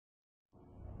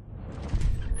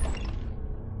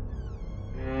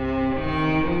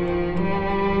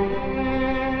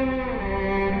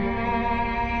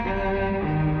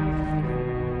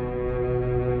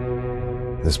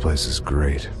This place is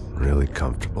great, really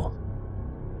comfortable.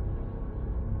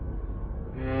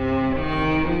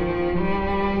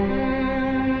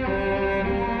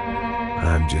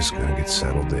 I'm just gonna get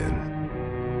settled in.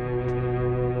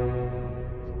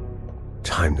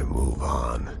 Time to move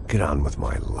on. Get on with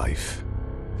my life.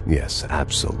 Yes,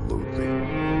 absolutely.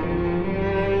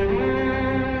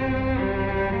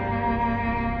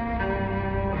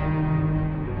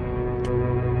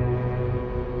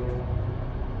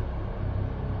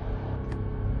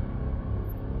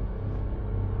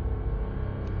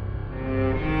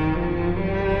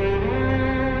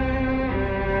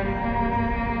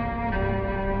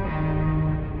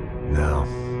 Now,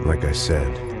 like I said,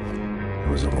 it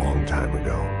was a long time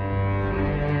ago.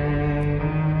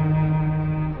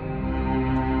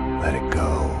 Let it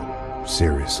go.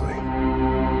 Seriously.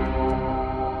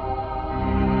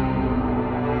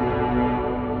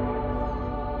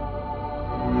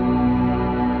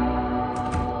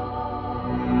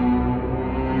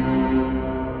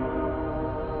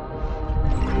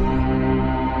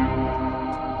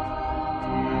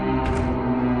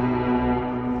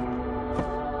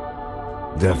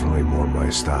 Definitely more my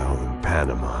style than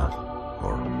Panama,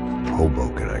 or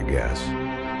Hoboken, I guess.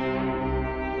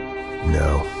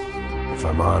 No, if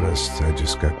I'm honest, I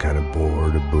just got kind of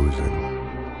bored of boozing.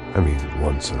 I mean,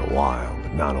 once in a while,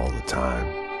 but not all the time.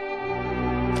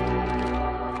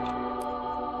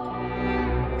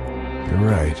 You're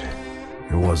right,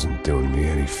 it wasn't doing me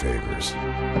any favors.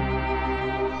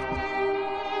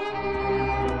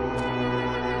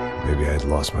 Maybe I'd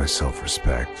lost my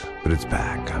self-respect, but it's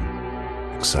back. I'm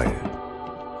excited,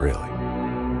 really.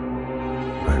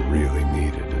 I really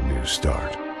needed a new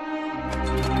start.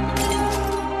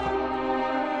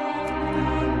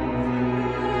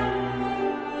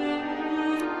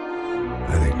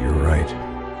 I think you're right.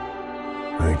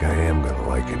 I think I am gonna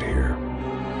like it here.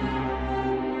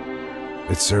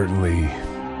 It's certainly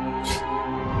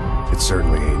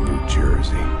ain't New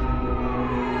Jersey.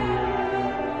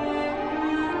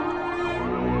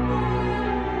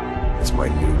 It's my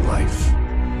new life.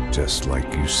 Just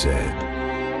like you said.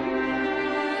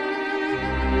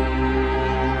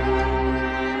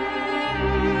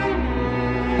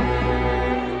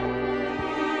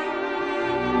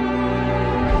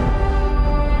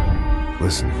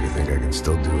 Listen, if you think I can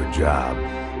still do a job,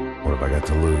 what have I got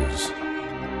to lose?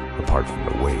 Apart from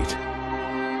the weight.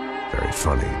 Very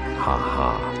funny. Ha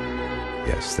ha.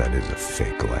 Yes, that is a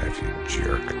fake laugh, you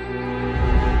jerk.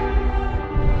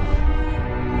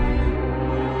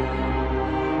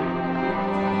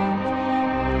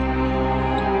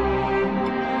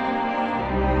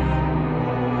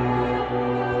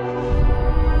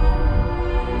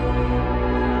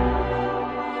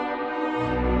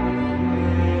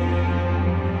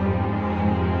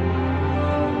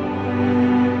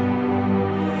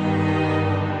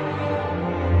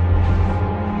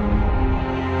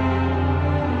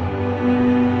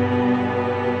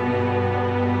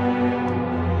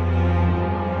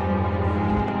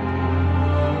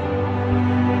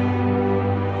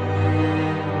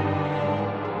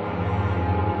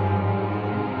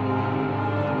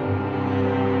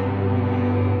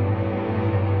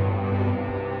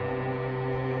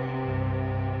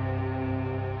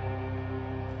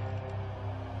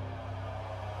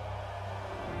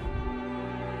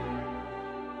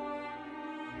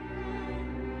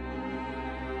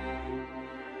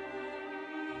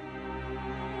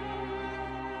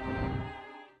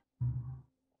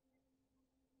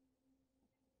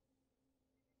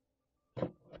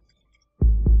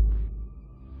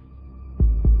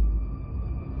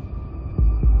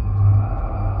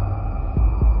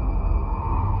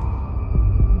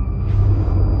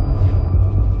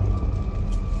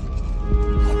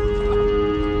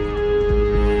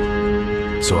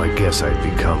 So I guess I'd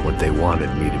become what they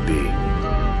wanted me to be.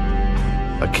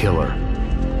 A killer.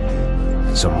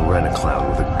 Some rent-a-clown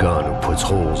with a gun who puts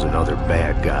holes in other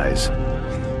bad guys.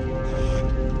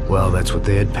 Well, that's what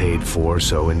they had paid for,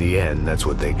 so in the end, that's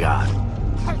what they got.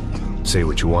 Say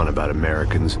what you want about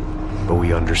Americans, but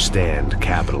we understand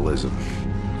capitalism.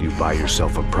 You buy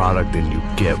yourself a product and you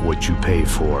get what you pay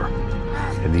for.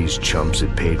 And these chumps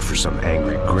had paid for some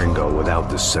angry gringo without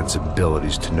the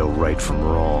sensibilities to know right from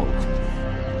wrong.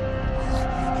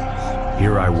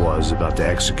 Here I was, about to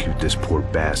execute this poor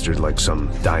bastard like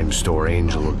some dime store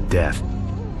angel of death.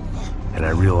 And I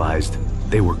realized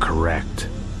they were correct.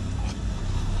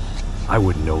 I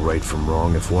wouldn't know right from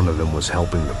wrong if one of them was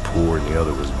helping the poor and the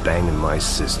other was banging my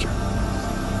sister.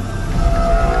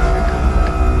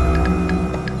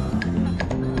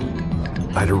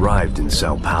 I'd arrived in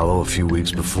Sao Paulo a few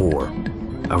weeks before.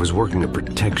 I was working a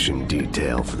protection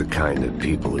detail for the kind of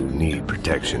people who need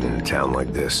protection in a town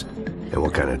like this. And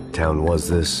what kind of town was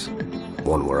this?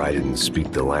 One where I didn't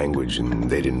speak the language and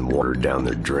they didn't water down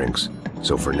their drinks.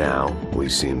 So for now, we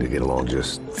seemed to get along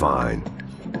just fine.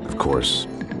 Of course,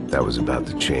 that was about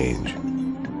to change.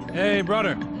 Hey,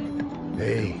 brother.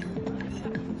 Hey.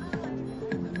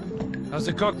 How's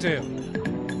the cocktail?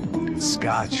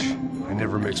 Scotch. I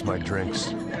never mix my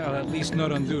drinks. Well, at least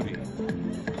not on duty.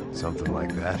 Something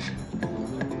like that.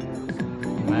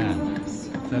 Man,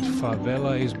 that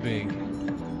favela is big.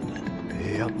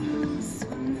 Yep.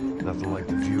 Nothing like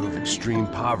the view of extreme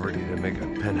poverty to make a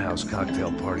penthouse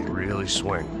cocktail party really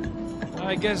swing.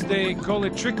 I guess they call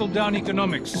it trickle-down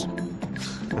economics.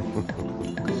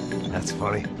 That's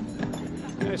funny.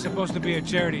 It's supposed to be a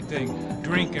charity thing.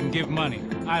 Drink and give money.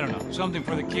 I don't know, something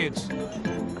for the kids.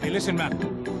 Hey, listen, man.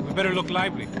 We better look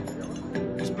lively.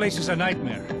 This place is a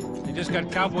nightmare. They just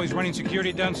got cowboys running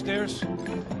security downstairs.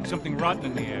 Something rotten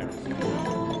in the air.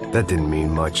 That didn't mean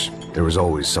much. There was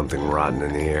always something rotten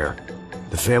in the air.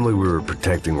 The family we were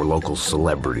protecting were local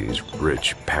celebrities,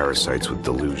 rich parasites with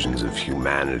delusions of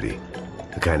humanity.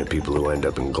 The kind of people who end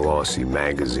up in glossy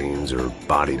magazines or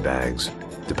body bags,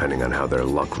 depending on how their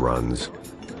luck runs.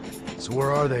 So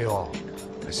where are they all?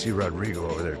 I see Rodrigo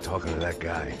over there talking to that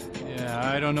guy.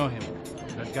 Yeah, I don't know him.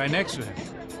 That guy next to him.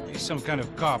 He's some kind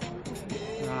of cop.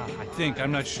 I think,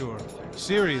 I'm not sure.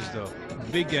 Serious, though.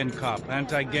 Big end cop,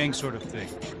 anti-gang sort of thing.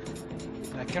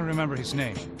 I can't remember his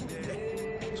name.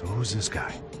 So who's this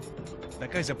guy?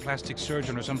 That guy's a plastic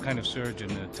surgeon or some kind of surgeon.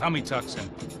 Tummy tucks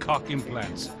and cock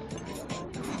implants.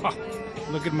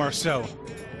 Look at Marcel.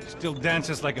 Still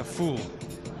dances like a fool.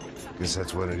 Guess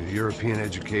that's what a European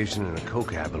education and a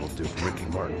coke habit will do for Ricky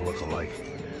Martin look-alike.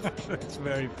 That's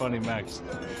very funny, Max.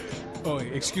 Oh,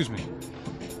 excuse me.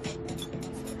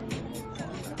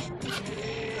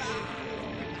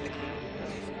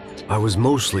 I was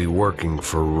mostly working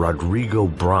for Rodrigo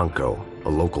Branco, a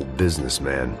local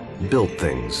businessman. Built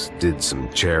things, did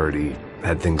some charity,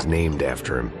 had things named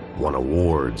after him, won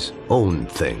awards,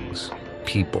 owned things,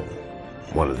 people.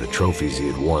 One of the trophies he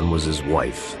had won was his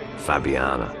wife,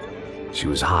 Fabiana. She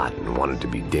was hot and wanted to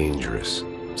be dangerous.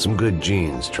 Some good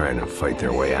genes trying to fight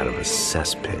their way out of a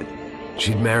cesspit.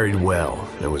 She'd married well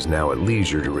and was now at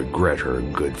leisure to regret her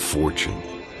good fortune.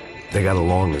 They got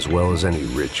along as well as any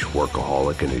rich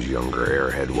workaholic and his younger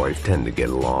airhead wife tend to get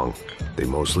along. They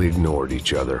mostly ignored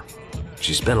each other.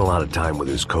 She spent a lot of time with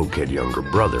his cokehead younger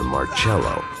brother,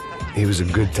 Marcello. He was a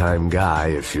good-time guy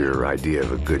if your idea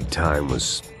of a good time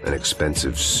was an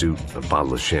expensive suit, a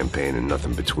bottle of champagne, and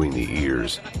nothing between the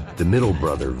ears. The middle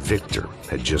brother, Victor,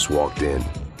 had just walked in.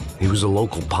 He was a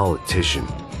local politician.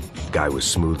 Guy was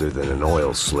smoother than an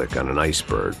oil slick on an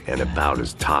iceberg and about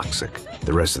as toxic.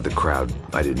 The rest of the crowd,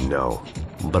 I didn't know,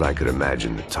 but I could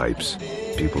imagine the types.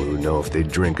 People who know if they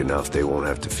drink enough, they won't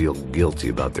have to feel guilty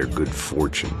about their good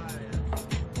fortune.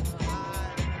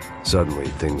 Suddenly,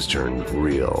 things turned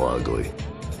real ugly.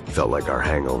 Felt like our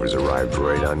hangovers arrived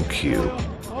right on cue.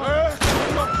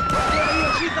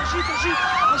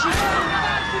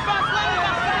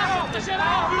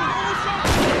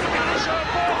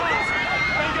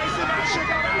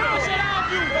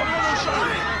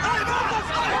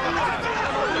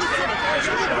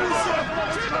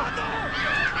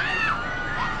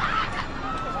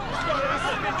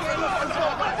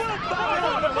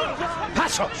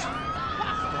 Passos!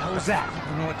 What was that? I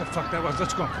don't know what the fuck that was.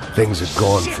 Let's go. Things had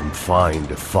gone from fine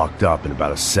to fucked up in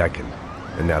about a second,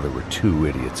 and now there were two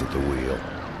idiots at the wheel.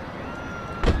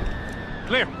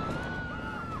 Clear.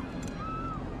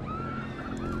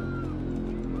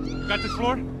 Got this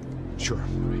floor? Sure.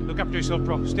 Look after yourself,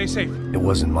 bro. Stay safe. It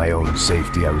wasn't my own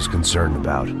safety I was concerned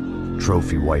about,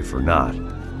 trophy wife or not.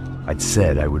 I'd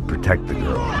said I would protect the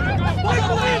girl.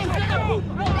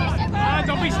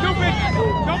 Don't be stupid!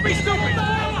 Don't be stupid!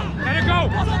 Let her go!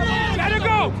 Let her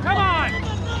go! Come on!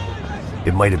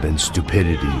 It might have been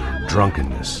stupidity or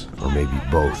drunkenness, or maybe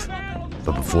both.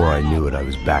 But before I knew it, I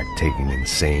was back taking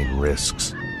insane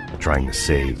risks, trying to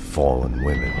save fallen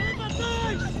women.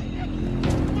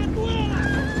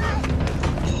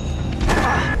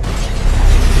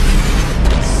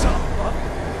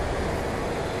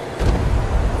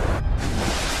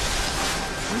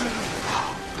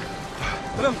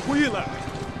 Tranquila!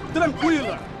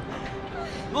 Tranquila!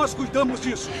 Nós cuidamos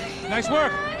disso. Nice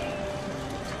work!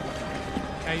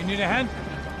 Hey, you need a hand?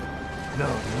 No,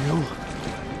 you?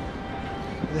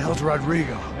 Who the hell's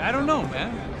Rodrigo? I don't know,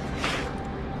 man.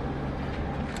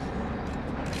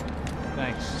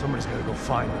 Thanks. Somebody's gotta go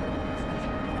find him.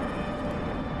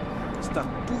 Está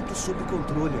tudo sob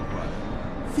controle agora.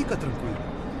 Fica tranquilo.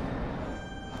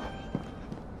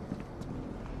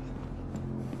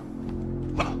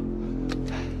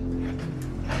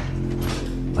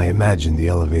 imagined the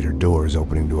elevator doors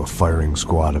opening to a firing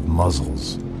squad of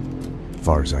muzzles. As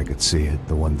far as I could see it,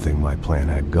 the one thing my plan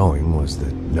had going was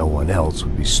that no one else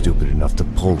would be stupid enough to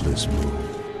pull this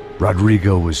move.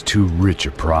 Rodrigo was too rich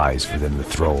a prize for them to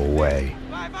throw away.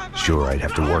 Sure, I'd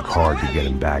have to work hard to get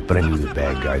him back, but I knew the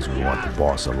bad guys would want the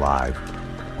boss alive,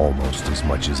 almost as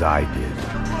much as I did.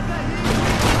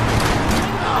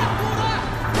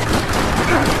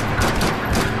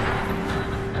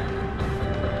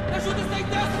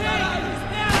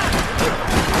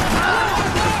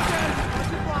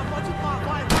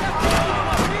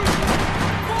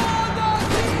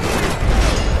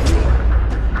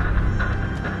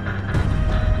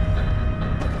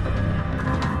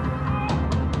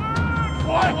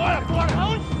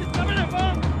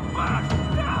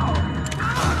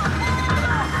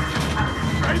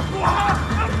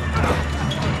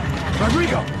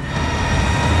 Rodrigo!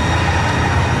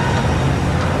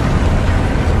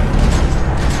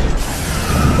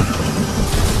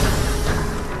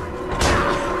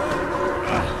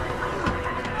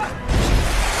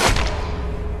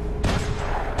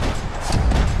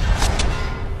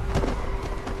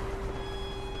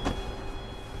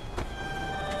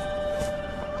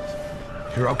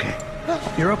 You're okay.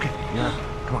 You're okay. Yeah.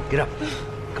 Come on, get up.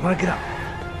 Come on, get up.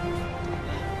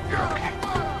 You're okay.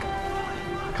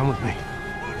 Come with me.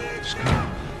 Just come on.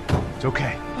 It's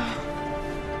okay.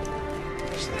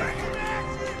 Just lay.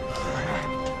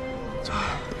 It's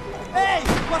okay. Ei,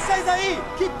 vocês aí!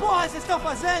 Que porra vocês estão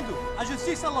fazendo? A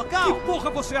justiça local? Que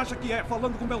porra você acha que é,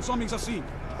 falando com meus homens assim?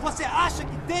 Você acha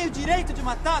que tem o direito de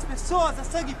matar as pessoas a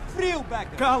sangue frio,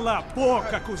 Becker? Cala a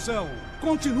boca, cuzão!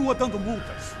 Continua dando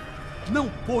multas.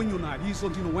 Não põe o nariz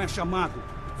onde não é chamado.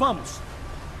 Vamos!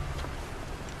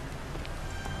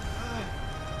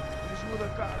 Ajuda,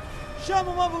 cara.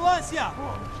 Chama uma ambulância!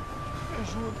 Me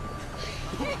ajuda.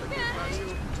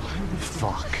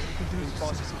 Fuck.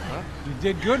 You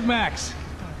did good, Max.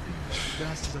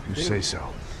 You say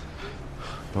so.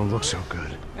 Don't look so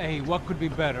good. Hey, what could be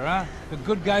better, huh? The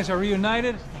good guys are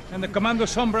reunited, and the Commando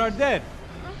Sombra are dead.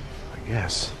 I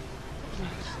guess.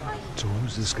 So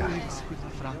who's this guy?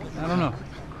 I don't know.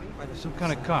 Some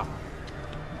kind of cop.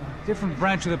 Different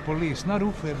branch of the police. Not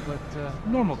UFE, but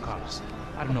normal cops.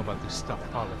 I don't know about this stuff,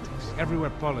 politics.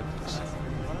 Everywhere politics.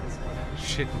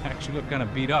 Shit, Max, you look kind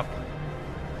of beat up.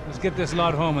 Let's get this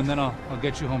lot home, and then I'll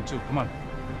get you home, too. Come on.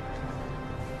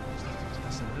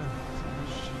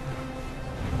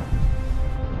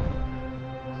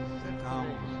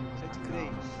 Calma. 103.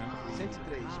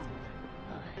 103.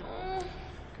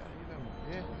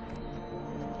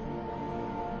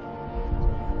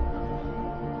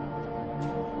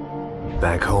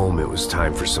 Back home, it was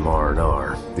time for some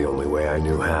R&R, the only way I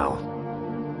knew how.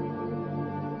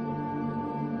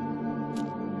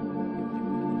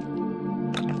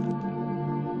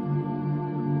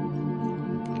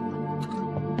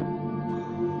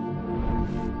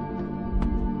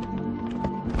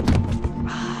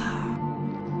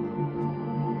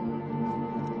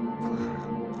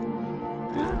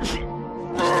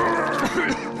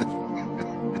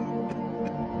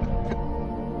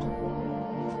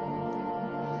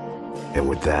 And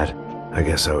with that, I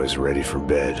guess I was ready for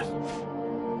bed.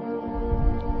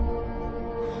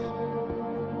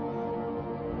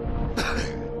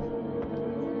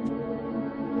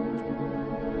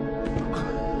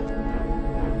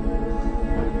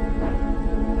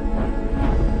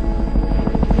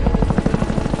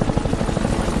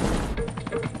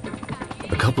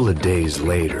 A couple of days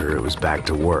later, it was back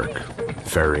to work.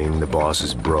 Ferrying the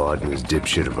boss's broad and his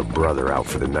dipshit of a brother out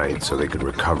for the night so they could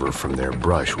recover from their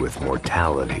brush with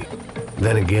mortality.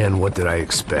 Then again, what did I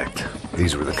expect?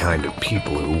 These were the kind of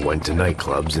people who went to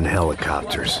nightclubs in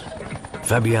helicopters.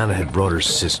 Fabiana had brought her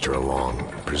sister along,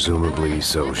 presumably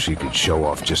so she could show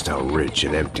off just how rich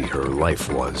and empty her life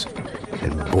was.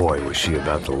 And boy, was she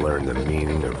about to learn the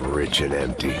meaning of rich and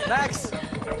empty. Max!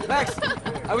 Max!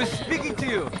 I was speaking to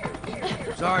you!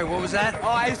 Sorry, what was that? Oh,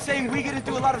 I was saying we gotta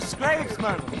do a lot of scrapes,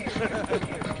 man!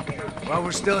 Well,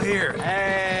 we're still here.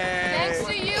 Hey! Thanks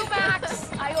to you,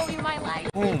 Max. I owe you my life.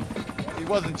 Boom! It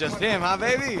wasn't just him, huh,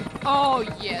 baby? Oh,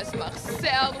 yes,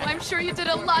 Marcel. I'm sure you did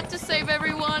a lot to save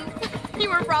everyone.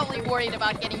 You were probably worried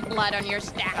about getting blood on your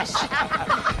stash.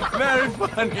 Very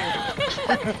funny!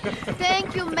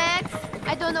 Thank you, Max.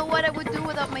 I don't know what I would do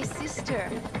without my sister.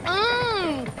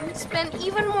 Spend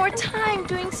even more time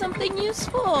doing something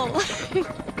useful.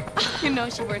 You know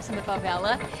she works in the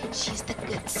favela. She's the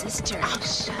good sister. Oh,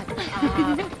 shut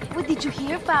up. What did you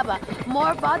hear, Baba?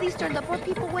 More bodies turned up where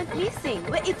people went missing.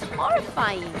 It's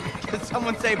horrifying. Did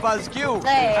someone say Buzz Q?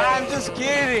 Hey. I'm just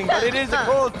kidding, but it is a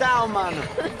cool town, man.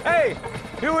 Hey,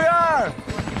 here we are!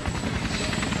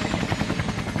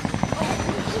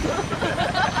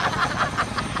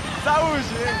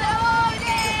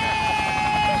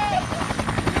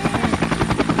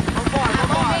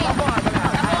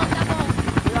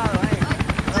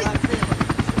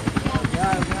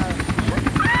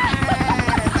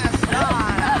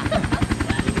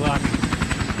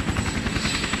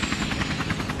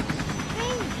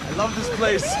 I love this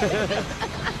place.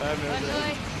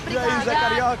 E aí, Zé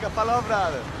Carioca, falou,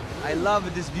 brother. I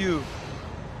love this view.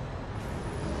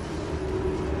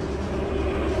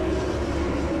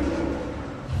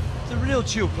 It's a real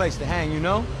chill place to hang, you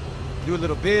know? Do a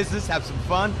little business, have some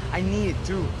fun. I need it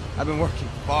too. I've been working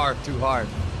far too hard.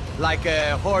 Like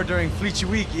a whore during Fleechy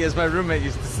Weeky, as my roommate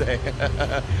used to say.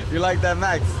 You like that,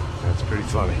 Max? That's pretty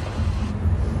funny.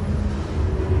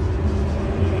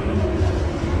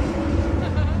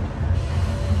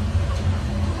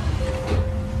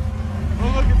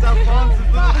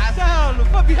 Marcelo,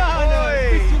 Fabiana,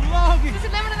 it's too long. Você se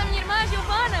lembra da minha irmã,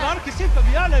 Giovanna? Claro que sim,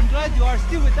 Fabiana. I'm glad you are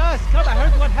still with us. Come, I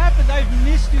heard what happened. I've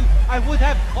missed you. I would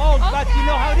have called, but you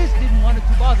know how it is. Didn't want it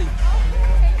to bother you.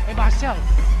 Hey, Marcelo,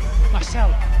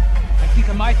 I think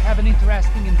I might have an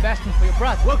interesting investment for your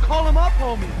brother. Well, call him up,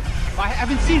 homie. I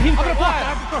haven't seen him for a while.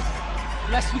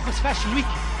 Last week was Fashion Week.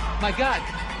 My God,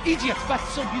 Egypt, but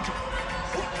so beautiful.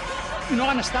 You know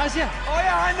Anastasia? Oh,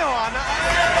 yeah, I know, Anna.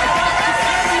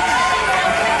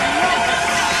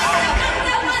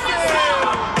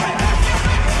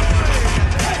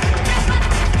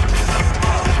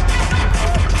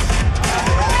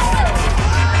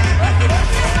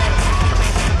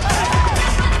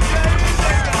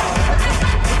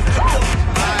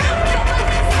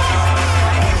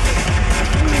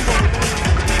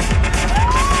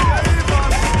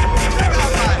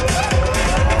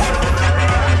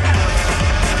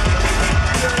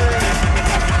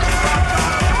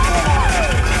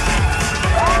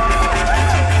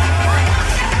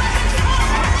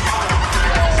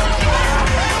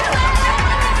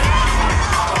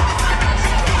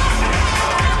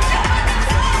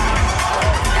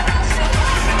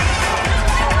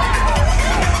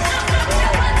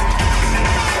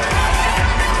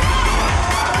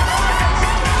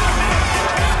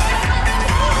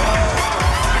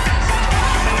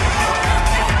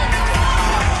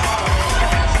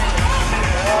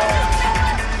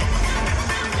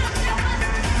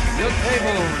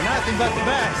 Nothing but the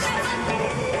best.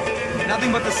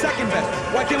 Nothing but the second best.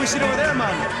 Why can't we sit over there,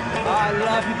 man? I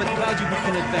love you, but Claudio, we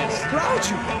can advance.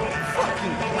 Claudio?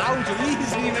 Fucking Claudio, he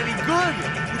isn't even any good.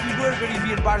 If he were good, he'd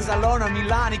be in Barcelona,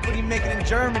 Milan, he couldn't even make it in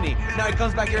Germany. Now he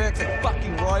comes back here, acts like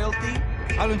fucking royalty.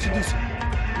 I'll introduce you.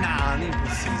 Nah, need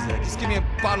Caesar. Just give me a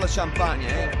bottle of champagne,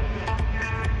 eh?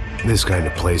 This kind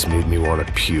of place made me want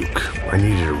to puke. I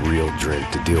needed a real drink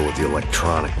to deal with the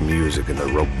electronic music and the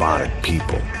robotic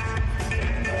people.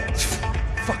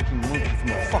 Fucking monkey from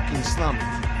a fucking slum.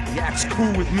 He acts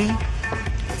cool with me.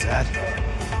 What's that?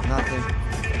 Nothing.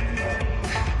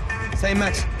 Say,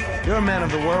 Max, you're a man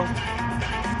of the world.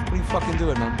 What do you fucking do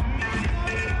it, man?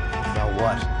 About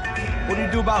what? What do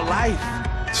you do about life?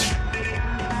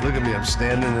 Look at me, I'm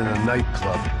standing in a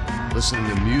nightclub, listening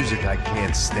to music I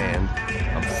can't stand.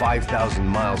 I'm 5,000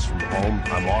 miles from home,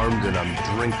 I'm armed and I'm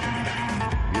drinking.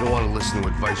 You don't want to listen to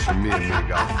advice from me,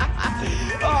 amigo.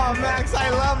 Oh, Max, I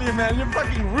love you, man. You're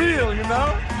fucking real, you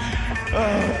know?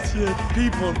 Oh, shit.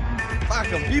 People. Fuck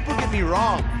them. People get me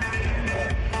wrong.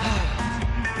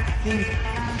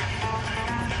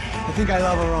 I think I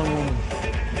love a wrong woman.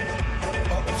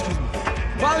 Oh, excuse me.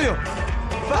 Fabio!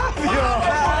 Fabio!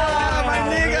 Ah, my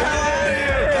nigga, how are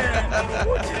you?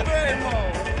 What you been, Mo?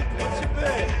 What you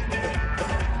been?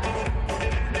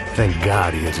 Thank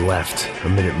God he had left. A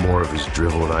minute more of his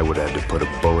drivel and I would have to put a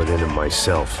bullet in him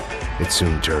myself. It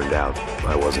soon turned out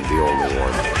I wasn't the only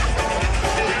one.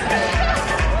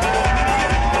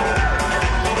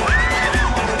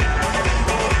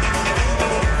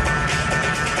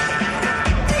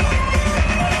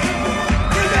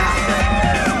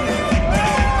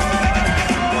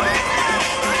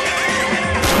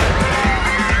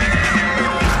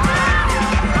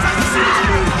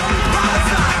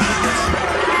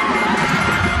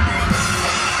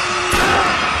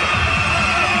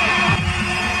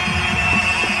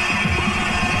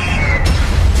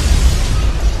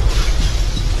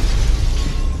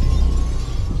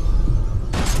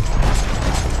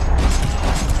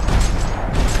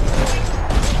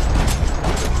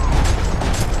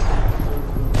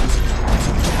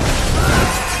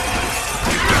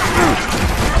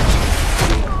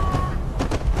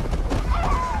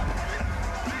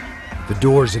 The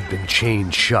doors had been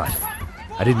chained shut.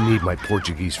 I didn't need my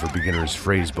Portuguese for Beginners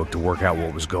phrase book to work out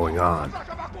what was going on.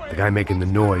 The guy making the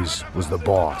noise was the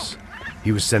boss.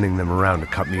 He was sending them around to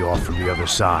cut me off from the other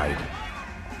side.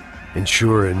 And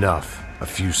sure enough, a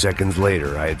few seconds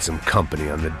later, I had some company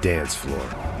on the dance floor.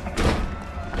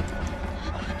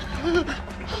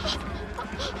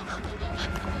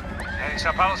 Hey,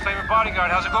 Sao Paulo's favorite bodyguard.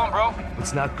 How's it going, bro?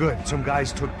 It's not good. Some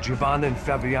guys took Giovanna and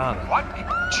Fabiana. What?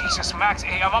 Jesus, Max.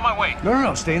 Hey, I'm on my way.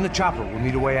 No, stay in the chopper. We'll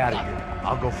need a way out of here.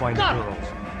 I'll go find the girls.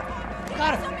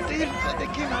 God, they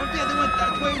came out there. They went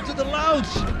that way into the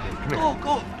lounge. Come here.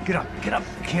 Go. Get up.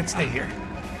 You can't stay here.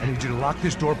 I need you to lock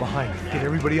this door behind you. Get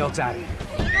everybody else out of here.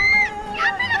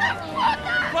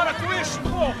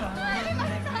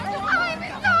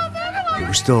 They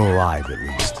were still alive, at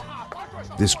least.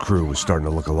 This crew was starting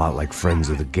to look a lot like friends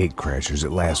of the gatecrashers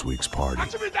at last week's party.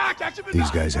 These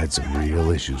guys had some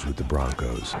real issues with the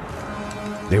Broncos.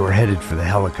 They were headed for the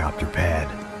helicopter pad.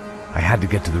 I had to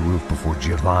get to the roof before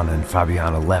Giovanna and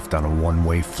Fabiana left on a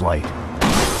one-way flight.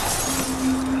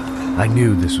 I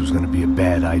knew this was going to be a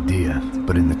bad idea,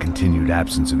 but in the continued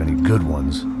absence of any good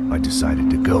ones, I decided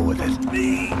to go with it.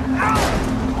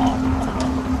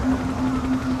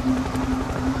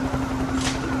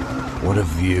 What a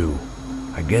view.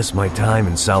 I guess my time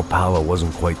in Sao Paulo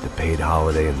wasn't quite the paid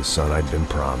holiday in the sun I'd been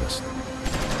promised.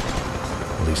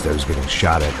 At least I was getting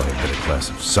shot at by a better class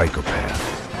of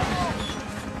psychopaths.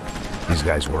 These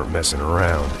guys weren't messing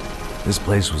around. This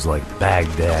place was like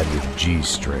Baghdad with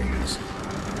G-strings.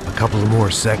 A couple of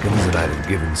more seconds and I'd have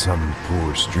given some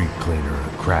poor street cleaner a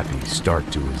crappy start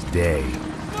to his day.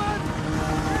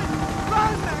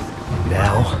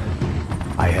 Now,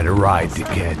 I had a ride to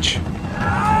catch.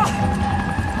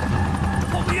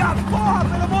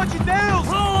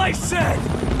 All I said!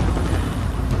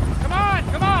 Come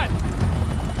on!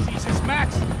 Jesus,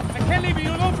 Max. I can't leave you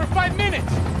alone for 5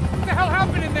 minutes. What the hell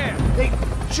happened in there? They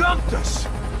jumped us!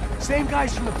 Same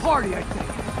guys from the party, I think.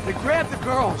 They grabbed the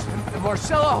girls, and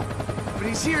Marcelo, but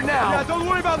he's here now. Yeah, don't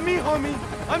worry about me, homie.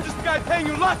 I'm just a guy paying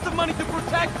you lots of money to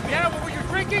protect me. Yeah, what were you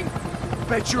drinking?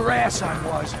 Bet your ass I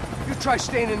was. You try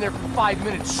staying in there for 5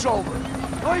 minutes sober.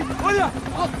 Hey,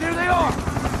 look, there they are!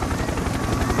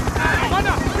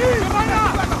 Giovanna!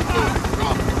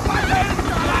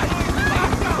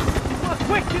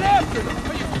 Quick, get after them!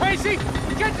 Are you crazy?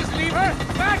 You can't just leave her!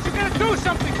 Max, you gotta do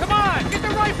something! Come on! Get the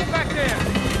rifle back there!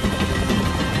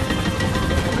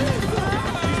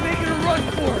 He's making a run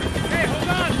for it! Hey, hold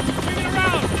on! Bring it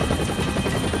around!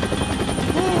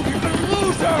 Move, you're gonna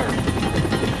lose her!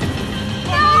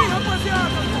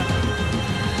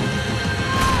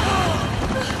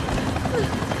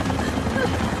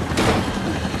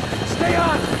 Stay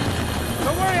on!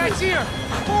 Don't worry, I see her!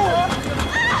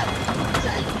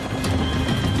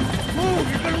 Move,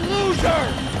 you're gonna lose her!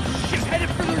 She's headed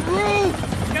for the roof!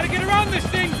 You gotta get around this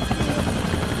thing!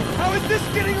 How is this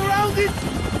getting around it?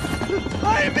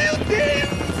 I built it!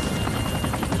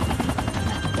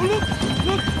 Oh,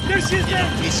 look, there she is there!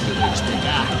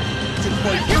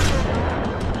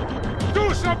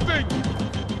 Do something!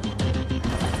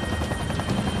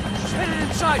 She's headed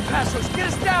inside, Passos! Get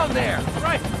us down there!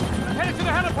 Right, I'm headed to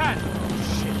the helipad!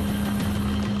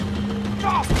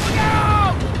 Stop! Look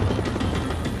out!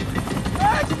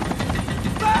 Back!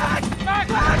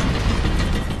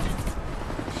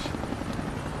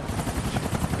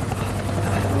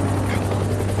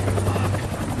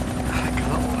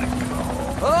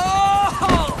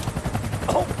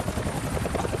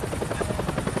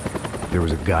 There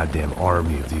was a goddamn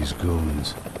army of these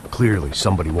goons. Clearly,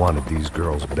 somebody wanted these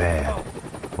girls bad.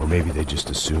 Or maybe they just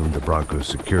assumed the Broncos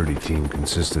security team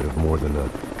consisted of more than a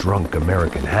drunk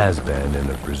American has-been and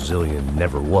a Brazilian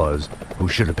never-was who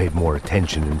should have paid more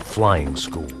attention in flying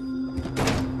school.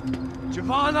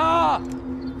 Giovanna!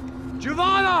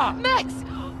 Giovanna! Max!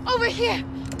 Over here!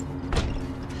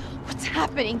 What's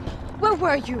happening? Where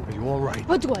were you? Are you all right?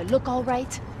 What, do I look all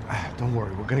right? Don't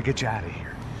worry, we're gonna get you out of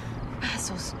here.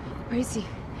 Passos, where is he?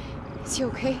 Is he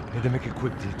okay? Had to make a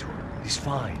quick detour. He's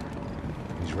fine.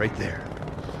 He's right there.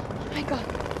 Oh my God.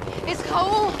 It's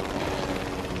Raul!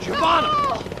 Giovanna!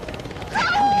 Raul! What the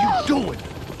hell are you doing?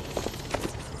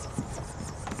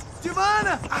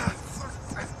 Giovanna!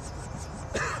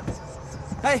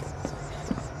 Hey!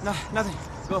 No, nothing.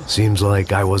 Go. Seems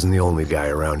like I wasn't the only guy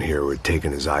around here who had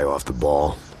taken his eye off the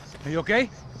ball. Are you okay?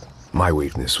 My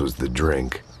weakness was the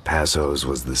drink. Passo's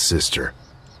was the sister.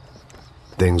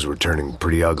 Things were turning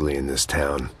pretty ugly in this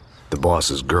town. The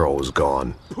boss's girl was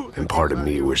gone, and part of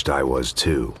me wished I was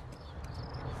too.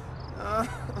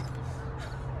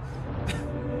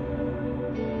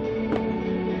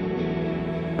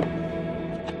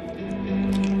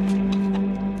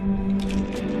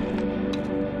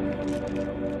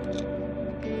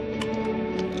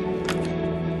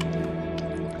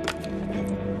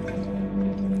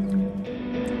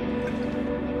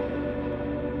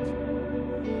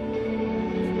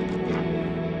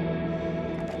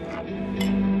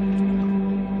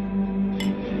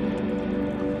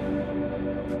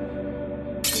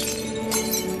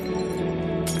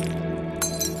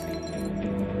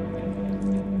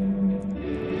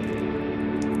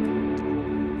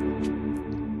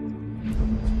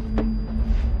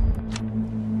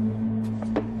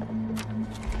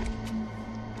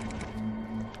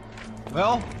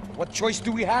 What choice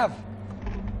do we have?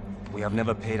 We have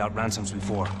never paid out ransoms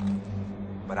before.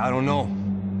 But I don't know.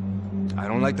 I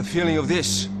don't like the feeling of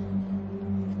this.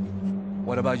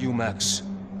 What about you, Max?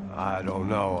 I don't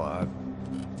know.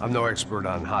 I'm no expert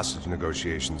on hostage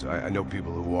negotiations. I know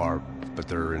people who are, but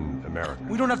they're in America.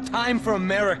 We don't have time for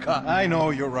America. I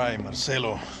know you're right,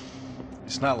 Marcelo.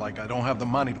 It's not like I don't have the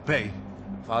money to pay.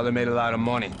 Father made a lot of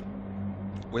money.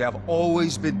 We have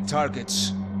always been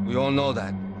targets. We all know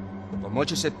that. But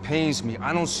much as it pains me,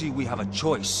 I don't see we have a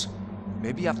choice.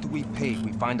 Maybe after we pay,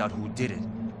 we find out who did it.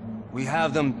 We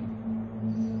have them...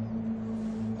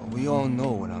 But we all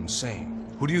know what I'm saying.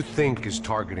 Who do you think is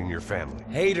targeting your family?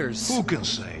 Haters. Who can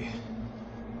say?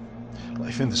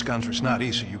 Life in this country is not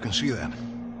easy, you can see that.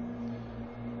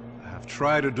 I have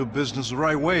tried to do business the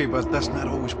right way, but that's not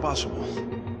always possible.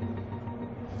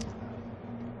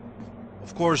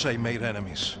 Of course I made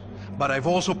enemies, but I've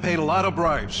also paid a lot of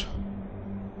bribes.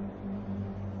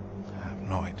 I have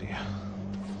no idea.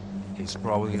 It's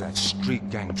probably that street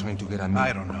gang trying to get at me.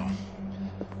 I don't know.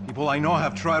 People I know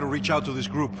have tried to reach out to this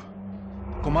group.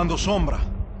 Comando Sombra.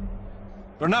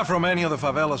 They're not from any of the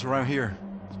favelas around here.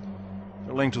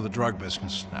 They're linked to the drug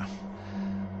business. Now,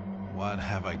 what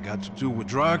have I got to do with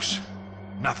drugs?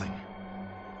 Nothing.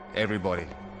 Everybody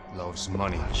loves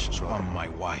money. I just want my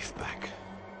wife back.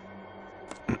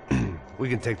 We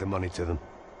can take the money to them.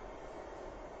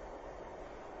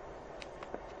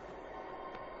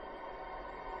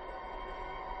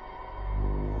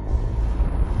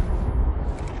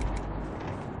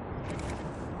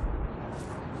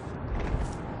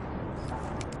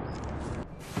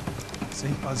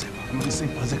 Sem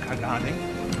fazer cagada, hein?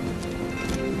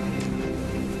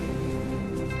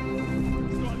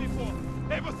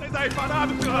 Ei, vocês aí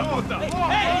parados, filho da puta!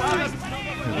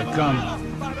 Here they come.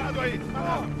 Parado aí!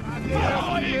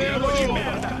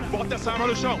 Bota essa arma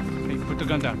no chão! Hey, put the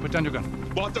gun down. Put down your gun.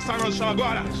 Bota essa arma no chão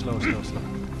agora! Slow, slow, slow.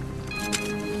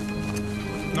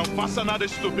 Não faça nada,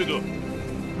 estúpido!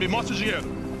 Me mostre o dinheiro!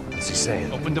 What's he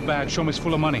saying? Open the bag. Show me it's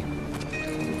full of money.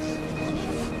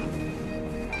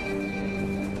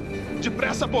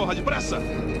 Depressa, porra, depressa!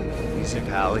 Easy,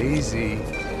 pal, easy.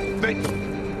 Vem!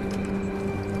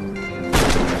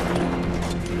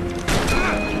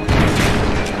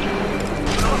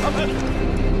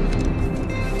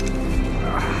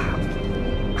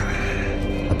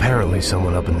 Apparently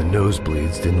someone up in the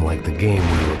nosebleeds didn't like the game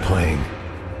we were playing.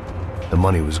 The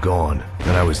money was gone,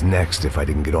 and I was next if I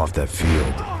didn't get off that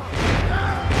field.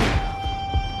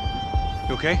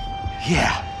 You okay?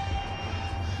 Yeah.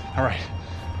 All right.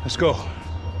 Let's go.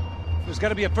 There's got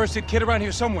to be a first-aid kit around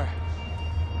here somewhere.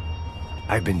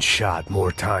 I've been shot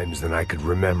more times than I could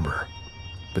remember.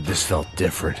 But this felt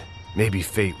different. Maybe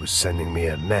fate was sending me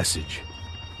a message.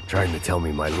 Trying to tell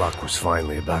me my luck was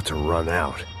finally about to run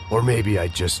out. Or maybe I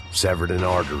just severed an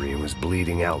artery and was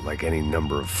bleeding out like any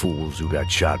number of fools who got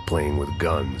shot playing with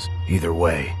guns. Either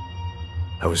way,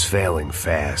 I was failing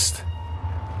fast.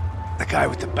 The guy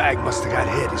with the bag must have got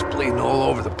hit. He's bleeding all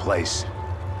over the place.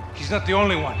 He's not the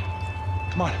only one.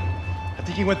 Come on. I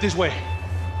think he went this way.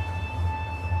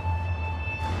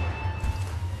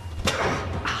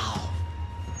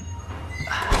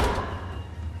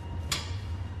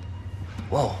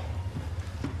 Whoa.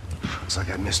 Looks like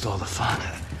I missed all the fun.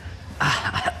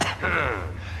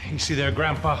 Easy there,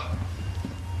 Grandpa.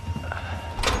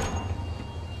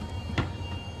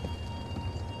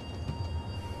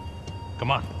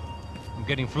 Come on. I'm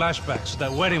getting flashbacks to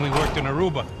that wedding we worked in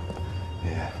Aruba.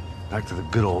 Yeah, back to the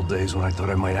good old days when I thought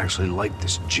I might actually like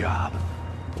this job.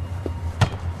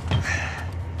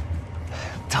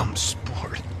 Dumb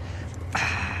sport.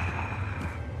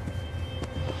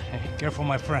 Hey, careful,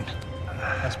 my friend.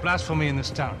 That's blasphemy in this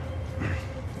town.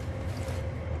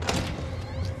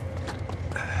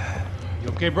 You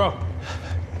okay, bro?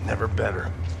 Never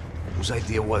better. Whose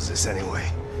idea was this anyway?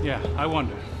 Yeah, I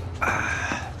wonder.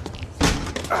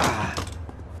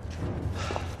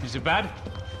 Is it bad?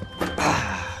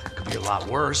 Could be a lot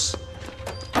worse.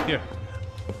 Here.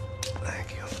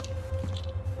 Thank you.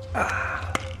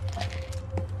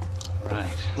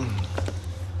 Right.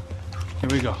 Here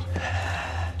we go.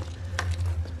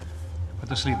 Put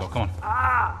the sleeve up, come on.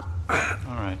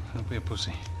 All right, don't be a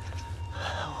pussy.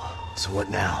 So what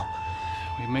now?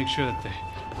 We make sure that the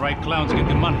right clowns get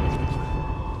the money.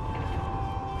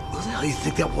 What the hell do you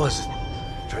think that was?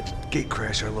 Tried to gate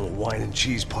crash our little wine and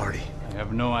cheese party. I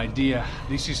have no idea.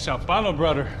 This is Sao Paulo,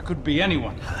 brother. Could be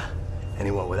anyone.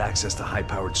 Anyone with access to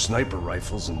high-powered sniper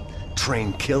rifles and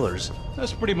trained killers.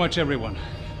 That's pretty much everyone.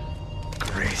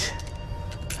 Great.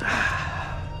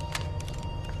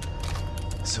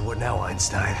 So what now,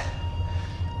 Einstein?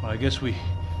 Well, I guess we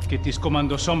get these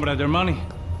Comando Sombra their money.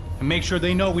 And make sure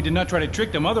they know we did not try to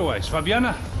trick them otherwise.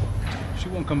 Fabiana, she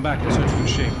won't come back in such good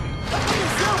shape.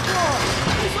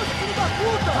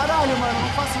 Caralho, mano, não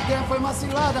faço ideia, foi uma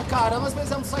cilada, cara. Nós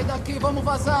precisamos sair daqui, vamos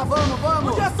vazar, vamos!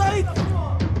 Onde é a saída?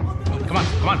 Come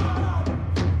on.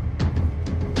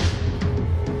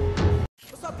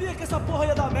 Eu sabia que essa porra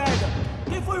ia dar merda.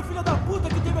 Quem foi o filho da puta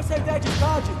que teve essa ideia de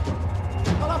estádio?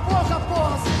 Cala a boca,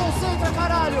 porra! Se concentra,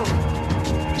 caralho!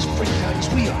 As freaked out as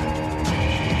we are.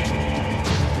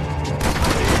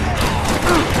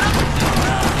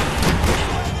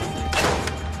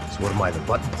 So what am I, the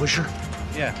button pusher?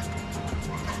 Yeah.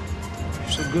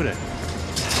 You're so good at it.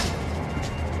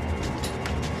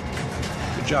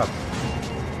 Good job.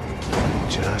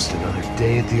 Just another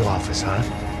day at the office, huh?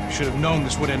 You should have known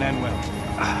this wouldn't end well.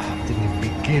 Didn't even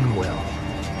begin well.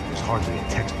 It was hardly a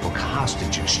textbook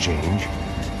hostage exchange.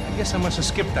 I guess I must have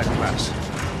skipped that class.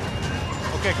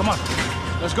 Okay, come on.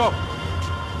 Let's go.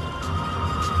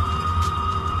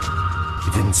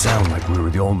 It didn't sound like we were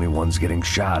the only ones getting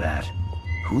shot at.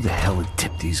 Who the hell had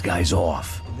tipped these guys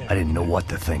off? I didn't know what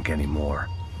to think anymore.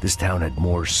 This town had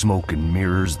more smoke and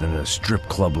mirrors than a strip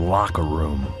club locker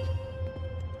room.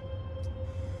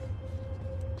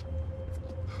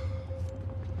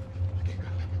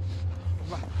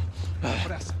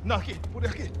 Não, aqui, por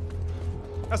aqui.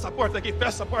 Essa porta aqui, fecha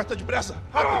essa porta depressa.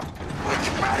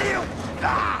 Que pariu!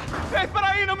 Ei,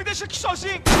 peraí, não me deixa aqui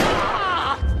sozinho!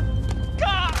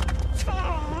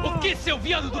 O que, seu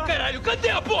viado do caralho? Cadê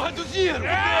a porra do dinheiro?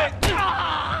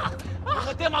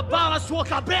 Cadê uma bala na sua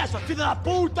cabeça, filha da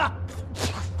puta?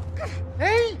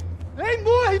 Hein? Hein,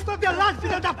 morre, favelado,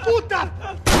 filha da puta!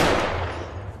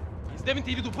 Eles devem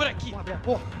ter ido por aqui. Abre a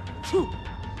porta.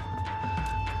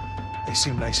 They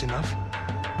seem nice enough.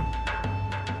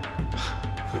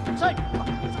 Sai!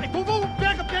 Vamos,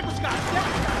 pega os caras,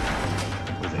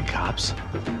 Were they cops?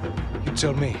 You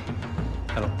tell me.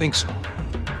 I don't think so.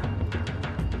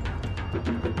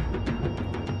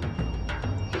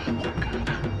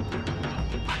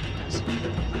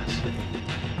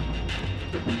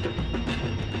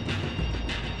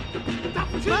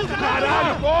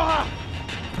 Caralho, porra!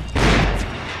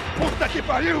 Puta que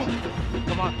pariu!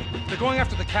 Come on. They're going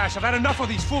after the cash. I've had enough of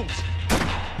these fools.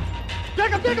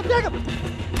 Pega!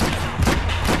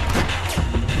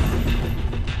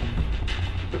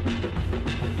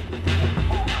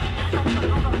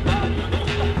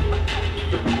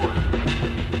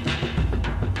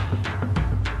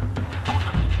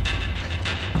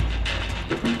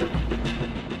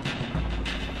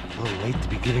 A little late to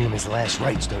be giving him his last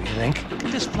rites, don't you think? Look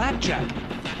at this flapjack.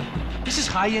 This is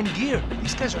high-end gear.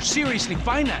 These guys are seriously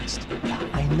financed.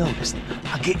 I noticed.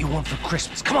 I'll get you one for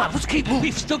Christmas. Come on, let's keep moving.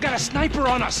 We've still got a sniper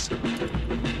on us.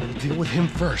 We'll deal with him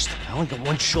first. I only got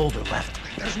one shoulder left.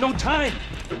 There's no time.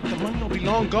 The money will be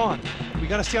long gone. We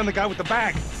gotta stay on the guy with the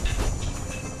bag.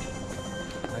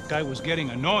 That guy was getting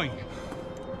annoying.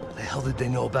 What the hell did they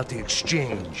know about the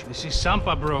exchange? This is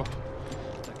Sampa, bro.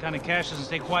 That kind of cash doesn't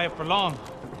stay quiet for long.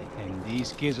 And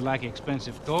these kids like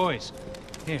expensive toys.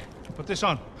 Here, put this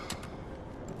on.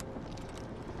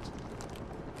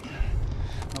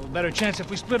 Have a better chance if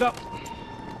we split up.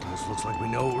 This looks like we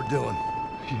know what we're doing.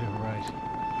 Yeah, right.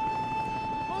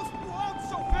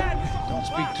 Don't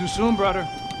speak too soon, brother.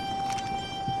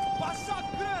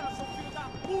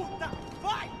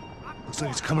 Looks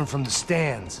like it's coming from the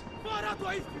stands.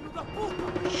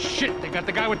 Shit, they got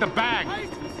the guy with the bag.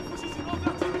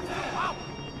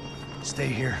 Stay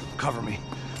here. Cover me.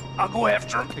 I'll go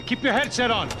after him. Hey, keep your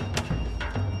headset on.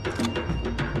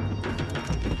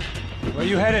 Where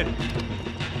you headed?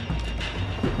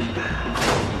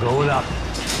 I'm going up.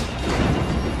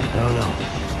 I don't know.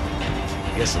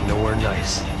 Guess I'm nowhere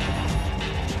nice.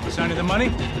 Sign of the money?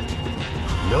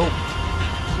 Nope.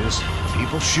 Just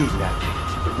people shooting at me.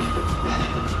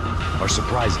 Our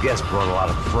surprise guest brought a lot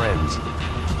of friends.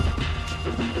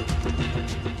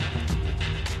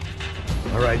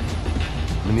 All right.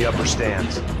 I'm in the upper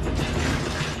stands.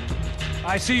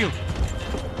 I see you.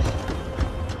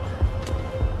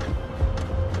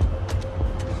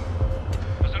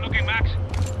 How's it looking, Max?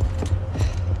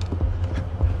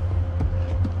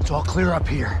 It's all clear up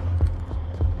here.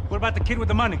 What about the kid with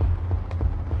the money?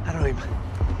 I don't even...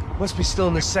 Must be still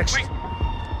in this section. Wait.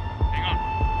 Hang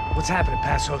on. What's happening,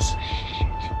 Passos?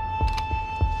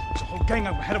 There's a whole gang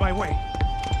ahead of my way.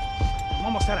 I'm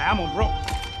almost out of ammo, bro.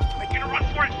 Making a run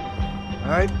for it. All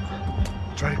right.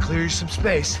 Try to clear you some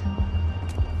space.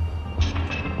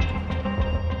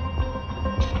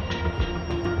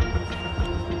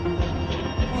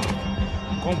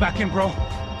 I'm going back in, bro.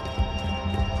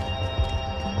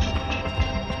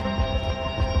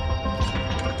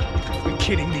 You're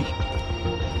kidding me.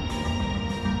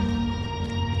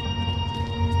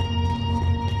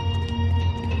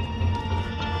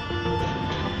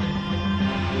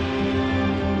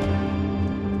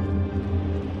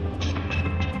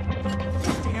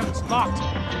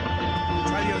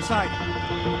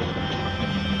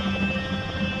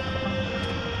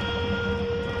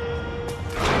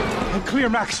 Clear,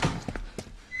 Max.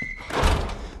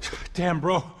 Damn,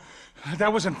 bro.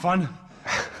 That wasn't fun.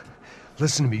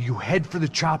 Listen to me, you head for the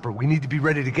chopper. We need to be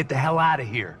ready to get the hell out of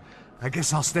here. I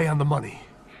guess I'll stay on the money.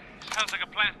 Sounds like a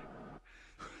plan.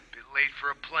 Bit late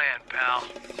for a plan, pal.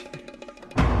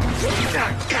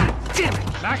 God damn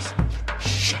it! Max?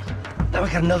 Shit. Now we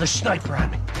got another sniper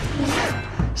on me.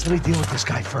 So let me deal with this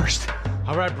guy first.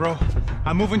 All right, bro.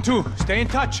 I'm moving too. Stay in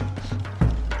touch.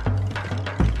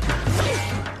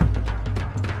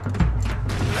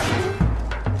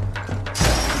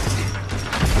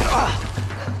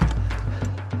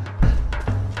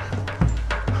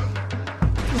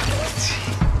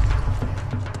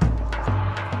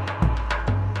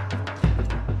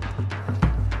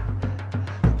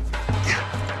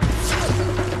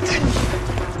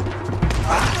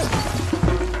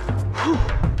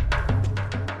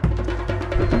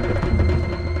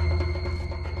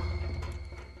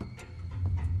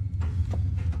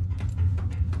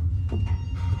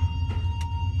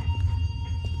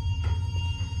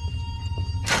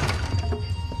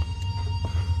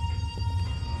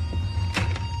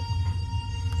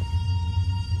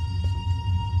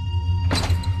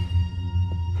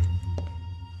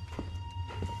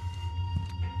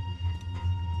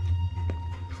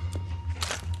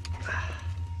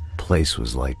 Place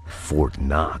was like Fort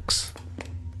Knox.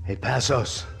 Hey,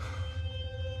 Passos.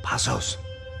 Passos.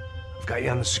 I've got you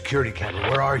on the security camera.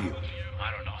 Where are you?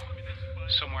 I don't know.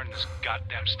 Somewhere in this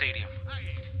goddamn stadium.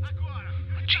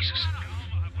 Jesus.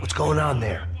 What's going on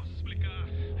there?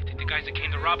 I think the guys that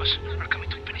came to rob us are coming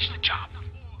to finish the job.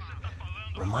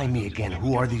 Remind me again,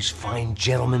 who are these fine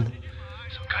gentlemen?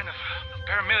 Some kind of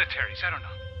paramilitaries, I don't know.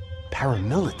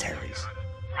 Paramilitaries?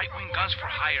 Right-wing guns for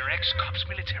hire, ex-cops,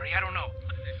 military, I don't know.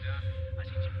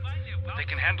 But they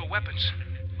can handle weapons.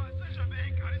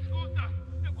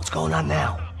 What's going on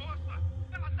now?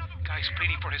 Guy's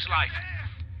pleading for his life.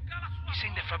 He's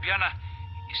saying that Fabiana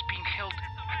is being held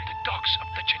at the docks of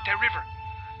the Chete River.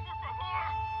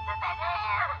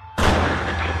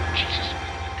 Oh, Jesus,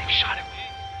 they've shot him.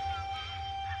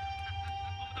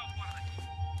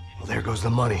 Well, there goes the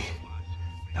money.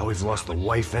 Now we've lost the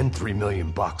wife and $3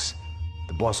 million.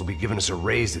 The boss will be giving us a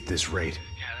raise at this rate.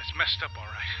 Yeah, that's messed up, all right.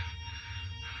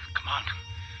 Come on.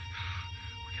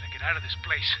 We gotta get out of this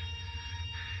place.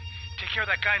 Take care of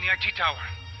that guy in the IT tower.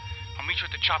 I'll meet you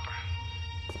at the chopper.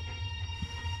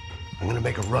 I'm gonna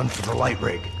make a run for the light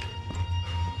rig.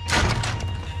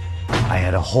 I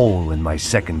had a hole in my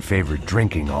second favorite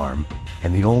drinking arm,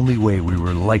 and the only way we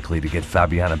were likely to get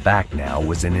Fabiana back now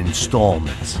was in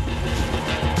installments.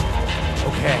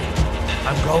 Okay,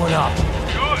 I'm going up.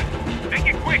 Good. Make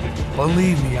it quick.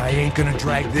 Believe me, I ain't gonna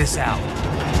drag this out.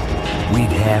 We'd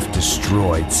half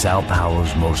destroyed Sao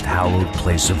Paulo's most hallowed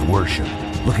place of worship.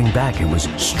 Looking back, it was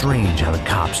strange how the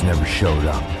cops never showed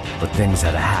up. But things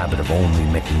had a habit of only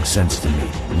making sense to me,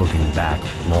 looking back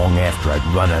long after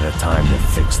I'd run out of time to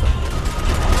fix them.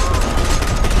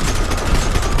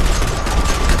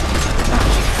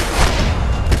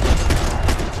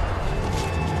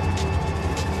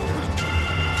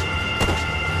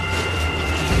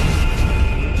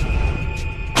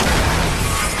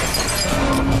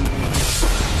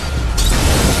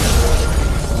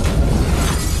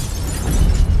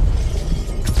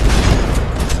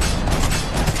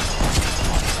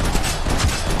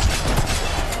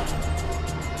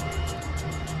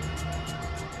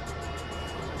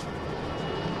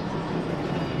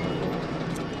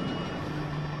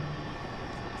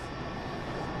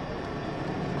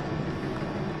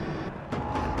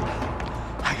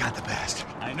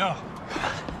 I know.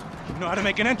 You know how to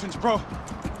make an entrance, bro.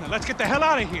 Now let's get the hell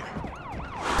out of here.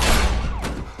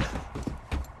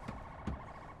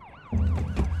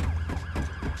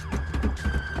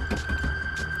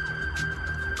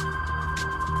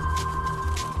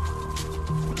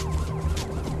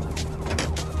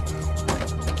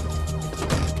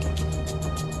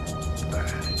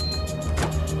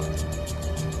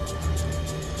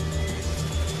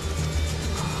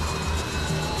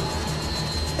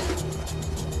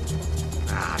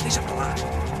 Deixa pra lá.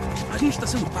 A gente tá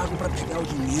sendo pago pra pegar o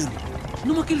dinheiro.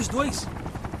 Não aqueles dois.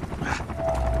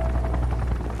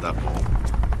 Tá bom.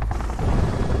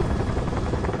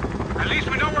 At least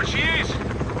we know where she is.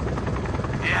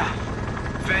 Yeah.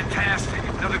 Fantastic.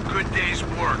 Another good day's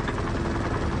work.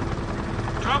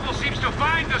 Trouble seems to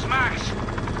find us, Max.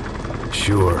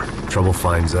 Sure, trouble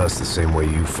finds us the same way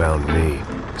you found me.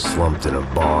 Slumped in a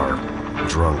bar,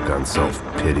 drunk on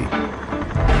self-pity.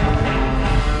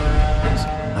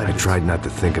 I tried not to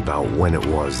think about when it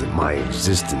was that my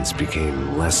existence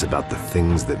became less about the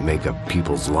things that make up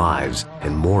people's lives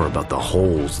and more about the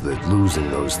holes that losing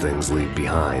those things leave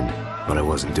behind. but I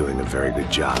wasn't doing a very good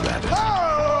job at it.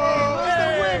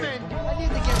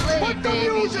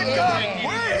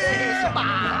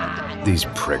 These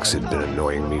pricks had been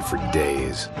annoying me for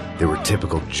days. They were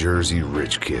typical Jersey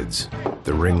rich kids.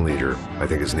 The ringleader, I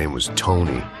think his name was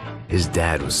Tony. His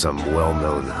dad was some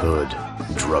well-known hood,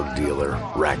 drug dealer,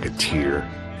 racketeer,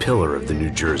 pillar of the New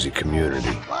Jersey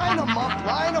community. Line them up,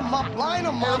 line them up, line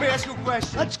them up. Let me ask you a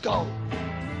question. Let's go.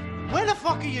 Where the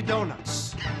fuck are your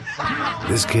donuts?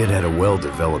 This kid had a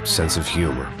well-developed sense of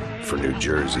humor for New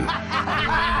Jersey.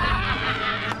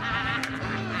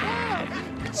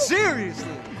 Seriously?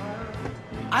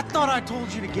 I thought I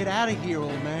told you to get out of here,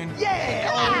 old man.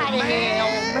 Yeah, old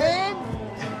man.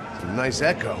 It's a nice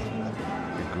echo.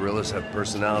 The gorillas have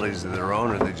personalities of their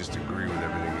own, or they just agree with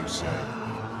everything you say?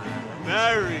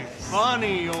 Very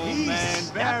funny, old man.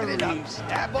 Very fucking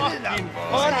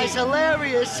funny. It's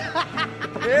hilarious.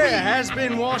 Yeah,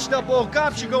 has-been washed-up old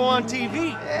cop should go on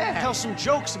TV. Yeah. Tell some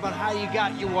jokes about how you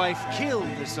got your wife killed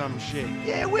or some shit.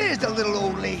 Yeah, where's the little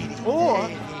old lady? Or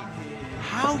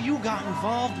how you got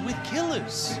involved with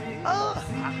killers.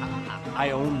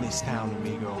 I own this town,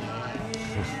 amigo.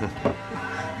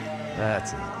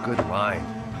 That's a good line.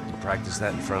 You practice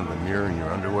that in front of the mirror in your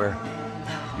underwear?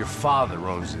 Your father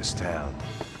owns this town.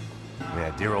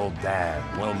 Yeah, dear old dad,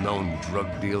 well-known drug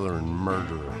dealer and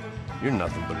murderer. You're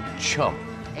nothing but a chump.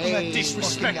 Hey,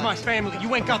 disrespect my family.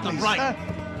 You ain't got the right.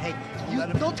 Hey, you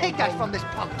don't take that from this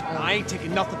punk, Tony. I ain't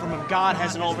taking nothing from him God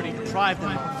hasn't already deprived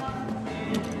him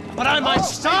of. But I might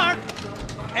start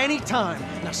anytime.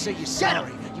 Now say you're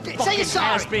sorry. Say you're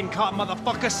sorry. Has-been caught,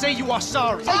 motherfucker. Say you are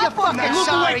sorry. Say you're fucking now, look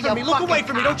sorry, away from me. Look away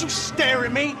from me. Don't you stare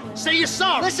at me. Say you're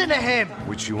sorry. Listen to him.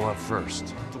 Which you want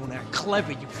first? Don't act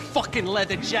clever, you fucking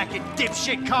leather jacket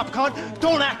dipshit cop cunt.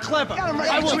 Don't act clever.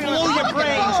 I will blow your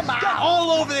brains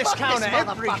all over this counter,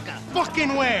 every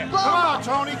fucking where. Come on,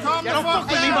 Tony. Come don't fuck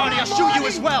with me, Marty. I'll shoot you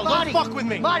as well. Don't fuck with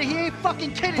me. Marty, he ain't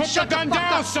fucking kidding. Put the gun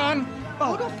down, son.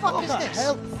 Who the fuck is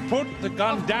this? Put the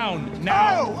gun down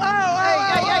now.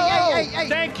 Hey.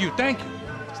 Thank you.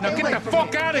 Now get the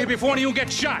fuck out of here before you get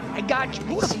shot. I got you.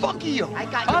 Who the fuck are you? I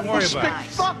got you. Don't worry about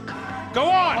it. Fuck. Go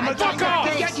on. Fuck off.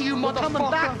 I got you, motherfucker. Coming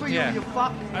back for you, Yeah. you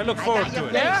fuck. I look forward to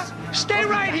it. Yeah? Stay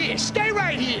right here. Stay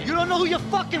right here. You don't know who you're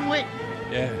fucking with.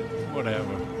 Yeah,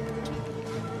 whatever.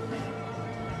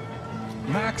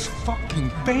 Max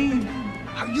fucking Payne.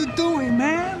 How you doing,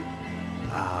 man?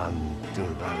 I'm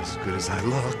doing about as good as I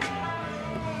look.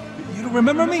 You don't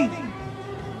remember me?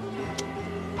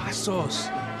 Pasos.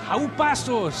 How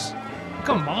Pasos?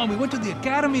 Come on, we went to the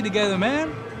academy together,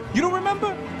 man. You don't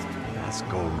remember? That's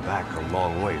going back a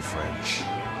long way, French.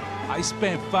 I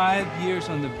spent 5 years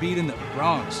on the beat in the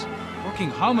Bronx, working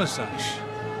homicide.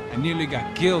 I nearly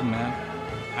got killed, man.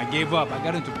 I gave up. I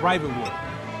got into private work.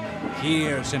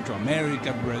 Here, Central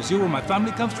America, Brazil, where my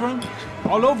family comes from.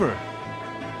 All over.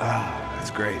 Ah,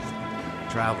 that's great.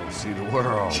 Travel, see the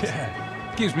world. Yeah,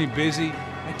 keeps me busy.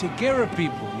 I take care of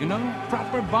people, you know?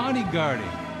 Proper bodyguarding.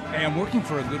 Hey, I'm working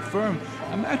for a good firm.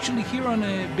 I'm actually here on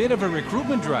a bit of a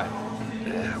recruitment drive.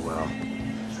 Yeah, well,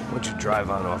 why don't you drive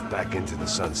on off back into the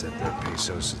sunset there,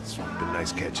 Pesos? It's been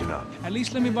nice catching up. At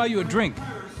least let me buy you a drink.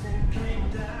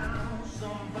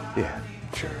 Yeah,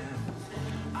 sure.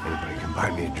 Anybody can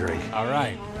buy me a drink. All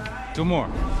right. 2 more.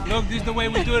 Look, this is the way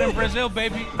we do it in Brazil,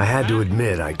 baby. I had to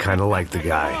admit, I kind of liked the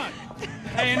guy.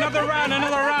 Hey, another round.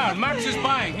 Max is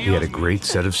buying. He had a great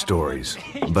set of stories,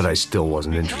 but I still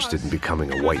wasn't interested in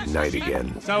becoming a white knight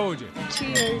again. Saúde.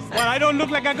 Cheers. What, I don't look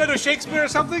like I go to Shakespeare or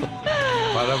something?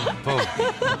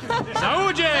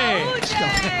 Saúde!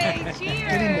 Cheers.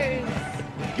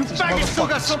 You faggot still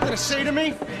got something to say to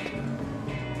me?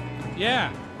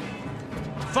 Yeah.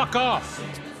 Fuck off.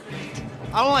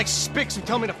 I don't like spics who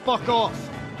tell me to fuck off.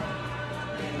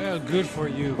 Well, good for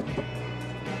you.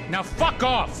 Now fuck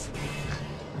off.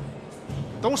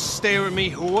 Don't stare at me,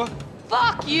 whore.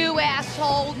 Fuck you,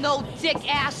 asshole. No dick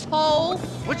asshole.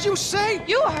 What'd you say?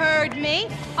 You heard me.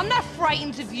 I'm not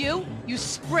frightened of you, you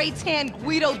spray-tan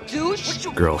Guido douche.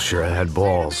 Girl sure had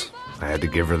balls. I had to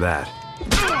give her that.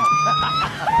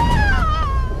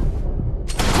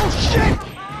 Oh, shit!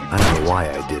 I don't know why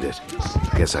I did it.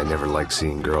 I guess I never liked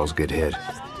seeing girls get hit.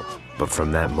 But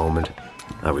from that moment,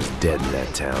 I was dead in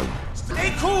that town.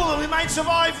 Stay cool or we might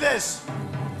survive this!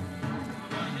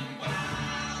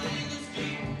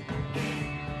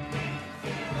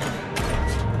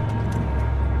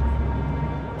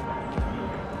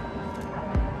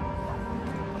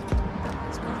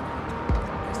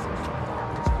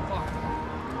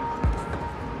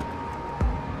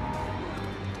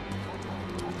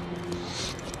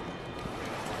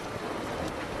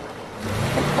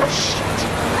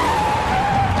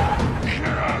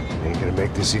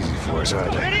 make this easy for us,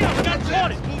 aren't they?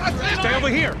 Stay over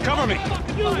here. Cover me.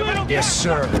 Yes,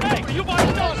 sir.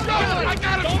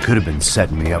 He could have been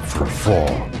setting me up for a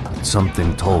fall. But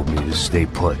something told me to stay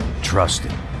put. Trust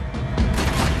him.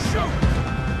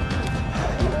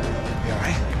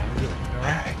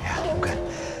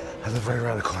 Right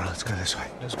around the corner. Let's go this way.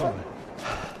 Let's go.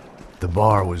 The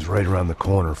bar was right around the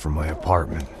corner from my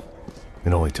apartment.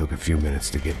 It only took a few minutes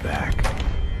to get back.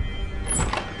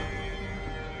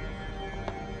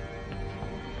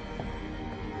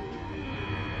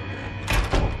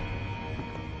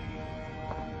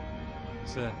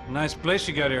 It's a nice place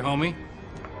you got here, homie.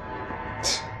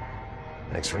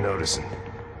 Thanks for noticing.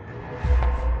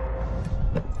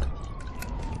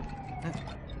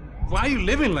 Why are you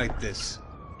living like this?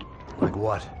 Like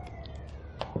what?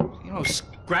 You know,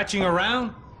 scratching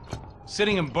around?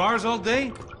 Sitting in bars all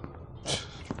day?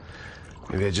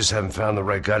 Maybe I just haven't found the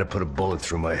right guy to put a bullet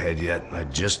through my head yet. I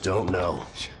just don't know.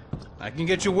 I can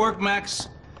get you work, Max.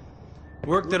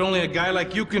 Work that only a guy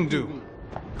like you can do.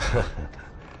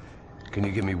 Can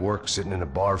you give me work sitting in a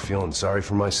bar feeling sorry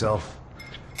for myself?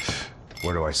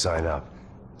 Where do I sign up?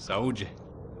 Saúde.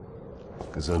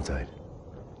 Gesundheit.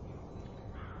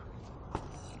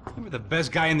 You were the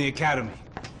best guy in the academy.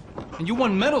 And you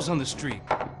won medals on the street.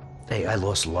 Hey, I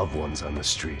lost loved ones on the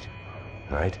street.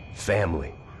 All right?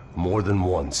 Family. More than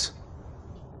once.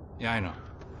 Yeah, I know.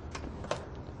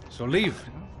 So leave.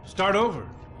 Start over.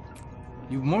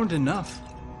 You've mourned enough.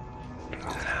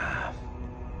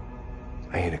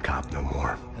 I ain't a cop no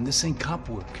more. And this ain't cop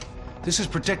work. This is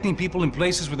protecting people in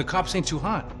places where the cops ain't too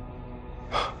hot.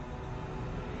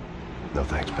 No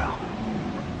thanks, pal.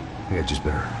 I think I just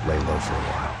better lay low for a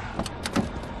while.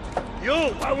 You,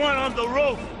 I want on the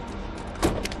roof.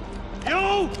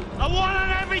 You, I want on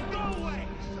every doorway.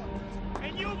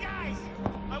 And you guys,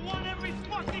 I want every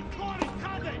fucking corner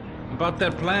covered. About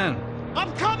that plan.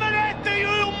 I'm coming after you,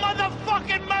 you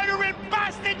motherfucking murdering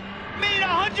bastard! Me and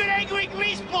 100 angry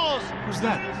greaseballs! Who's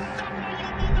that?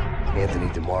 Anthony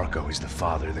DeMarco. He's the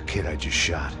father of the kid I just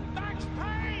shot.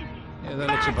 Yeah, that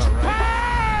looks about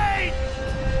right.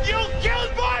 Payne! You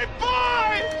killed my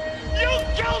boy! You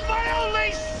killed my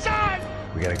only son!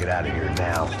 We gotta get out of here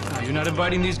now. You're not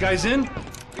inviting these guys in?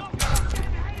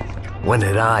 When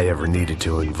had I ever needed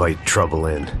to invite trouble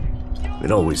in?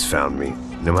 It always found me,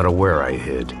 no matter where I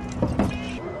hid.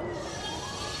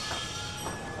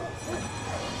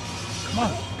 Come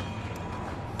on.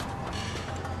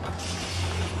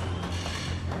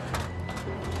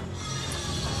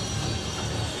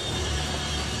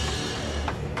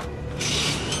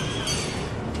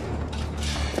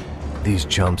 These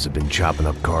chumps have been chopping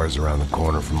up cars around the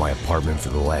corner from my apartment for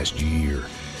the last year.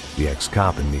 The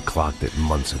ex-cop and me clocked it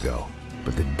months ago,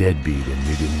 but the deadbeat in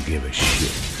me didn't give a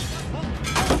shit.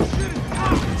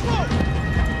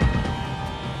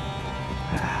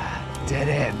 Dead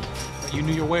end. You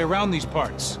knew your way around these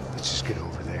parts. Let's just get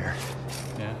over there.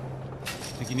 Yeah?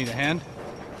 Think you need a hand?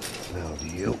 No, do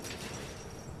you?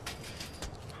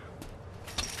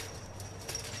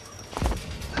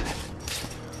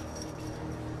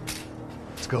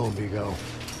 Let's go, Bigo.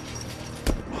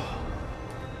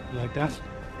 You like that?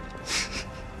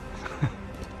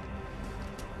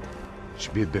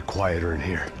 Should be a bit quieter in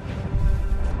here.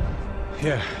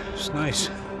 Yeah, it's nice.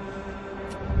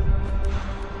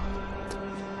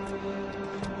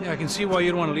 Yeah, I can see why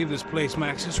you'd want to leave this place,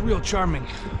 Max. It's real charming.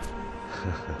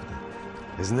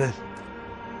 Isn't it?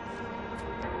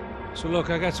 So look,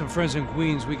 I got some friends in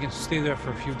Queens. We can stay there for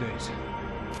a few days.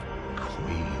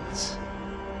 Queens.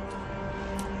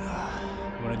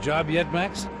 Want a job yet,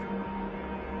 Max?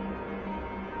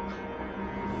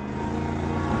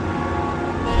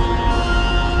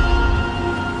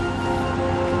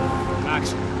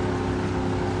 Max.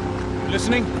 You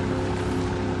listening?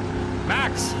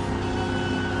 Max!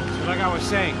 So like I was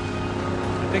saying,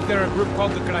 I think they're a group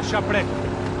called the Crashapret.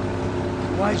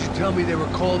 Why'd you tell me they were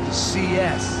called the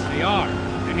CS? They are.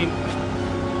 I mean,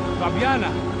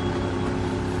 Fabiana.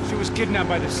 She was kidnapped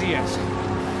by the CS.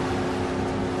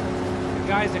 The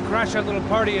guys that crashed that little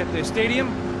party at the stadium,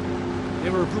 they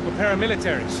were a group of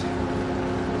paramilitaries.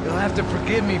 You'll have to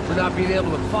forgive me for not being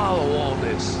able to follow all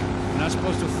this. You're not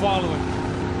supposed to follow it.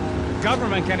 The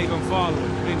government can't even follow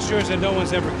it. It ensures that no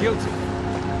one's ever guilty.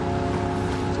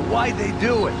 So why'd they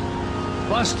do it?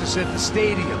 Bust us at the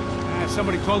stadium.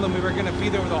 Somebody told them we were gonna be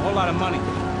there with a whole lot of money.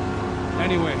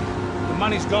 Anyway, the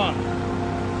money's gone.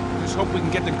 Just hope we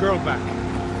can get the girl back.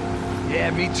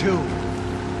 Yeah, me too.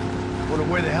 Wonder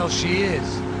where the hell she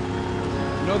is.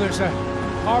 You know, there's a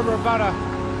harbor about a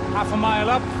half a mile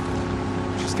up.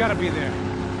 She's gotta be there.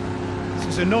 This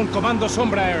is a known Comando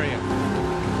Sombra area.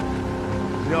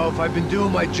 You know, if I'd been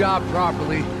doing my job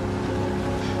properly,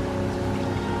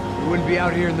 we wouldn't be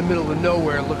out here in the middle of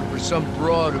nowhere looking for some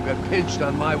broad who got pinched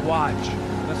on my watch.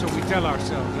 That's what we tell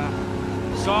ourselves, huh?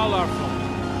 It's all our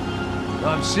fault. No,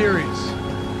 I'm serious.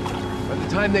 By the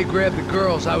time they grabbed the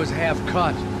girls, I was half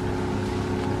cut.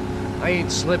 I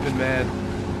ain't slipping, man.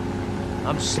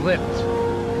 I'm slipped.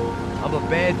 I'm a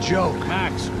bad joke.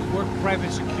 Max, we work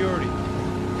private security.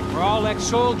 We're all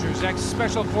ex-soldiers,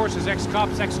 ex-special forces,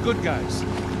 ex-cops, ex-good guys.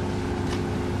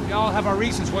 We all have our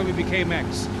reasons why we became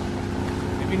ex.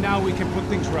 Maybe now we can put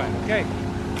things right, okay?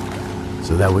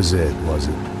 So that was it, was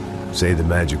it? Say the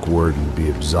magic word and be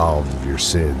absolved of your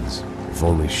sins. If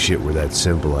only shit were that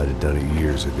simple, I'd have done it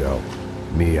years ago.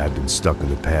 Me, I've been stuck in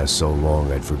the past so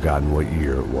long I'd forgotten what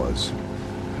year it was.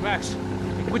 Max,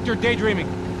 quit your daydreaming.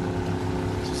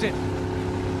 This is it.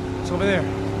 It's over there.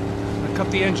 I'm gonna cut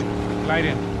the engine. Glide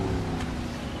in.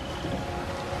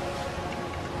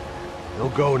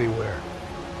 Don't go anywhere.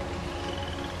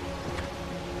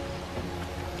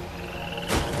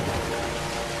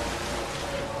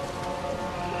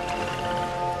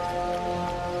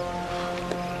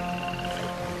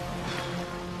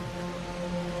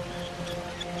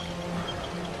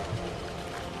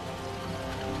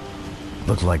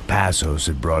 Looked like Passos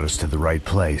had brought us to the right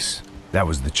place. That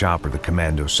was the chopper the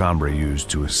Commando Sombre used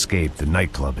to escape the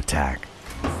nightclub attack.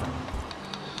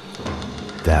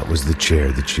 That was the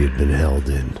chair that she had been held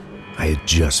in. I had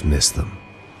just missed them.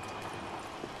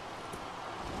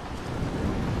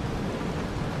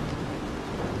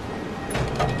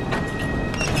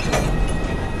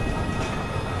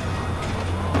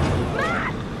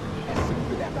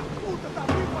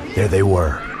 There they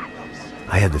were.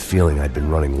 I had the feeling I'd been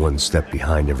running one step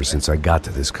behind ever since I got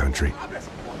to this country.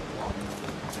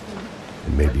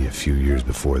 And maybe a few years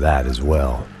before that as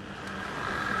well.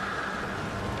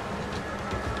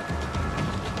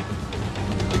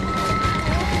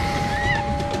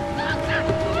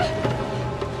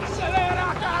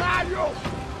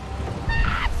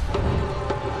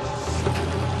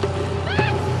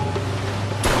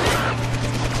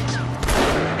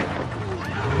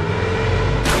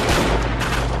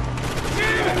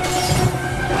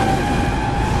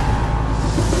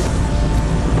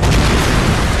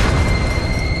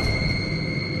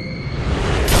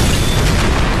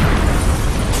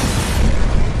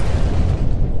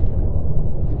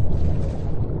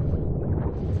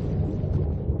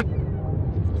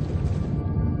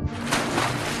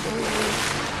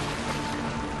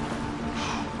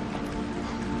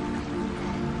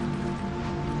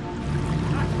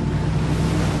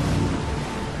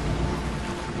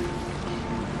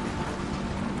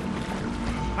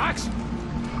 Max!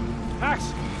 Max!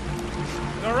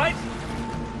 You all right?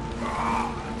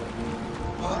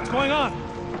 What's going on?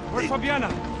 Where's Fabiana?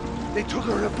 They took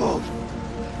her in a boat.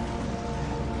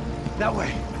 That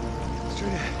way.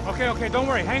 Straight ahead. Okay, don't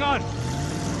worry. Hang on.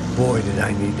 Boy, did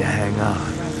I need to hang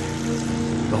on.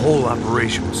 The whole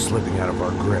operation was slipping out of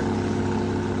our grip.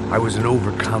 I was an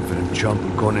overconfident chump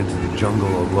who'd gone into the jungle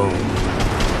alone.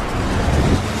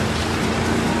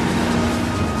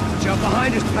 Watch out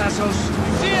behind us, Passos.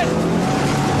 See it!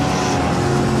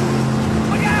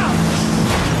 Look out!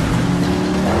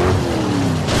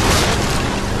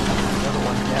 Another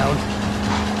one down.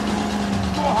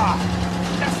 Porra!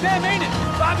 That's them, ain't it?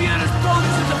 Fabiana's boat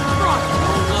is in the front.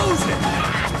 Don't lose it.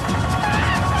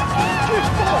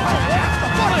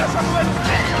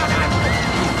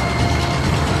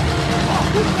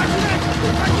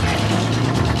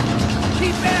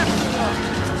 Keep after them.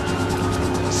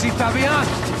 See Fabiana?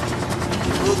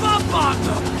 Move up on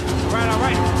them. All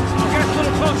right. I'll get us a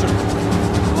little closer.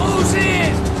 Close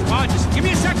in. Come on, just give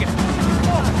me a second.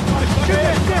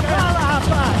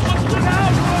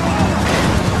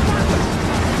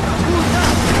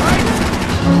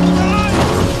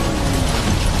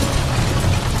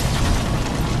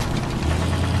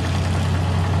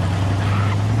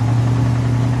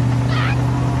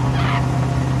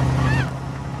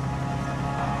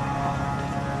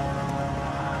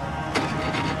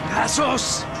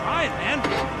 Passos! Try it, man.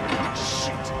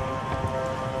 Shit.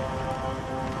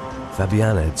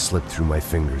 Fabiana had slipped through my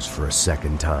fingers for a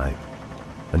second time.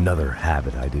 Another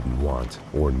habit I didn't want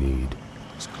or need.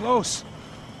 It's close.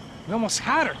 We almost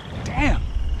had her. Damn.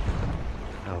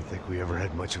 I don't think we ever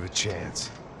had much of a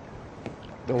chance.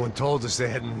 No one told us they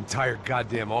had an entire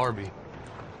goddamn army.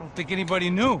 I don't think anybody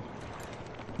knew.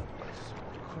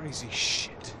 Crazy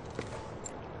shit.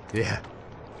 Yeah.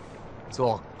 It's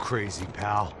all crazy,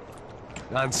 pal.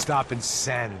 Non-stop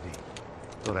insanity.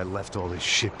 Thought I left all this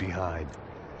shit behind.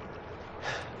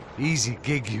 Easy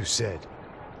gig, you said.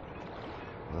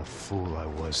 What a fool I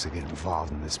was to get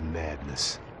involved in this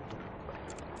madness.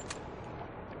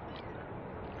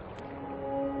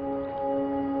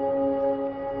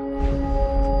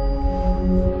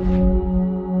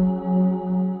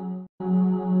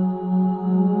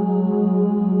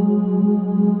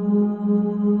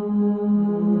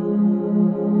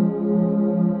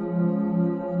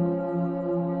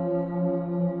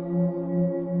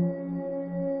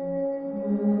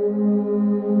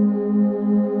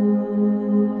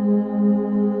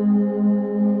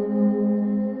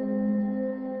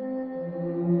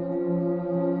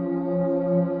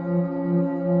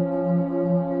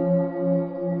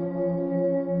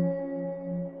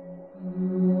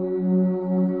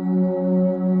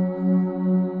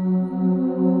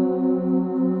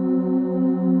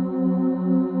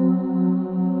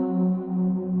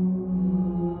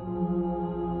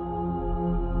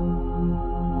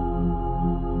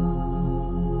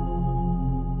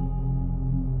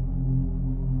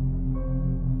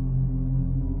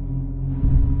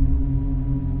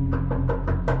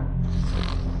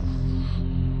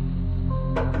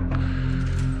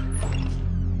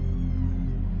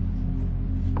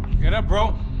 up,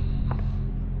 bro.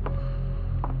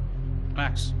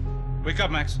 Max. Wake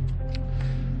up, Max.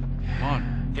 Come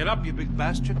on. Get up, you big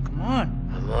bastard. Come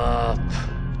on. I'm up.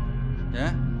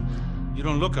 Yeah? You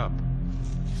don't look up.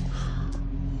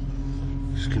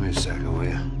 Just give me a second, will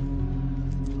you?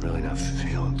 Really not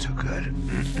feeling too good.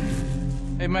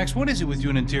 Hey, Max, what is it with you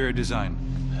and interior design?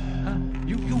 Huh?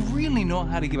 You really know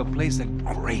how to give a place a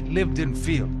great lived-in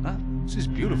feel, huh? This is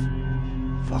beautiful.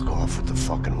 Fuck off with the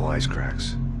fucking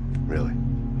wisecracks. Really,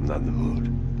 I'm not in the mood.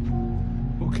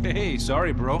 Okay,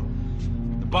 sorry, bro.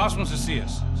 The boss wants to see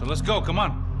us, so let's go, come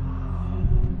on.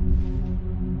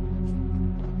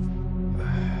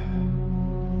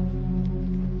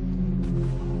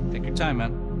 Take your time,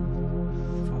 man.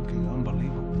 Fucking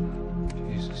unbelievable.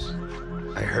 Jesus.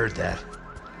 I heard that.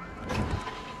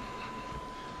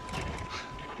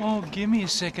 Oh, give me a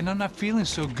second. I'm not feeling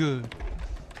so good.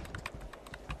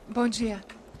 Bom dia.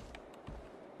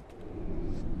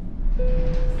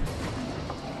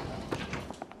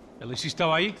 Ela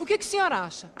estava aí? O que o senhor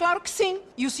acha? Claro que sim.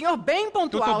 E o senhor bem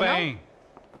pontual, Tudo bem.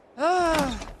 não?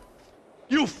 Ah.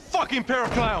 You fucking pair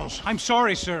of clowns! I'm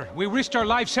sorry, sir. We risked our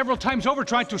lives several times over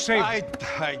trying to save...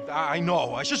 I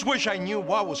know. I just wish I knew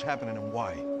what was happening and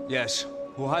why. Yes.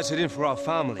 Who has it in for our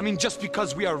family? I mean, just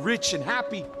because we are rich and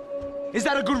happy, is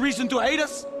that a good reason to hate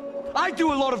us? I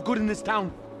do a lot of good in this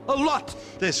town. A lot!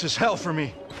 This is hell for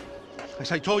me.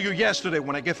 As I told you yesterday,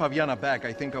 when I get Fabiana back,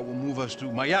 I think I will move us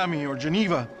to Miami or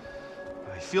Geneva.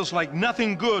 It feels like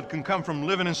nothing good can come from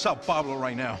living in Sao Paulo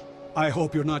right now. I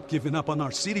hope you're not giving up on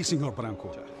our city, Senor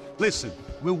Branco. Listen,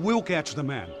 we will catch the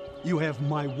man. You have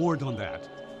my word on that.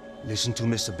 Listen to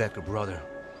Mr. Becker, brother.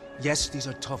 Yes, these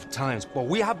are tough times, but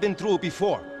we have been through it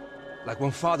before. Like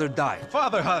when Father died.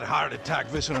 Father had a heart attack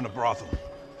visiting a brothel.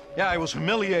 Yeah, it was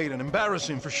humiliating,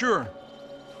 embarrassing, for sure.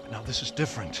 But now this is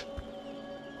different.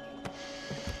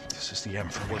 This is the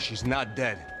end for me. Well, she's not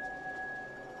dead.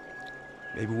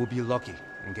 Maybe we'll be lucky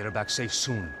and get her back safe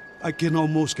soon. I can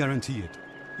almost guarantee it,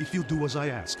 if you do as I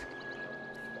ask.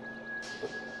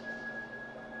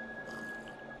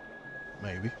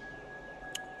 Maybe.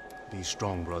 Be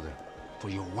strong, brother. For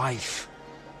your wife.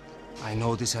 I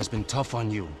know this has been tough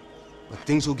on you, but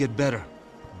things will get better.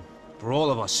 For all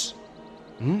of us.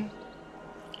 Hmm?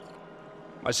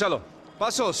 Marcelo,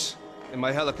 pasos in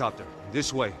my helicopter.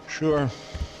 This way. Sure.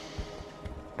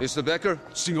 Mr. Becker?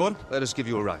 Senhor? Let us give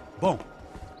you a ride. Bom.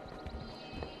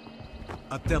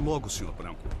 Até logo, Senhor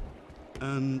Branco.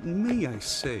 And may I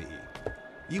say,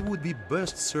 you would be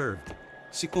best served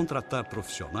se contratar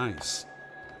profissionais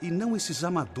e não esses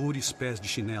amadores pés de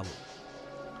chinelo.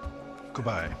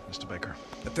 Goodbye, Mr. Baker.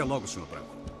 Até logo, Senhor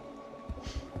Branco.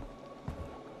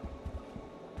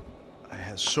 I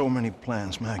had so many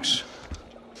plans, Max.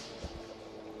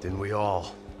 Didn't we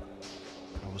all?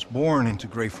 I was born into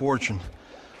great fortune.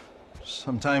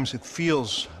 Sometimes it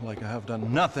feels like I have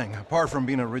done nothing apart from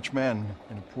being a rich man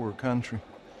in a poor country.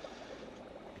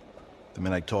 The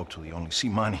men I talk to, they only see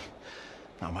money.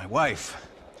 Now my wife.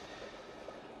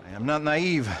 I am not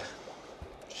naive.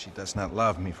 She does not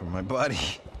love me for my body.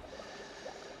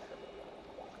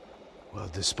 Well,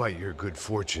 despite your good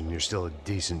fortune, you're still a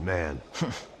decent man.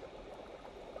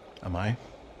 Am I?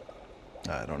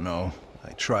 I don't know.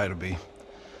 I try to be.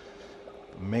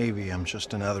 But maybe I'm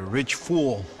just another rich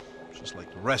fool, just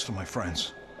like the rest of my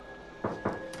friends.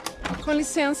 Com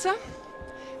licença.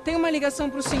 Tem uma ligação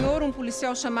para o senhor, um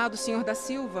policial chamado Senhor da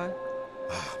Silva.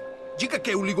 Diga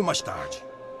que eu ligo mais tarde.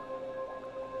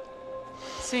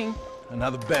 Sim.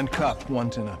 Another band cop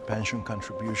wanting a pension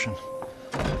contribution.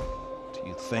 Do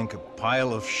you think a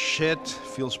pile of shit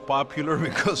feels popular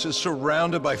because it's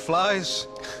surrounded by flies?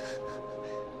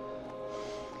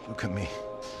 Look at me.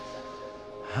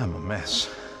 I'm a mess.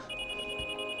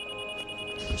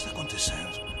 O que está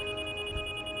acontecendo?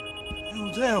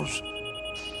 Meu Deus!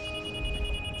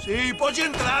 Sim, pode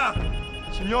entrar!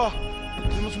 Senhor,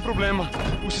 temos um problema.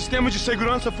 O sistema de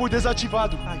segurança foi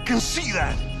desativado. I can see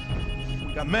that!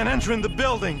 We got men entering the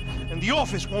building, and the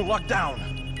office won't lock down.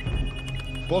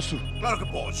 Posso? Claro que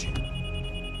pode.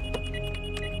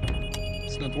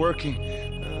 It's not working.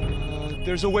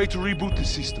 There's a way to reboot the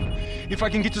system. If I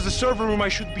can get to the server room, I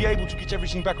should be able to get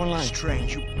everything back online.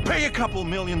 Strange. You pay a couple $1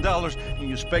 million, and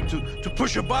you expect to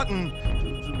push a button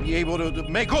to be able to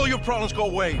make all your problems go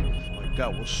away. All I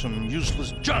got was some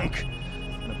useless junk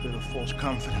and a bit of false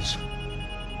confidence.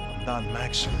 I'm done,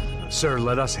 Max. Sir,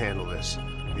 let us handle this.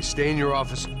 You stay in your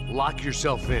office, lock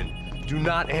yourself in. Do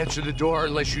not answer the door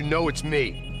unless you know it's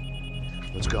me.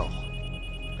 Let's go.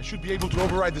 I should be able to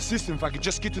override the system if I could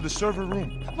just get to the server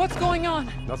room. What's going on?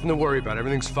 Nothing to worry about.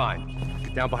 Everything's fine.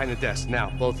 Get down behind the desk.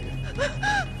 Now, both of you.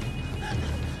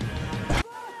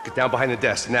 Get down behind the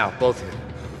desk, now, both of you.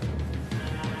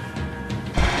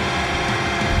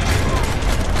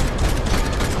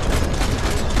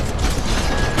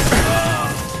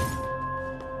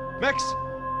 Max!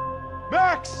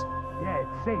 Max! Yeah,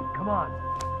 it's safe. Come on.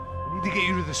 We need to get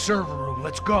you to the server room.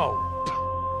 Let's go.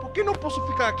 Por que não posso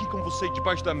ficar aqui com você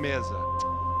debaixo da mesa?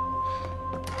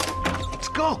 Let's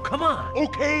go. Come on.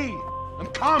 Okay, I'm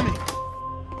coming.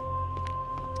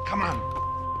 Come on.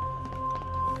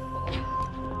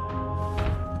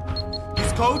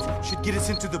 This code should get us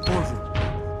into the boardroom.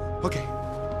 Okay.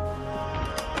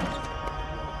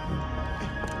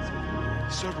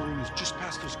 The server room is just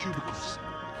past those cubicles.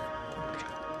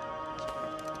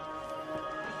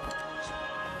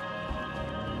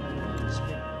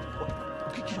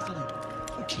 O que eu falei?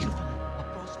 O que eu falei? A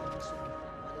próxima pessoa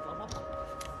vai levar uma bala.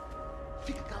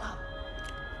 Fica calado.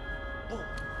 Bom.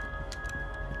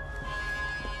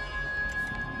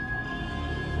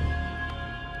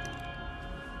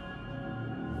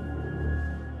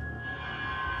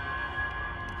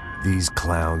 These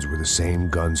clowns were the same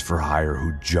guns for hire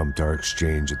who jumped our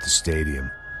exchange at the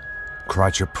stadium.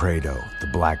 Crotcha Prado, the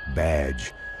Black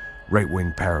Badge.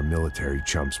 Right-wing paramilitary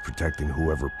chumps protecting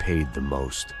whoever paid the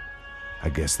most. I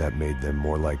guess that made them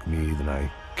more like me than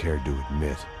I cared to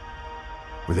admit.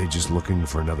 Were they just looking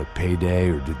for another payday,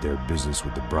 or did their business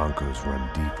with the Broncos run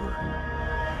deeper?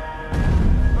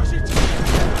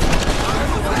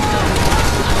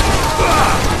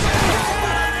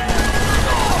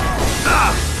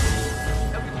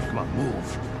 Come on,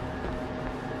 move.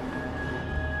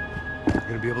 You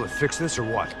gonna be able to fix this, or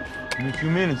what? In a few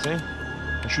minutes, eh?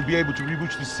 I should be able to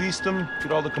reboot the system,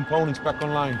 get all the components back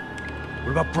online.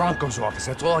 What about Bronco's office?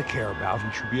 That's all I care about.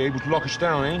 We should be able to lock us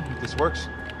down, eh? If this works.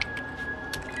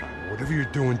 Whatever you're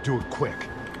doing, do it quick.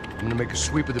 I'm gonna make a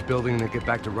sweep of the building and then get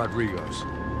back to Rodrigo's.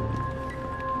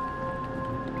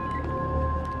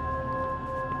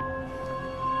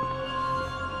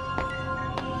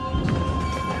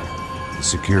 The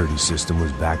security system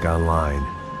was back online.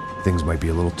 Things might be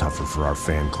a little tougher for our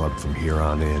fan club from here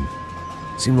on in.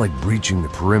 Seemed like breaching the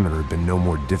perimeter had been no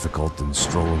more difficult than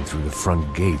strolling through the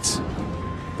front gates.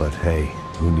 But hey,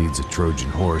 who needs a Trojan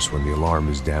horse when the alarm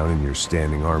is down and your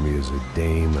standing army is a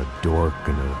dame, a dork,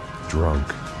 and a drunk?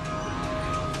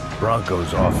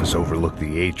 Bronco's office overlooked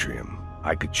the atrium.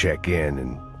 I could check in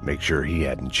and make sure he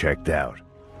hadn't checked out.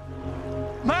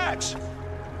 Max!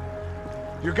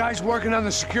 Your guy's working on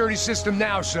the security system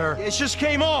now, sir. It just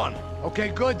came on. Okay,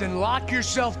 good. Then lock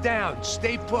yourself down.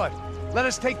 Stay put. Let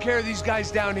us take care of these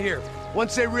guys down here.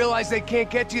 Once they realize they can't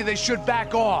get to you, they should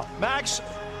back off. Max,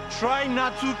 try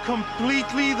not to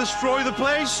completely destroy the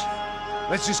place.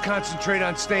 Let's just concentrate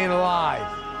on staying alive.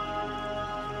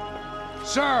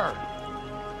 Sir!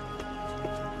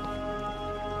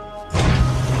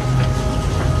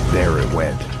 There it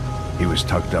went. He was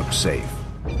tucked up safe.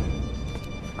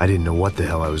 I didn't know what the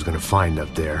hell I was gonna find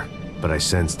up there, but I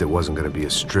sensed it wasn't gonna be a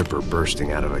stripper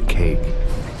bursting out of a cake.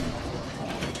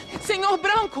 Senor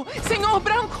Branco! Senor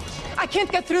Branco! I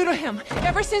can't get through to him.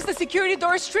 Ever since the security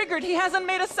door is triggered, he hasn't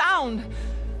made a sound.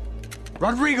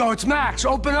 Rodrigo, it's Max.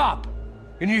 Open up.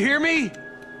 Can you hear me?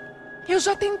 Eu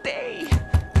já tentei.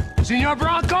 Senor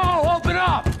Branco, open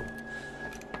up!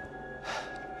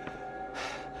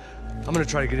 I'm gonna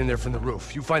try to get in there from the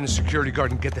roof. You find the security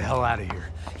guard and get the hell out of here.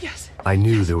 Yes. I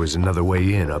knew there was another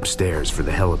way in upstairs for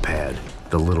the helipad.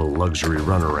 The little luxury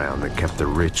runaround that kept the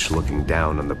rich looking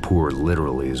down on the poor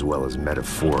literally as well as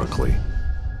metaphorically.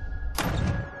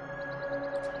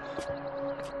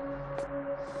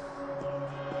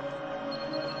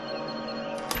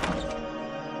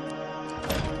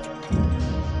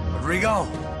 Rodrigo!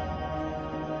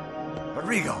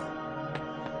 Rodrigo!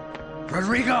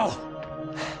 Rodrigo!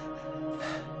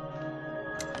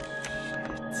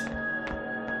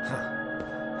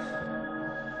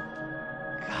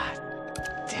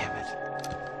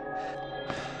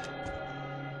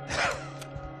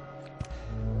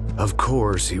 Of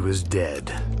course, he was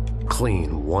dead.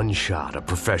 Clean, one shot, a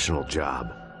professional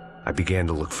job. I began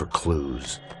to look for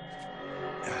clues.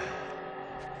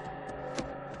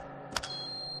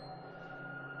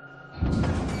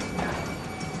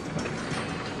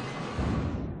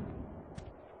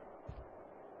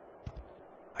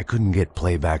 I couldn't get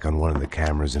playback on one of the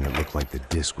cameras and it looked like the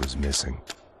disc was missing.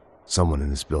 Someone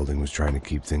in this building was trying to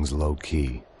keep things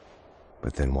low-key.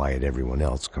 But then why had everyone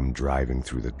else come driving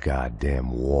through the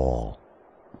goddamn wall?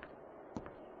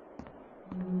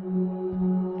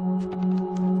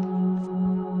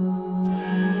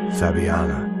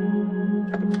 Fabiana.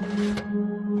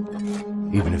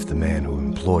 Even if the man who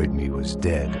employed me was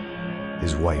dead,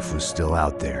 his wife was still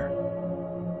out there.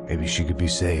 Maybe she could be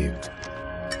saved.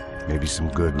 Maybe some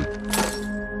good...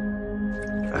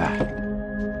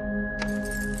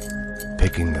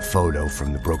 Picking the photo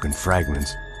from the broken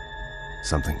fragments,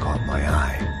 something caught my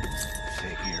eye.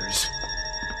 Figures.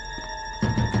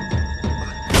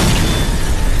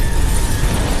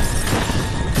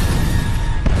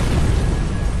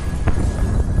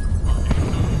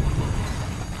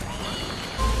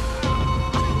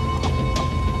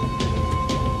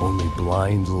 Only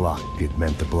blind luck it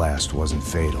meant the blast wasn't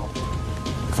fatal.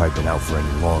 If I'd been out for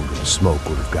any longer, the smoke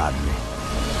would have gotten me.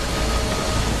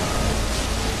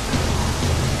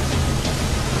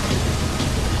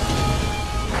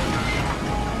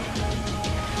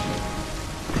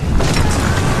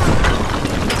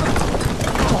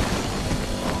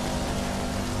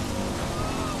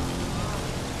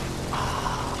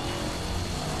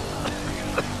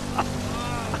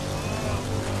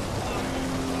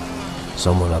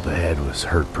 Someone up ahead was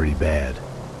hurt pretty bad.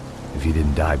 If he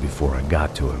didn't die before I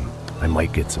got to him, I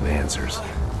might get some answers.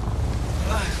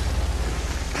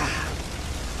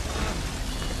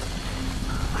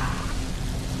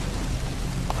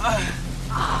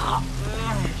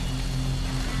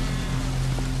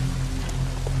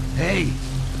 Hey!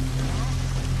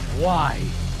 Why?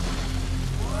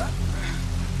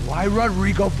 Why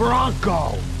Rodrigo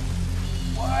Bronco?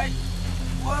 Why?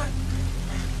 What?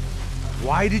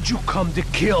 Why did you come to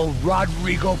kill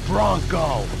Rodrigo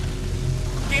Bronco?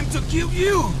 Came to kill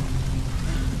you!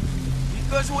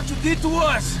 Because what you did to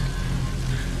us!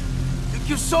 You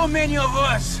killed so many of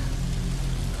us!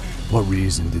 What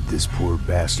reason did this poor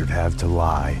bastard have to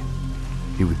lie?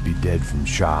 He would be dead from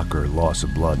shock or loss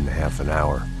of blood in half an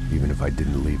hour, even if I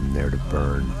didn't leave him there to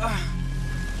burn.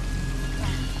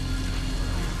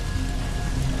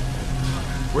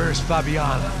 Where's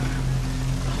Fabiana?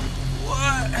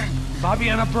 What?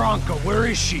 Fabiana Bronco, where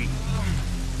is she?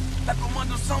 That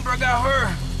Comando Sombra got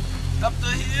her! Up the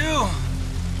hill!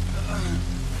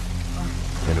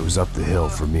 And it was up the hill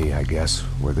for me, I guess,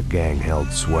 where the gang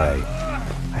held sway.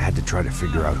 I had to try to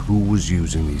figure out who was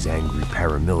using these angry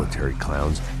paramilitary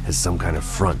clowns as some kind of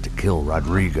front to kill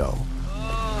Rodrigo.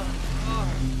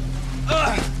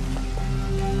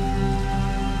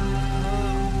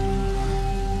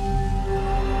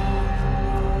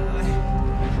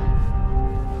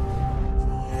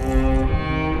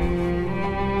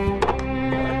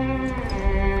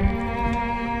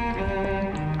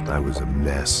 I was a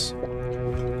mess.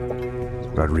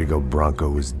 Rodrigo Bronco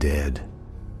was dead.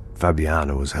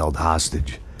 Fabiana was held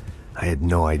hostage. I had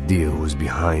no idea who was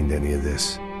behind any of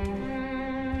this.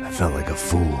 I felt like a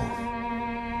fool.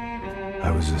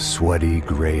 I was a sweaty,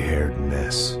 gray-haired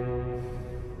mess.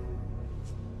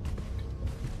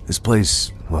 This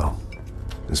place, well,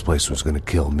 this place was gonna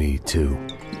kill me too.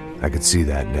 I could see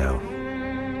that now.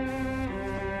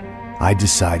 I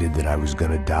decided that I was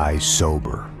gonna die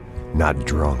sober, not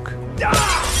drunk.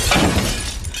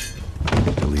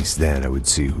 At least then I would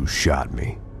see who shot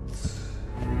me.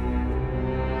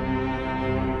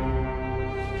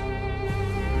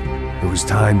 It was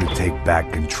time to take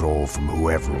back control from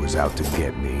whoever was out to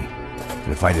get me.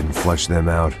 And if I didn't flush them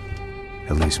out,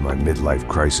 at least my midlife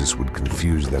crisis would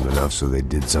confuse them enough so they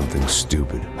did something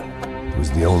stupid. It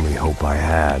was the only hope I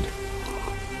had.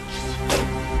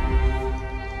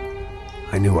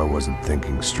 I knew I wasn't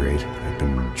thinking straight. I'd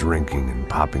been drinking and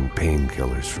popping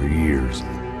painkillers for years.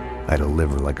 I had a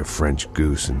liver like a French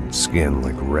goose and skin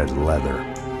like red leather.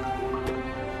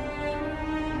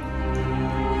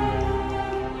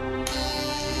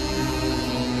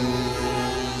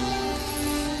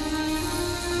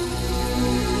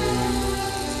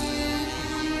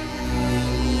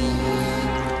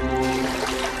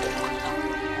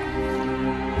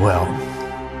 Well,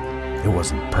 it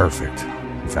wasn't perfect.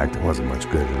 In fact, it wasn't much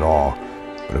good at all,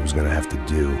 but it was gonna have to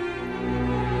do.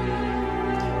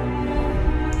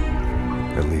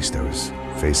 At least I was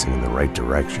facing in the right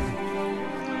direction.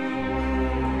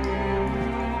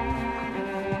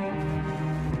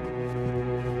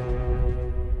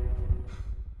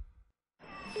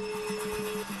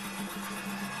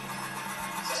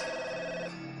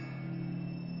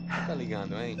 Tá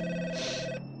ligando, hein?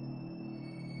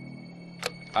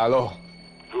 Alô?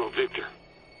 Hello, Victor.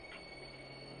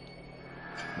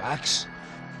 Max?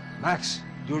 Max,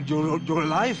 you're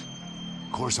alive?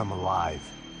 Of course I'm alive.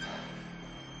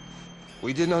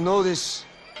 We did not know this.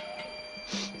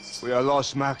 We are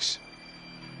lost, Max.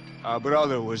 Our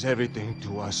brother was everything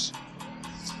to us.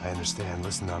 I understand.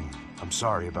 Listen, I'm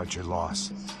sorry about your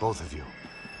loss. Both of you.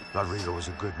 Rodrigo was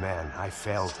a good man. I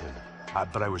failed him.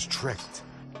 But I was tricked.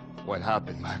 What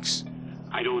happened, Max?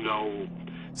 I don't know.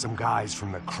 Some guys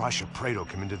from the Crush of Prado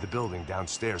came into the building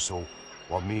downstairs, so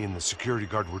while me and the security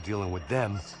guard were dealing with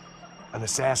them, An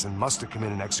assassin must have come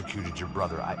in and executed your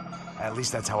brother. At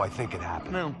least that's how I think it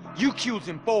happened. No, you killed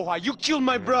him, porra. You killed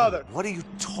my brother. What are you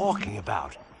talking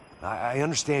about? I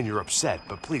understand you're upset,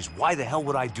 but please, why the hell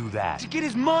would I do that? To get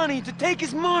his money, to take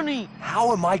his money.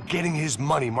 How am I getting his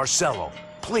money, Marcelo?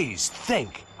 Please,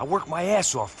 think. I worked my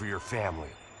ass off for your family.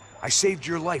 I saved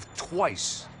your life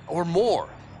twice, or more.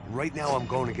 And right now I'm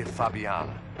going to get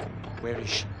Fabiana. Where is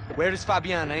she? Where is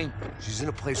Fabiana, eh? She's in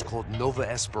a place called Nova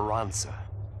Esperanza.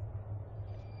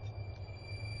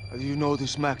 How do you know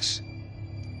this, Max?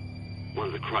 One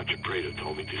of the Crotchet Prater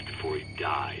told me just before he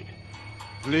died.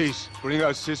 Please, bring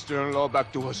our sister-in-law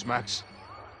back to us, Max.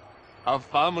 Our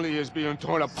family is being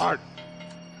torn apart.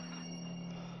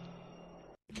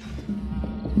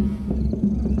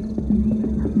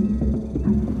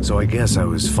 So I guess I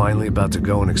was finally about to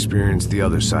go and experience the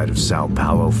other side of Sao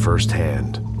Paulo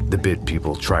firsthand. The bit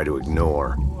people try to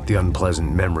ignore. The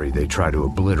unpleasant memory they try to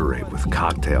obliterate with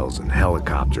cocktails and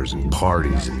helicopters and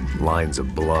parties and lines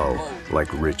of blow,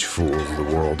 like rich fools the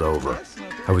world over.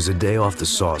 I was a day off the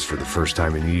sauce for the first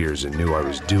time in years and knew I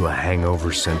was due a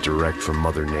hangover sent direct from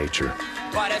Mother Nature.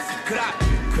 Parece crack,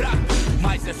 crack,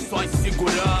 mas é só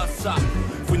insegurança.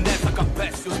 Fui nessa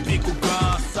capeste, os bico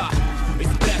cansa.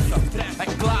 Expressa, é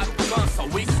claro, cansa.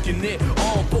 Whisky,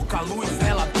 neon, pouca luz,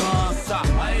 ela dança.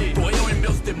 Tô eu e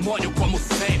meus demônios como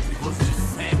sempre. Luz de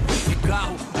sempre,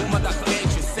 cigarro, uma da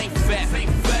frente. Sem fé,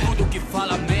 tudo que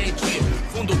fala mente.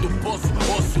 Fundo do poço,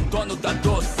 osso, dono da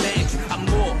docente.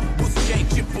 Amor, busquei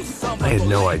tipo samba. I had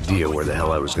no idea where the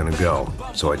hell I was gonna go,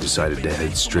 so I decided to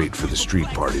head straight for the street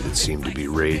party that seemed to be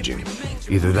raging.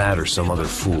 Either that or some other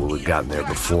fool had gotten there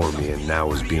before me and now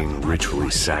was being ritually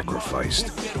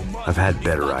sacrificed. I've had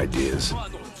better ideas,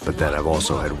 but then I've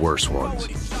also had worse ones,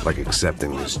 like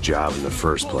accepting this job in the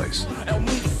first place.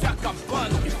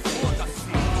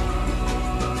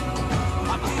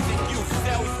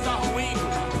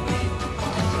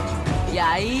 E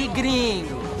aí,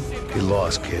 gringo? Get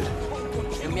lost, kid.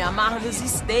 Eu me amarro nos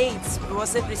States.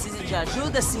 Você precisa de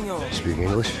ajuda, senhor? Speak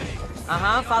English?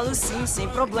 Aham, falo sim, sem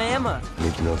problema.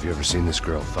 Need to know if you've ever seen this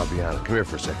girl, Fabiana. Come here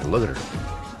for a second. Look at her.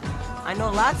 I know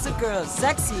lots of girls.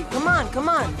 Sexy. Come on, come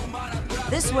on.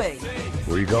 This way.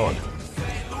 Where are you going?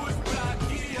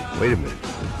 Wait a minute.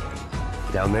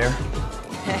 Down there?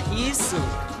 É isso.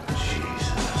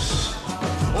 Jesus.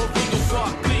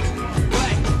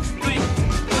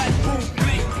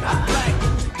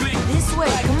 This way,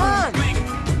 come on.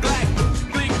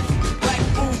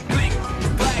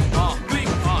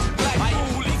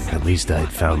 At least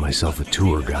I'd found myself a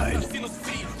tour guide.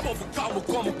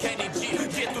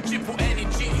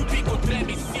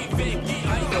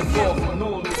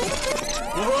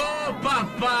 Ô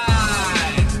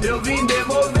papai, eu vim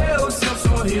devolver o seu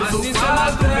sorriso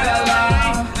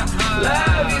favela.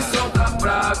 Leve e solta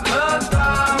pra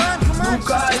cantar.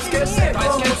 Nunca esquecer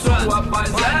como sua paz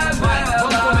é bela.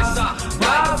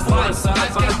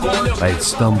 I had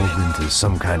stumbled into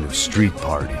some kind of street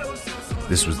party.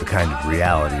 This was the kind of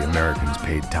reality Americans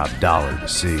paid top dollar to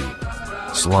see.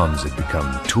 Slums had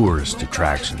become tourist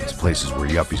attractions, places where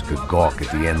yuppies could gawk at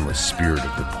the endless spirit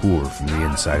of the poor from the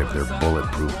inside of their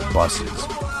bulletproof buses.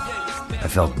 I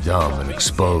felt dumb and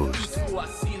exposed.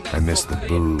 I missed the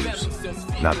booze.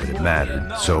 Not that it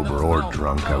mattered, sober or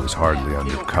drunk, I was hardly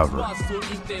undercover.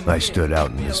 I stood out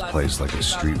in this place like a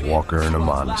streetwalker in a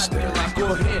monastery.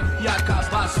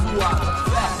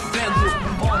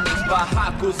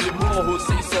 Barracos e morros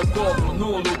sem socorro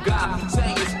num lugar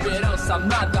sem esperança,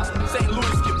 nada, sem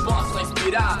luz que possa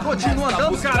inspirar. Continua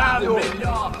andando, caralho!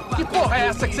 Que porra é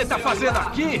essa que você tá fazendo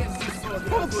aqui?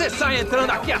 Como que você sai entrando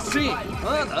aqui assim?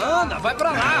 Anda, anda, vai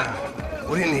pra lá!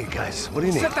 What do you need, guys? What do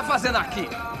you O que need? você tá fazendo aqui?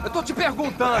 Eu tô te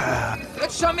perguntando. Eu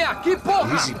te chamei aqui,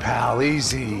 porra! Easy, pal,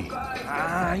 easy.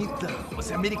 Ah, então.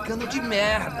 Você é americano de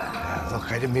merda.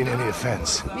 Look, I didn't mean any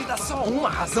offense. Me dá só uma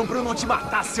razão pra eu não te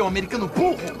matar, seu americano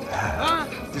burro.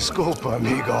 Desculpa,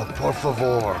 amigo, por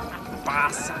favor.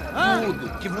 Passa tudo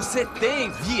que você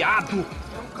tem, viado.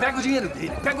 Pega o dinheiro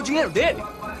dele, pega o dinheiro dele.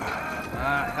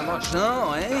 Ah,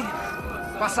 relojão, hein?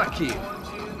 Passa aqui.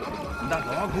 Dá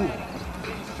logo.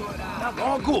 Dá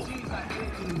logo.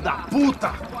 Filho da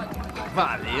puta.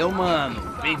 Valeu,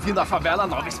 mano. Bem-vindo à favela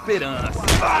Nova Esperança.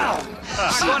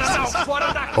 Agora não,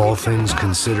 fora daqui. All things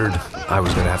considered, I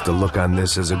was gonna have to look on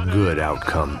this as a good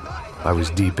outcome. I was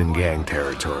deep in gang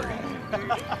territory.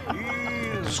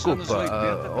 Desculpa,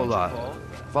 olá.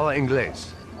 Fala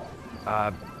inglês.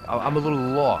 I'm a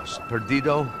little lost.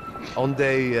 Perdido?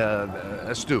 Onde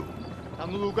és tu? Tá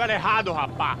no lugar errado,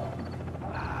 rapá.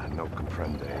 No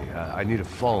comprende. I need a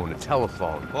phone, a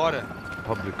telephone. Bora.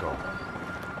 Publico.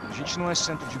 A gente não é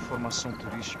centro de informação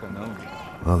turística, não.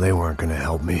 Well, they weren't gonna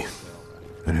help me.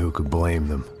 And who could blame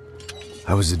them?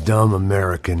 I was a dumb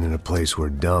American in a place where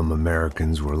dumb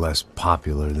Americans were less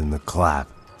popular than the clap.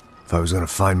 If I was gonna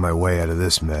find my way out of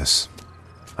this mess,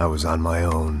 I was on my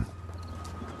own.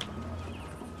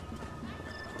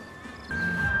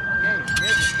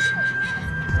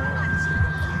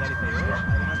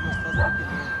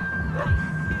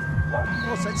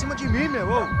 Ô, sai de cima de mim, meu,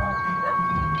 ô!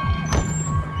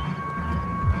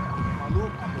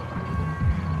 Maluco,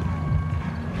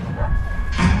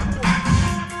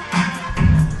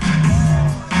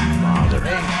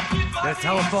 That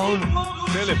telephone?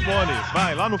 Telefone,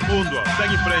 vai, lá no fundo, ó.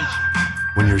 Segue em frente.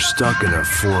 When you're stuck in a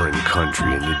foreign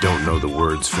country and you don't know the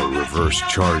words for reverse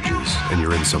charges, and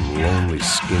you're in some lonely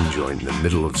skin joint in the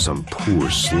middle of some poor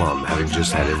slum, having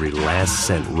just had every last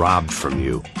cent robbed from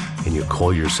you, and you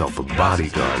call yourself a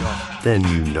bodyguard, then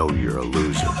you know you're a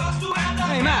loser.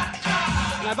 Hey, Matt,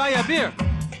 can I buy you a beer?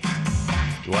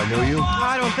 Do I know you?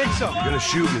 I don't think so. You're gonna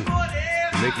shoot me.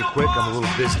 Make it quick, I'm a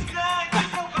little busy.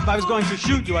 If I was going to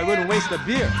shoot you, I wouldn't waste a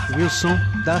beer. Wilson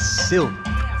da Silva.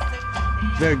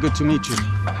 Very good to meet you.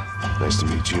 Nice to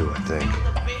meet you, I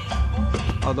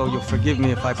think. Although you'll forgive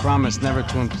me if I promise never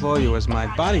to employ you as my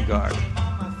bodyguard.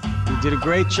 You did a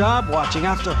great job watching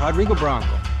after Rodrigo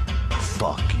Branco.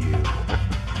 Fuck you.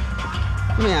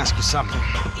 Let me ask you something.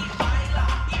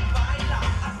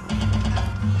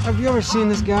 Have you ever seen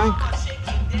this guy?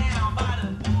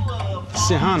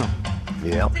 Serrano.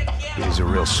 Yep, he's a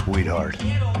real sweetheart.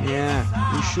 Yeah,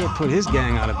 you sure put his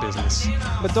gang out of business.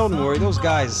 But don't worry, those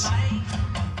guys,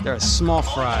 they're a small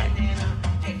fry.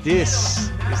 This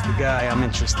is the guy I'm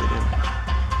interested in.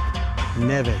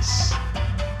 Neves.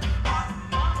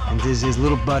 And this is his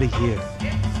little buddy here.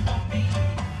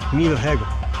 Milo Hegel.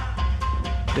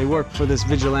 They work for this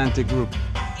vigilante group,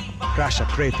 Crasha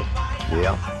Preto.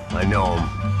 Yeah, I know him.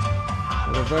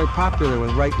 They're very popular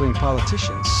with right-wing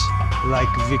politicians, like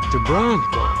Victor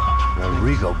Branco.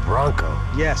 Rodrigo Branco?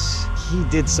 Yes, he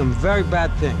did some very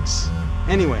bad things.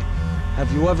 Anyway,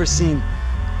 have you ever seen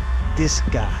this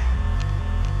guy?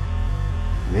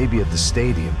 Maybe at the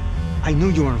stadium. I knew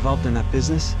you were involved in that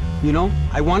business. You know,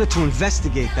 I wanted to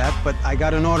investigate that, but I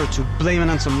got an order to blame it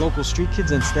on some local street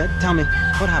kids instead. Tell me,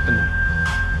 what happened there?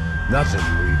 Nothing.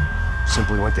 We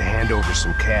simply went to hand over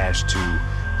some cash to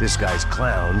this guy's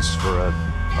clowns for a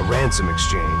ransom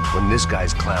exchange when this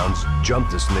guy's clowns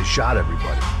jumped us and they shot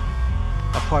everybody.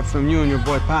 Apart from you and your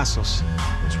boy Passos.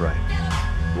 That's right.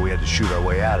 But we had to shoot our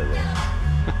way out of there.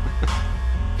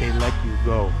 They let you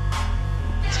go.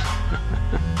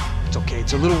 It's okay,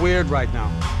 it's a little weird right now.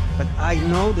 But I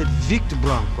know that Victor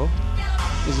Branco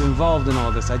is involved in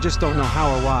all this. I just don't know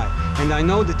how or why. And I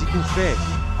know that the Ufre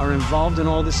are involved in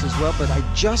all this as well, but I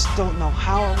just don't know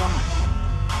how or why.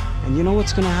 And you know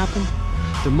what's gonna happen?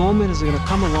 The moment is gonna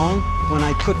come along when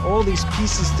I put all these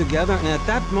pieces together, and at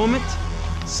that moment,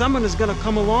 someone is gonna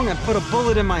come along and put a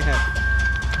bullet in my head.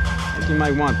 I think you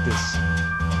might want this.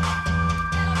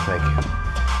 Thank you.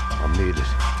 I'll need it.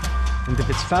 And if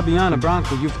it's Fabiana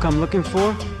Branco you've come looking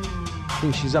for, I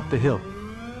think she's up the hill.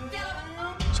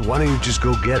 So why don't you just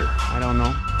go get her? I don't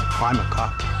know. I'm a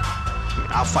cop. I mean,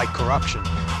 I'll fight corruption.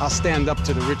 I'll stand up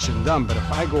to the rich and dumb, but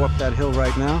if I go up that hill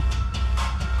right now,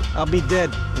 I'll be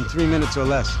dead in 3 minutes or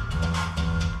less.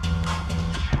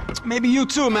 Maybe you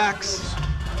too, Max.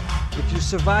 If you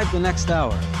survive the next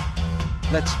hour,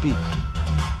 let's speak.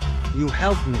 You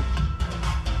help me.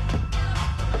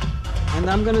 And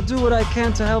I'm gonna do what I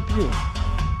can to help you.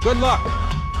 Good luck!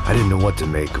 I didn't know what to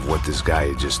make of what this guy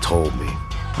had just told me.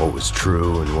 What was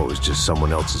true and what was just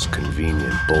someone else's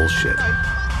convenient bullshit.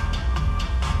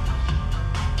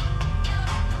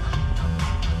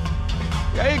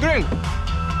 E aí, gringo?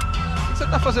 O que você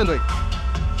tá fazendo aí?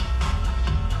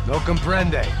 No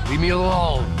comprende. Leave me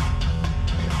alone.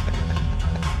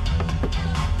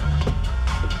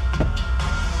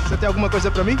 Você tem alguma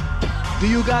coisa pra mim? Do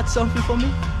you got something for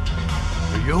me?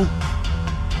 For you?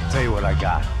 I'll tell you what I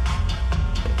got.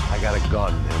 I got a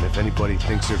gun, and if anybody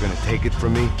thinks they're gonna take it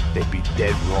from me, they'd be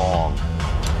dead wrong.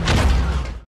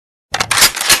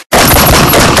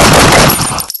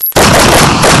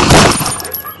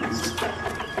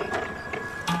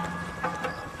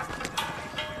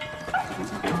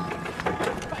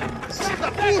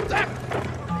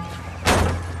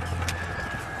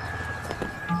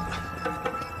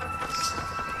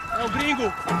 É o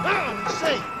gringo! Ah, não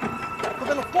sei! Tô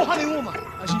vendo porra nenhuma!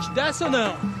 A gente desce ou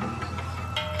não?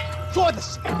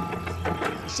 Foda-se!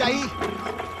 Isso aí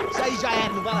já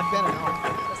era, não vale a pena não.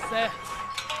 Tá certo.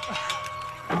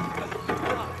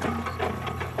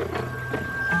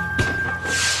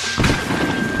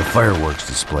 The fireworks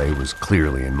display was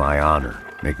clearly in my honor.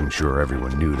 making sure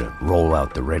everyone knew to roll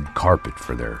out the red carpet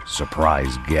for their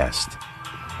surprise guest.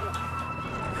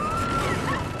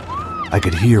 I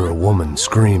could hear a woman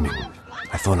screaming.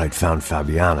 I thought I'd found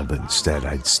Fabiana, but instead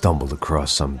I'd stumbled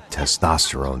across some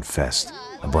testosterone fest.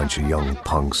 A bunch of young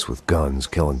punks with guns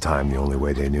killing time the only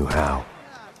way they knew how.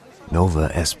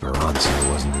 Nova Esperanza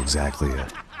wasn't exactly a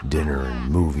dinner and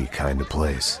movie kind of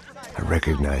place. I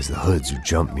recognized the hoods who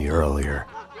jumped me earlier.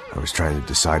 I was trying to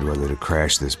decide whether to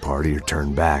crash this party or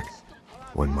turn back,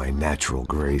 when my natural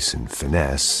grace and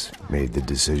finesse made the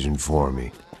decision for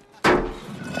me.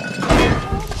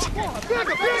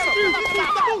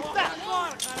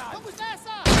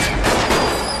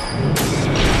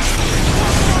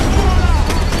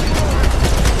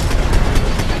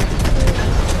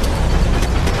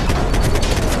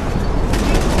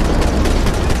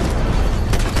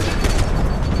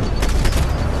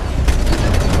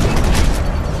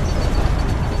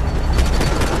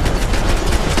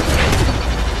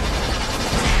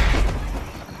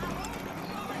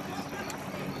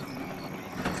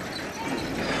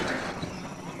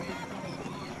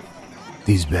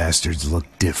 These bastards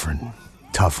looked different,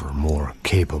 tougher, more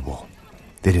capable.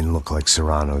 They didn't look like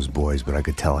Serrano's boys, but I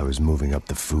could tell I was moving up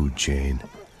the food chain.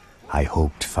 I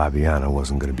hoped Fabiana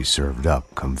wasn't going to be served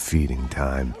up come feeding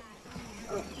time.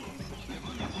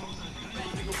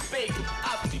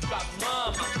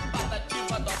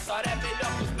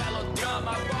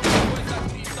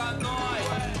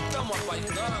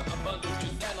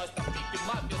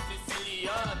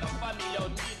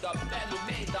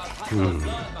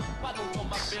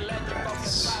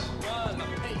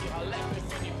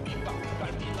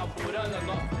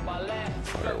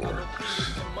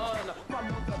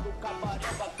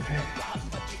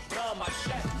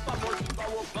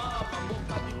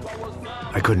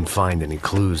 I couldn't find any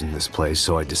clues in this place,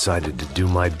 so I decided to do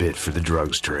my bit for the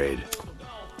drugs trade.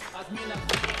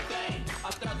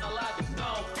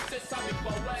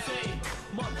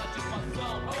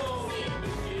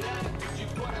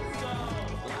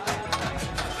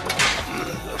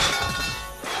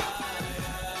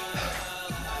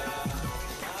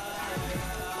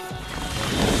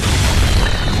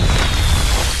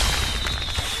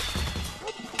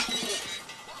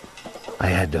 I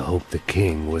had to hope the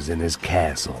king was in his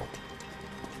castle.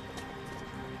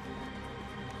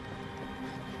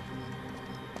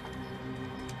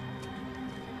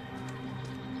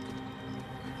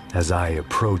 As I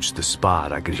approached the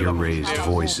spot, I could hear raised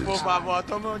voices. Then I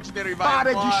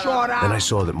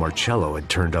saw that Marcello had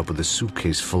turned up with a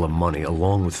suitcase full of money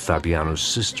along with Fabiano's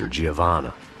sister,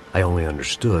 Giovanna. I only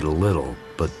understood a little,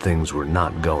 but things were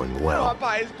not going well.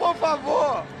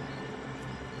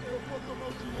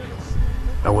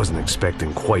 I wasn't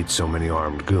expecting quite so many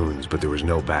armed goons, but there was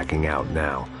no backing out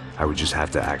now. I would just have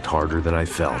to act harder than I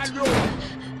felt.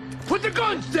 Put the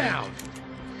guns down!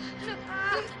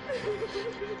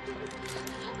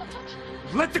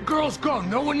 Let the girls go.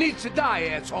 No one needs to die,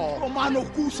 asshole. Tomar no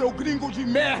cu, seu gringo de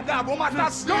merda. Vou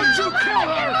matar. Don't you kill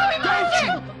her! Don't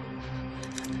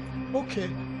you? Okay.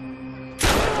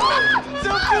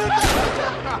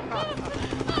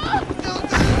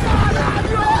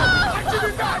 Caralho!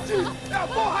 Atividade! É a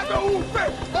porra da UP!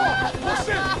 Ó,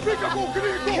 você fica com o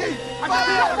gringo! A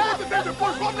galera conta dele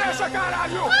depois começa,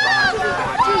 caralho!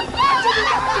 Atividade!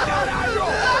 Atividade, caralho!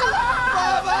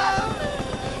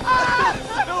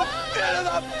 Filho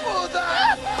da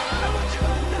puta!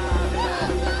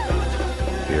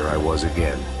 Here I was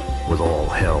again, with all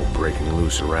hell breaking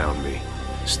loose around me,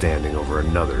 standing over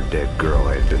another dead girl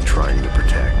I had been trying to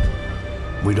protect.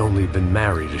 We'd only been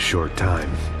married a short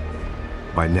time.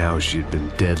 By now, she had been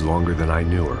dead longer than I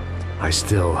knew her. I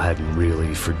still hadn't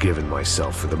really forgiven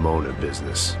myself for the Mona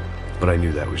business, but I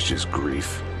knew that was just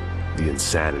grief. The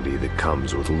insanity that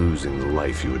comes with losing the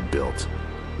life you had built.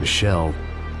 Michelle,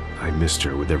 I missed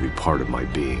her with every part of my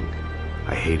being.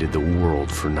 I hated the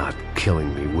world for not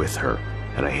killing me with her,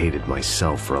 and I hated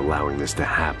myself for allowing this to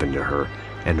happen to her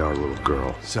and our little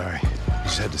girl. Sorry,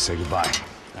 just had to say goodbye.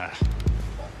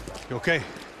 You okay?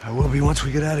 I will be once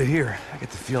we get out of here. I get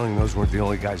the feeling those weren't the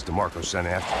only guys DeMarco sent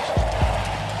after us.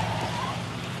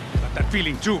 Got that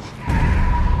feeling too.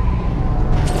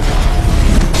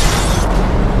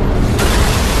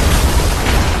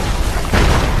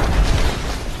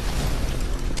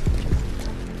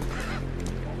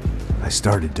 I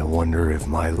started to wonder if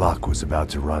my luck was about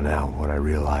to run out when I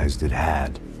realized it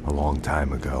had a long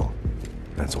time ago.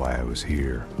 That's why I was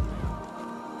here.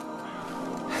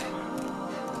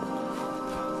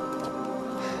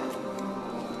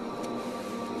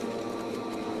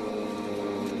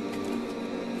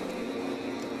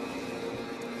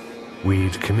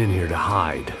 We'd come in here to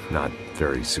hide, not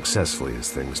very successfully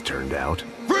as things turned out.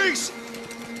 Freeze!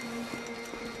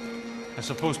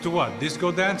 As opposed to what?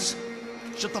 Disco dance?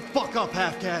 Shut the fuck up,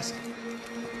 half-caste.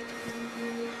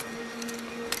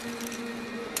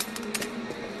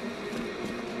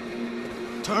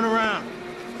 Turn around.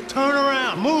 Turn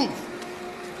around. Move.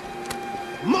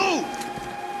 Move!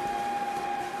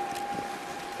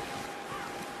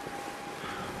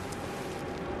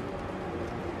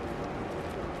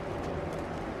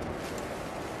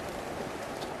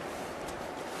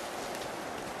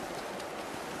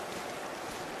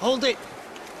 Hold it!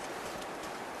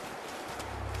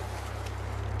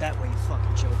 That way, you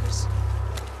fucking jokers.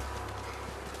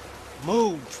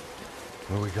 Move!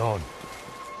 Where are we going?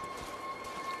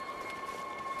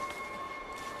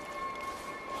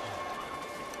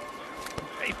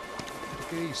 Hey,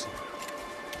 take it easy.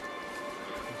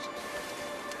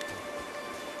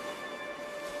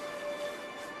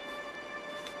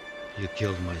 You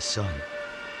killed my son.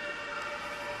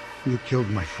 You killed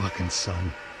my fucking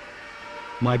son.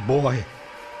 My boy.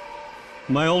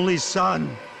 My only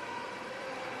son.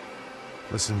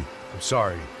 Listen, I'm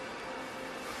sorry.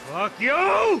 Fuck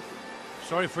you!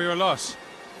 Sorry for your loss.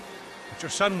 But your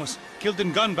son was killed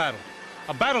in gun battle.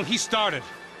 A battle he started.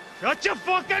 Shut your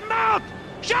fucking mouth!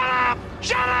 Shut up!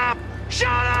 Shut up! Shut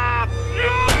up!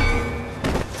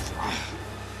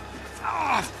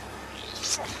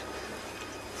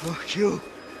 Fuck you!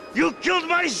 You killed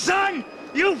my son!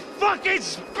 You fucking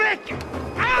spick!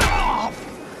 Ow!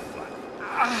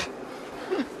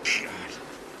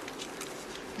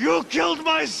 You killed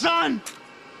my son!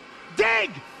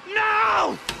 Dig!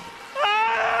 Now!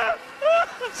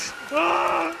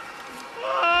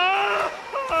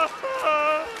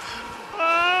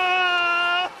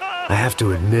 I have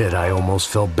to admit, I almost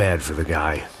felt bad for the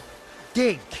guy.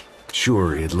 Dig!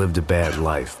 Sure, he had lived a bad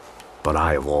life, but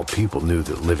I, of all people, knew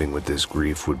that living with this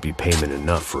grief would be payment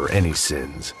enough for any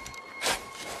sins.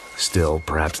 Still,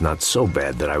 perhaps not so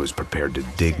bad that I was prepared to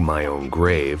dig my own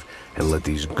grave and let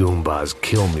these goombas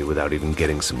kill me without even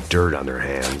getting some dirt on their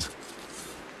hands.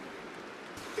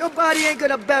 Your body ain't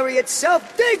gonna bury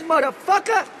itself. Dig,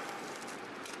 motherfucker!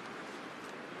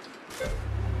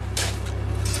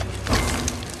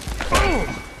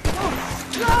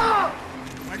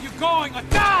 Where are you going?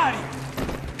 Atari!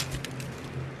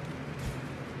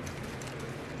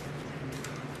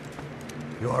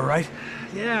 You all right?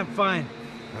 Yeah, I'm fine.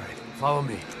 All right, follow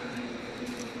me.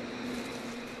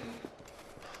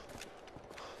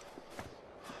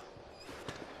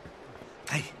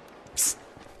 Hey, psst,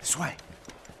 this way.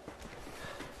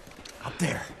 Up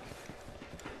there.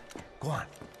 Go on.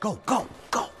 Go, go,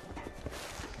 go.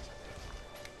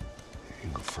 You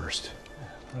can go first.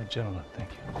 All right, gentlemen, thank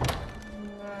you.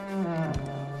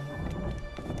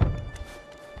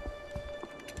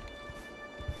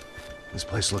 This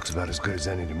place looks about as good as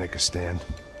any to make a stand.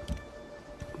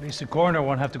 At least the coroner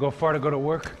won't have to go far to go to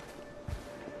work.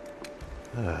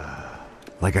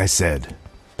 Like I said,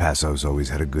 Passo's always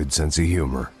had a good sense of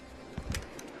humor.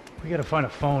 We gotta find a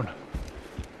phone.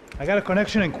 I got a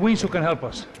connection in Queens who can help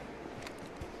us.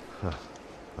 Huh.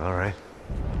 All right.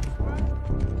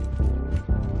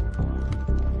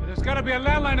 There's gotta be a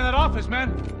landline in that office,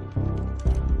 man.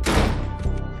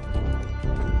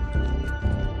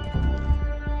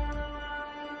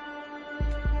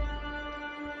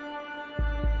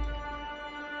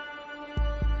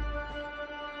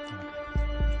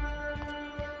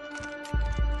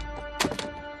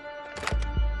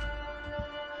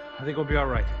 I think we'll be all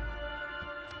right.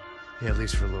 Yeah, at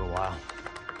least for a little while.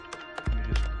 Let me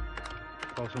just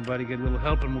call somebody, get a little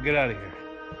help, and we'll get out of here.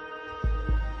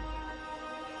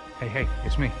 Hey,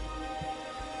 it's me.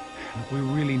 Look, we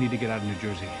really need to get out of New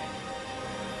Jersey.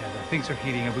 Yeah, things are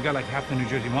heating up. We got like half the New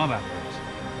Jersey mob after us.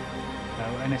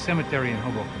 And a cemetery in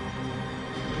Hoboken.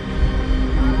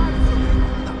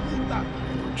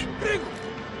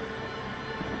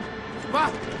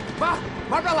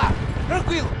 Vai pra lá!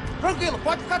 Tranquilo,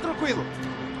 pode ficar tranquilo!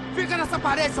 Fica nessa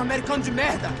parede, seu americano de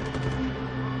merda!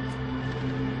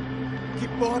 Que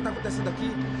porra tá acontecendo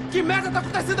aqui? Que merda tá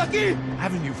acontecendo aqui?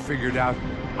 Haven't you figured out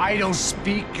I don't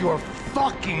speak your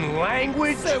fucking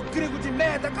language? Seu gringo de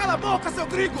merda! Cala a boca, seu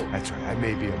gringo! That's right, I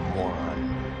may be a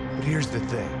moron. But here's the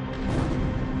thing.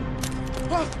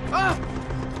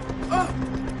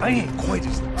 I ain't quite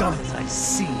as dumb as I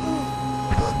seem.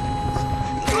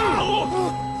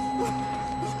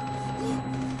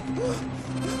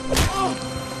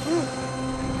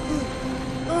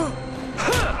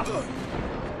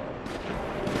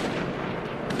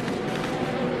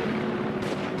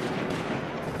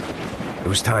 It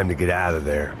was time to get out of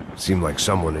there. Seemed like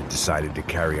someone had decided to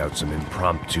carry out some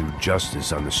impromptu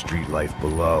justice on the street life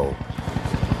below.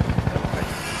 I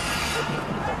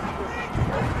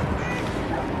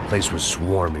Place was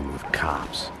swarming with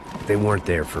cops. They weren't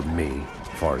there for me, as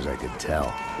far as I could tell.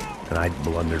 And I'd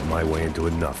blundered my way into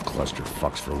enough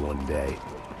clusterfucks for one day.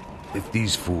 If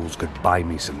these fools could buy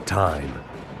me some time,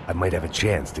 I might have a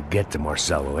chance to get to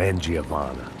Marcello and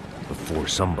Giovanna before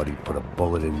somebody put a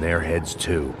bullet in their heads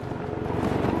too.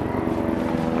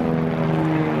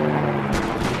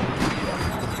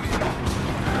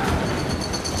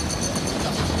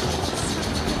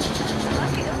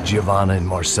 Giovanna and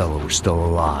Marcello were still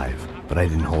alive, but I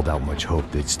didn't hold out much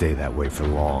hope they'd stay that way for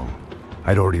long.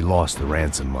 I'd already lost the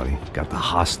ransom money, got the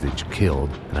hostage killed,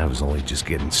 and I was only just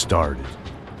getting started.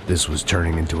 This was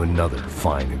turning into another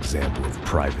fine example of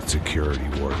private security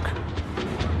work.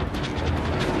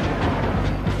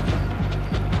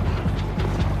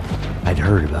 I'd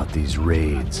heard about these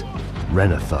raids.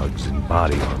 Rena-thugs in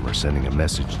body armor sending a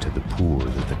message to the poor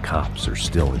that the cops are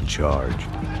still in charge.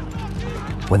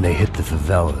 When they hit the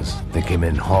favelas, they came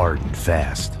in hard and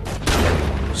fast.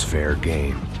 Anyone was fair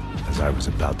game, as I was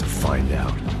about to find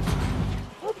out.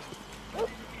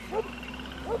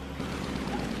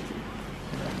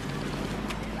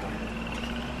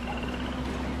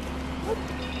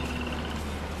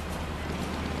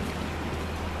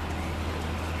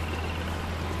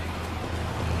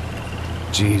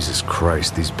 Jesus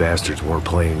Christ, these bastards weren't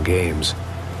playing games.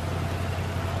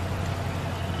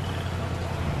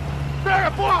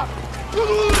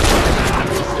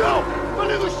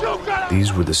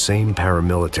 These were the same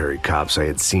paramilitary cops I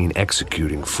had seen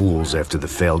executing fools after the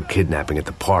failed kidnapping at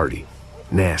the party.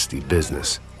 Nasty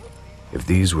business. If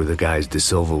these were the guys De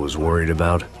Silva was worried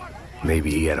about,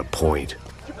 maybe he had a point.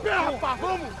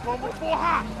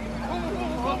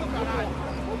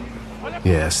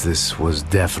 Yes, this was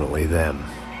definitely them.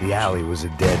 The alley was a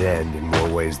dead end in more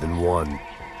ways than one.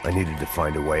 I needed to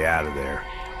find a way out of there.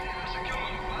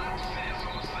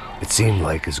 It seemed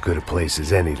like as good a place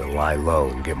as any to lie low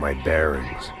and get my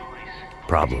bearings.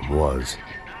 Problem was,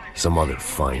 some other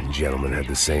fine gentleman had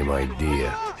the same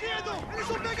idea.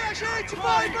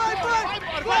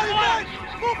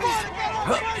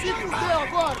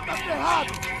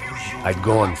 I'd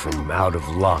gone from out of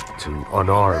luck to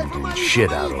unarmed and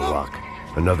shit out of luck.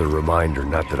 Another reminder,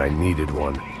 not that I needed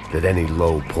one, that any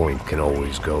low point can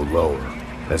always go lower,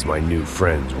 as my new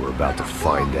friends were about to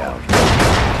find out.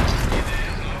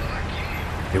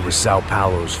 It was Sao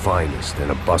Paulo's finest and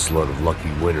a busload of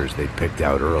lucky winners they'd picked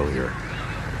out earlier.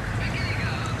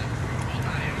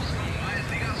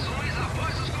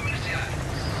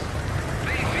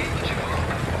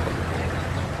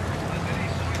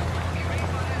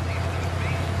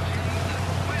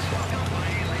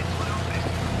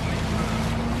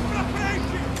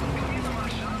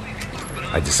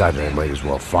 I decided I might as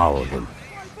well follow them.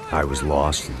 I was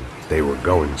lost and they were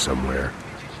going somewhere.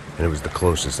 And it was the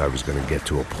closest I was going to get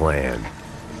to a plan.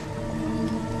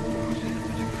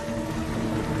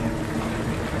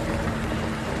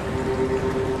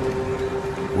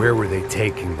 Where were they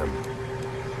taking them?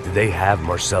 Did they have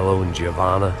Marcello and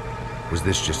Giovanna? Was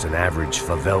this just an average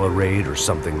favela raid or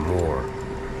something more?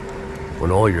 When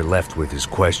all you're left with is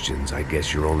questions, I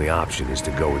guess your only option is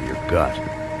to go with your gut.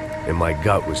 And my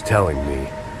gut was telling me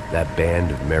that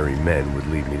band of merry men would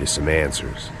lead me to some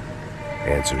answers.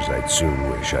 Answers I'd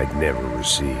soon wish I'd never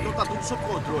received.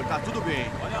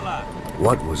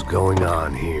 What was going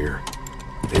on here?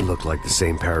 They looked like the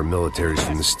same paramilitaries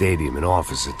from the stadium and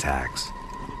office attacks.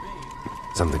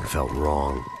 Something felt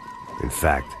wrong. In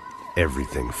fact,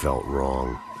 everything felt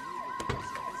wrong.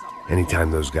 Anytime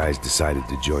those guys decided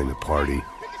to join the party,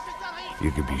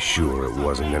 you could be sure it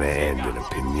wasn't gonna end in a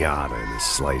piñata and a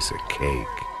slice of cake.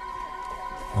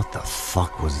 What the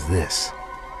fuck was this?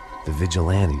 The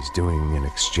vigilantes doing an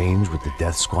exchange with the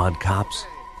death squad cops?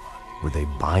 Were they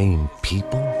buying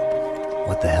people?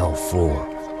 What the hell for?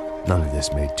 None of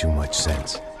this made too much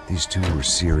sense. These two were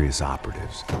serious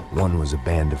operatives. One was a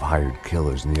band of hired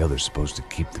killers and the other supposed to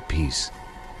keep the peace.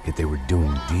 Yet they were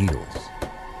doing deals.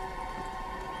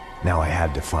 Now I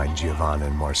had to find Giovanna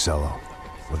and Marcello.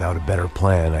 Without a better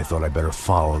plan, I thought I better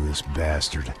follow this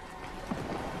bastard.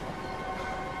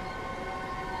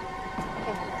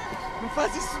 Não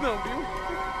faz isso não, viu?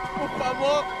 Por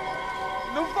favor,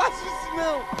 não faça isso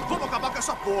não. Vamos acabar com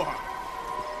essa porra.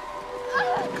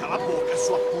 Cala a boca,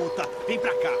 sua puta. Vem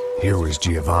pra cá. Here was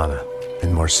Giovanna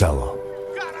and Marcello.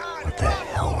 What the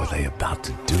hell were they about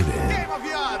to do to him?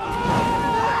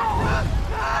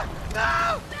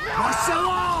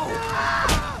 Marcello!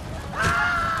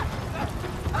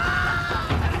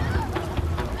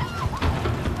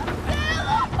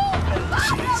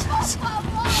 Jesus.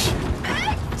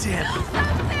 Damn.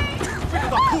 Filho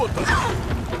da puta!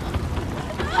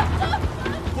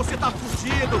 Você tá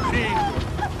fugido, gringo!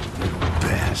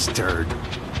 Bad. bastard.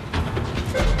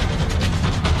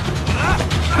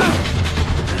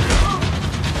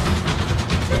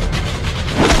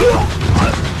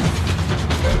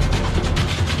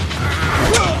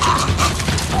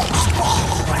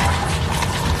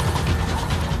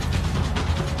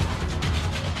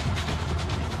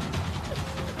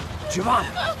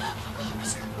 Giovanna!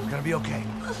 We're gonna be okay.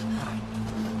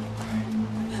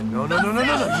 No, no, no, no, no,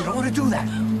 no. You don't want to do that.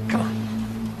 Come on.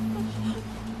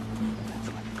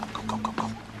 Go, go, go, go.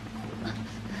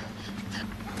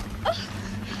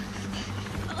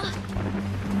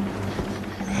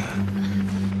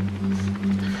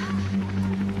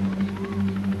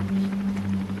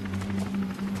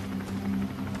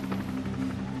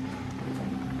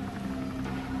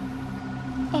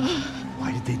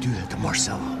 Why did they do that to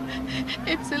Marcelo?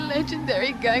 It's a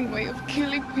legendary gang way of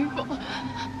killing people.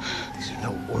 These are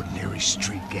no ordinary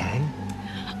street gang.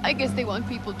 I guess they want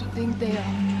people to think they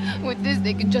are. With this,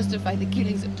 they can justify the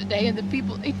killings of today and the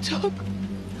people they took.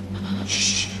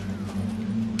 Shh.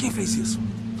 Quem fez isso?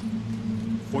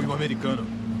 Foi americano.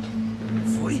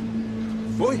 Foi?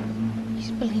 Foi?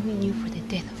 He's blaming you for the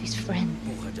death of his friend.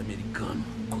 Porra de americano.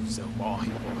 Cusão morre,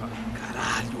 porra.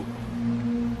 Caralho.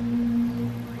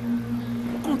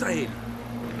 Contra ele.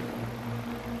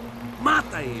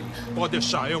 Mata ele. Pode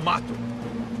deixar, eu mato.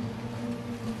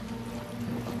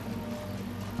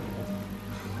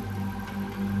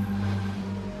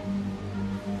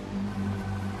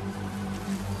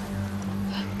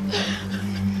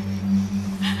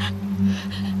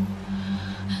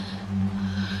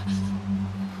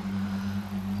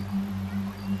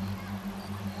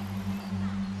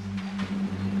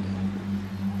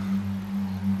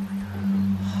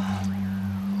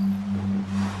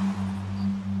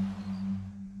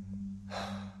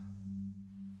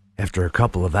 After a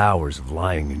couple of hours of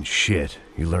lying in shit,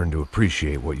 you learn to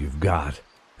appreciate what you've got.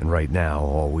 And right now,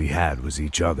 all we had was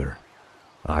each other.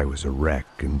 I was a wreck,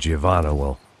 and Giovanna,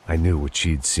 well, I knew what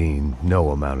she'd seen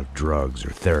no amount of drugs or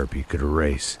therapy could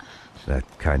erase. That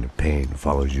kind of pain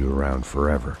follows you around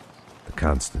forever. The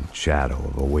constant shadow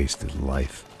of a wasted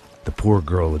life. The poor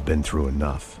girl had been through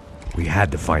enough. We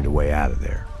had to find a way out of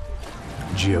there.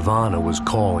 Giovanna was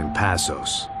calling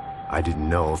Passos. I didn't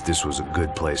know if this was a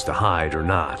good place to hide or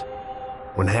not.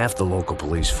 When half the local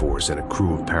police force and a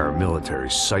crew of paramilitary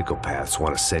psychopaths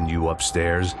want to send you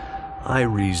upstairs, I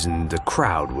reasoned the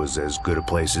crowd was as good a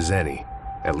place as any.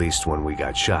 At least when we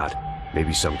got shot,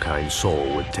 maybe some kind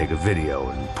soul would take a video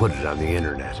and put it on the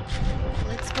internet.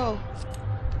 Let's go.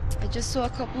 I just saw a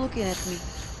cop looking at me.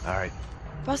 All right.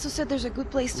 Pasto said there's a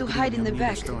good place to hide in the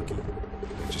back.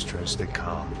 Just try to stay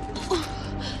calm.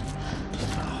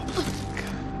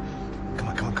 Come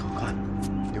on, come on, come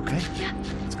on. You okay? Yeah.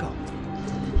 Let's go.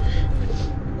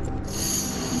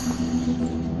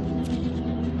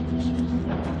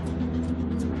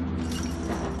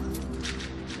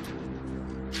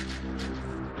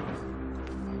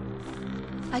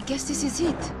 I guess this is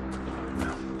it.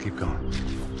 No, keep going.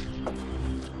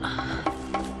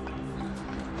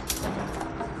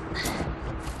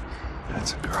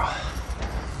 That's a girl.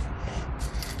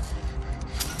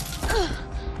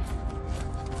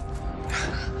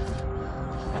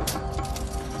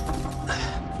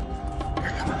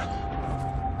 Here, come on.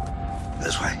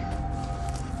 This way.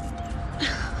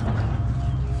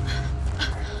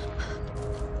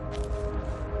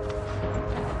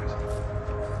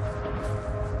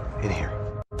 In here.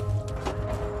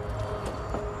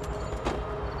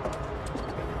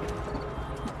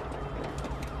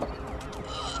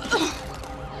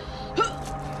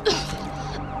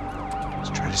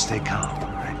 Just try to stay calm,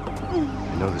 all right?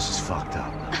 I know this is fucked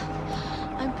up.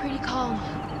 I'm pretty calm.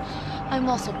 I'm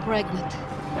also pregnant.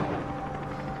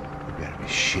 You gotta be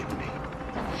shitting me.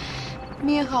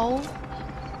 Me and Raul,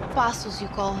 Passos you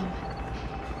call him.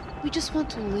 We just want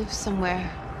to live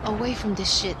somewhere, away from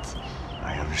this shit.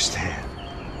 I understand.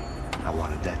 I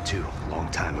wanted that too, a long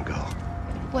time ago.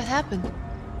 What happened?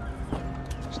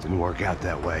 Just didn't work out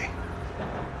that way.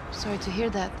 Sorry to hear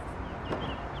that.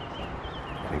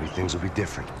 Maybe things will be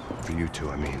different. For you two,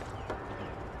 I mean.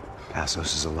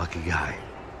 Passos is a lucky guy.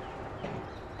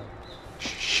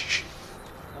 Shh.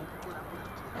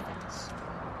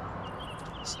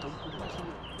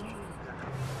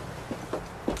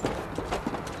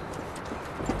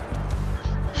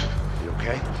 You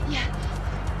okay? Yeah.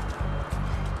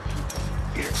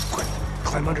 Here, quick.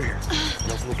 Climb under here.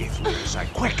 And open the gate from the other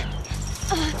side. Quick!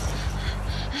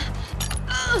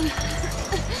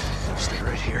 Stay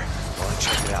right here while I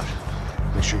check it out.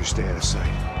 Make sure you stay out of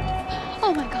sight.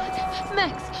 Oh my god,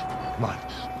 Max! Come on.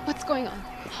 What's going on?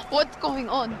 What's going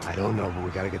on? I don't know, but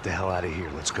we gotta get the hell out of here.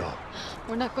 Let's go.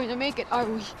 We're not going to make it, are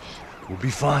we? We'll be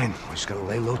fine. We just gotta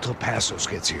lay low till Passos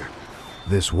gets here.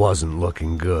 This wasn't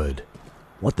looking good.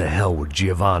 What the hell were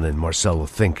Giovanna and Marcello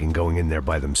thinking going in there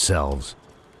by themselves?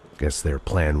 Guess their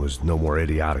plan was no more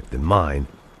idiotic than mine,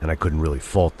 and I couldn't really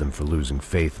fault them for losing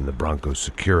faith in the Broncos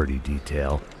security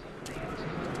detail.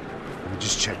 Let me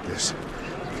just check this.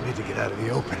 We need to get out of the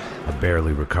open. A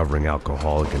barely recovering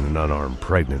alcoholic and an unarmed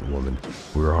pregnant woman.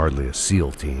 We were hardly a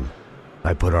SEAL team.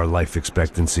 I put our life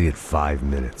expectancy at 5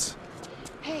 minutes.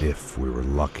 Hey, if we were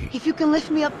lucky. if you can lift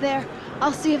me up there,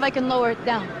 I'll see if I can lower it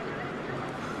down.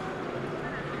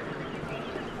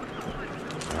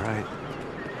 All right.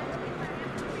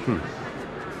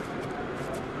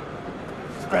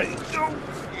 Ready? Go.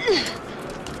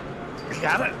 You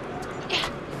got it?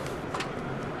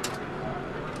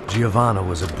 Giovanna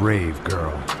was a brave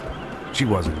girl. She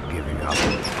wasn't giving up.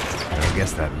 And I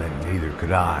guess that meant neither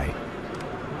could I.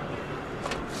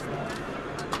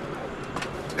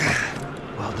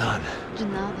 Well done. De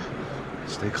nada.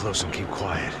 Stay close and keep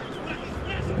quiet.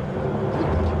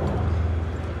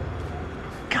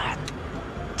 God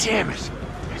damn it!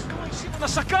 Na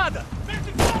sacada!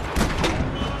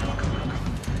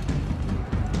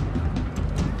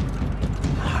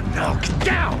 Oh no, get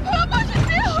down! Pelo amor de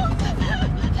Deus!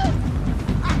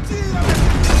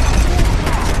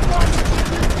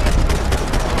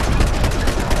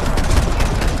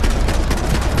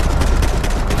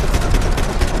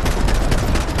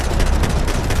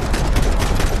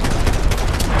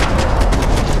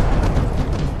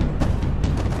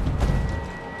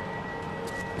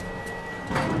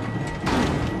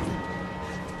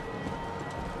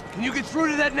 Can you get through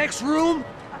to that next room?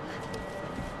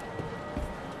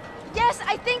 Yes,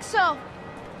 I think so.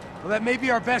 Well, that may be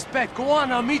our best bet. Go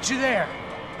on, I'll meet you there.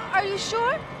 Are you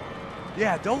sure?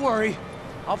 Yeah, don't worry.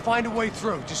 I'll find a way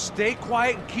through. Just stay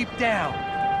quiet and keep down.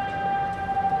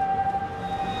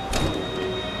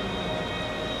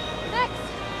 Max!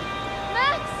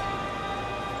 Max!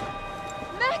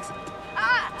 Max!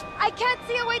 I can't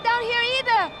see a way down here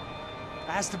either!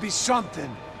 There has to be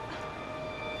something.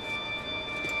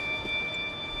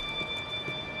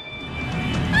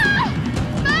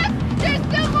 There's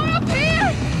still more up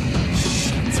here!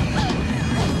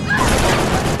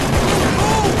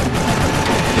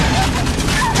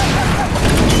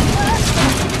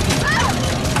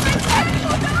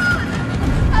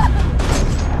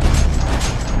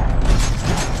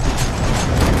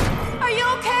 Are you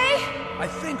okay? I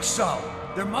think so.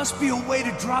 There must be a way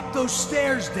to drop those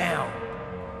stairs down.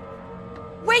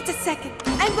 Wait a second.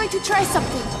 I'm going to try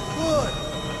something. Good.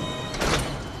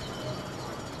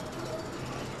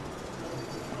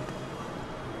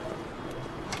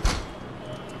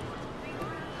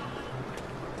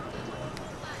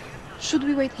 Should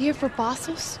we wait here for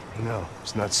Passos? No,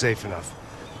 it's not safe enough.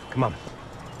 Come on.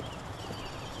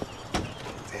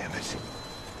 Damn it.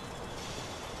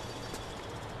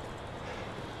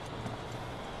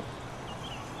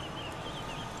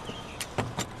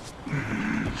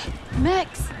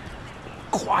 Max!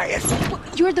 Quiet!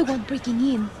 You're the one breaking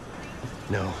in.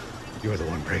 No, you're the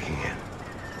one breaking in.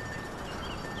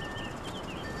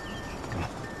 Come on.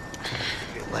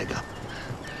 Get your leg up.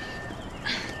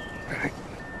 All right.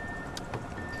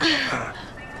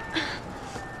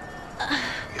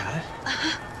 Got it?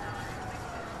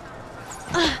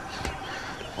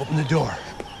 Open the door.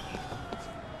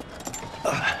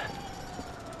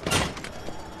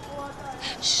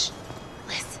 Shh.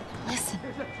 Listen, listen.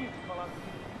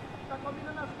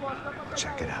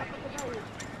 Check it out.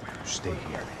 Stay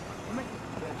here.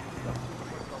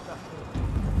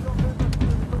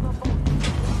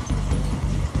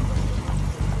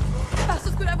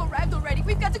 Passos could have arrived already.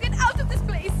 We've got to get out of this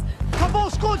place. Acabou,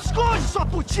 esconde, esconde, sua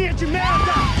putinha de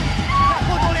merda!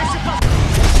 Condolência pra...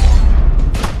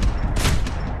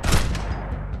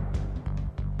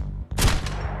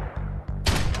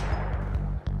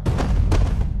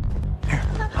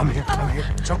 I'm here.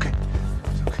 It's okay.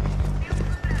 It's okay.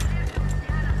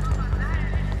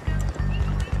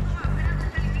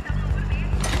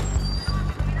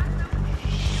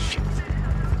 Shit.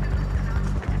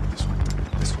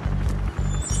 This one.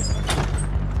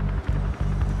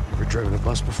 Ever driven a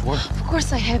bus before? Of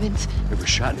course I haven't. Ever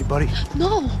shot anybody?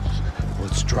 No. Well,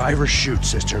 it's drive or shoot,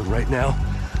 sister. And right now,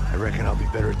 I reckon I'll be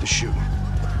better at the shooting.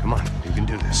 Come on, you can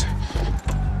do this.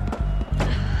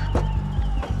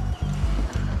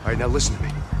 All right, now listen to me.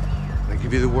 When I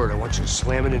give you the word, I want you to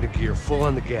slam it into gear, full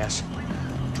on the gas.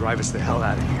 Drive us the hell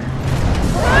out of here.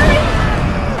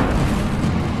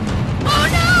 Oh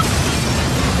no!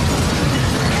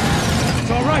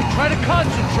 It's all right. Try to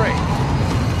concentrate.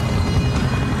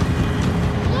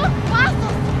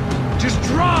 Just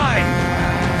drive!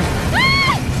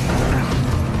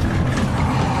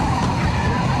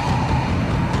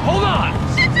 Hold on!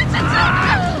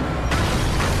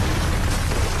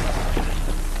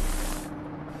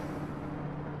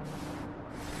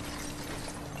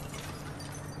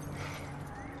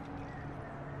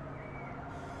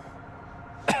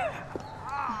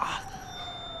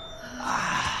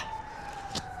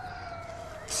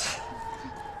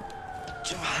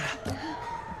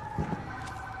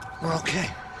 We're okay.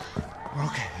 We're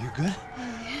okay. You good?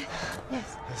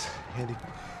 Yes. That's a handy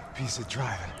piece of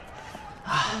driving.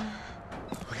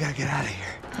 We gotta get out of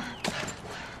here.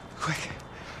 Quick.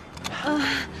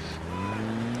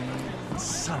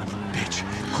 Son of a bitch.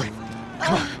 Quick.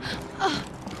 Come on.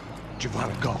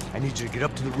 Giovanna, go. I need you to get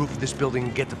up to the roof of this building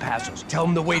and get to Passos. Tell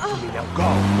them to wait for me. Now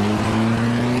go.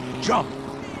 Jump.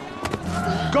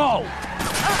 Go!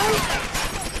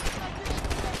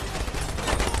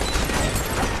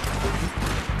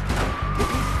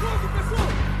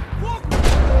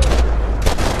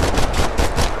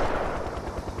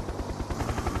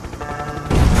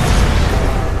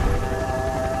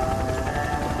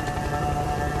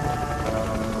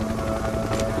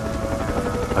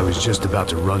 I was just about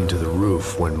to run to the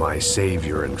roof when my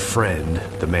savior and friend,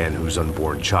 the man whose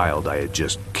unborn child I had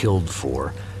just killed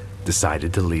for,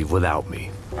 decided to leave without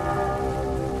me.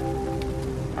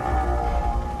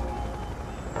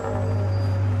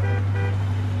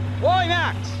 Oi,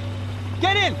 Max!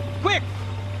 Get in! Quick!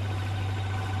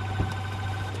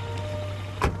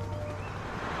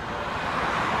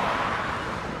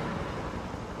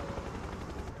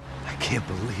 I can't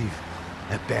believe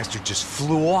that bastard just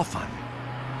flew off on me.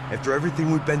 After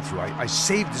everything we've been through, I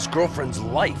saved his girlfriend's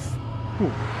life.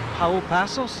 Who? Raul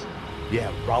Passos?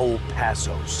 Yeah, Raul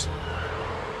Passos.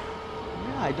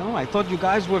 Yeah, I know. I thought you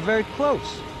guys were very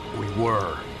close. We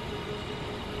were.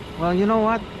 Well, you know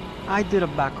what? I did a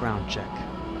background check.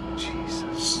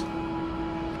 Jesus.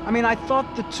 I mean, I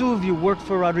thought the two of you worked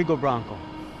for Rodrigo Branco.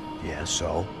 Yeah,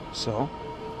 so? So?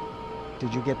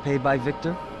 Did you get paid by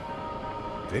Victor?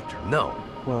 Victor? No.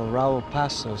 Well, Raul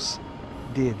Passos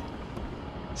did.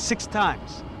 6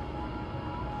 times.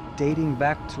 Dating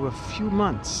back to a few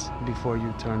months before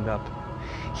you turned up.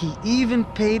 He even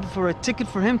paid for a ticket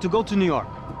for him to go to New York.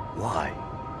 Why?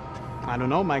 I don't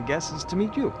know. My guess is to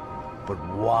meet you. But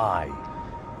why?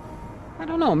 I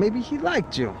don't know. Maybe he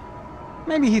liked you.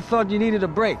 Maybe he thought you needed a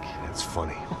break. That's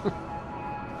funny.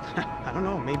 I don't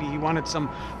know. Maybe he wanted some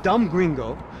dumb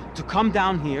gringo to come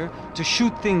down here to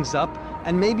shoot things up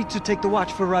and maybe to take the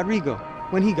watch for Rodrigo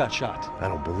when he got shot. I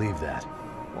don't believe that.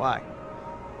 Why?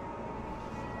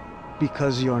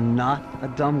 Because you're not a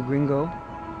dumb gringo?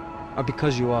 Or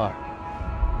because you are?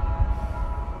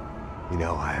 You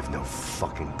know, I have no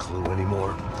fucking clue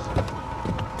anymore.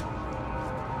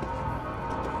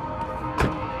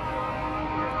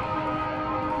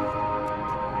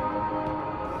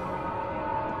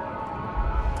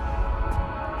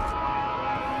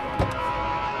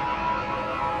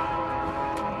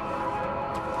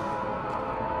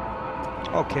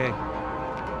 Okay.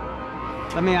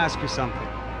 Let me ask you something.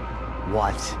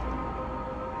 What?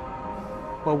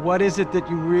 Well, what is it that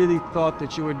you really thought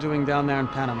that you were doing down there in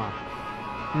Panama?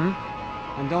 Hmm?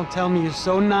 And don't tell me you're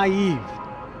so naive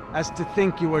as to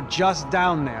think you were just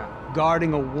down there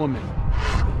guarding a woman.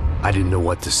 I didn't know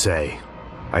what to say.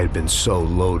 I had been so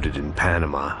loaded in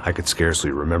Panama, I could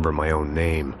scarcely remember my own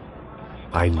name.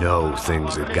 I know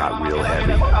things had got real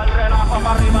heavy.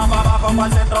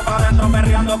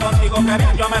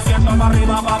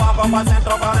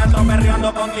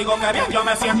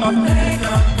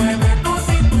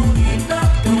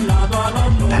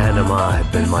 Panama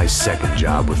had been my second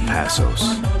job with Passos.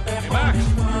 Hey,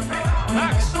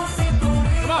 Max,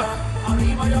 come on.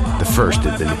 The first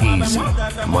had been easy.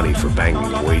 Money for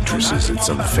banging waitresses at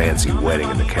some fancy wedding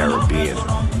in the Caribbean.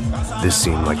 This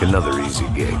seemed like another easy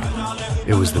gig.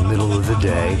 It was the middle of the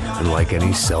day, and like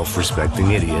any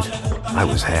self-respecting idiot, I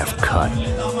was half cut.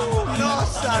 No,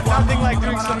 son, nothing like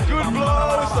doing some good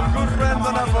blows, some good friends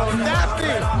on a boat.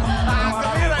 Daphne!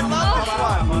 Come here, I love this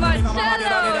one.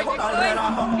 Marcello, you're going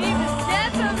to be the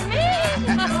death of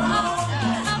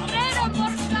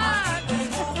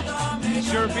me! It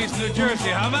sure beats New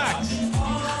Jersey, huh, Max?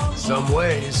 Some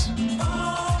ways.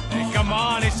 Hey, come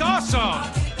on, it's awesome!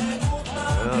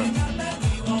 Yeah.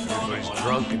 Everybody's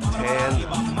drunk and tanned,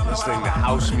 and listening to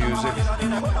house music.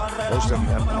 Most of them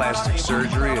have plastic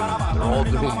surgery, and they're all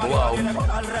doing blow.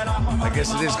 I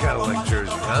guess it is kind of like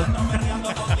Jersey, huh?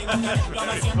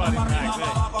 Very funny, Max.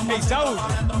 Hey, Saúl!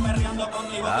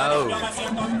 Oh.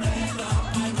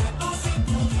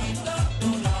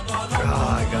 God.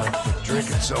 I got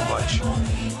drinking so much.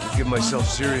 Give myself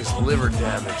serious liver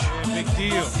damage. Yeah, big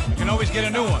deal. You can always get a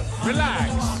new one.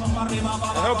 Relax.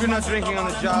 I hope you're not drinking on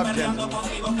the job, gentlemen.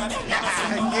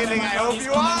 Kidding, I hope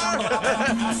you are.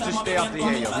 Just stay off the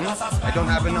yayo, I don't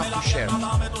have enough to share.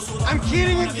 I'm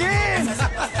kidding again!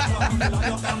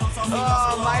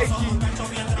 Oh,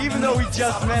 Mikey, even though we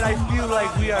just met, I feel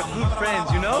like we are good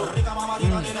friends, you know?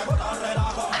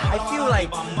 I feel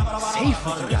like safe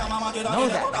with you guys. Know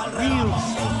that, like real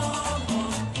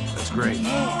safe. That's great.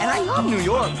 Yeah, and I love New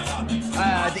York.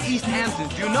 The East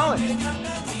Hamptons, do you know it?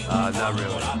 Not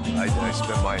really. I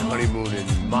spent my honeymoon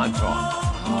in Montauk.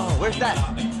 Oh, where's that?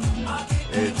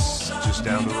 It's just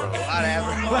down the road.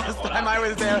 Whatever. Last time I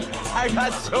was there, I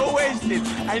got so wasted,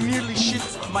 I nearly shit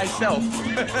myself.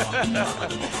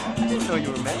 I didn't know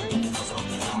you were married.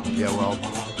 Yeah, well,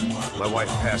 my wife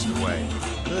passed away.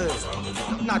 Good.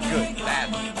 Not good. Bad.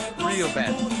 Real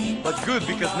bad. But good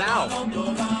because now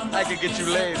I can get you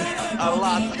laid a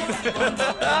lot.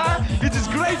 It is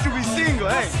great to be single,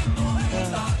 hey?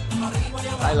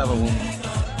 I love a woman.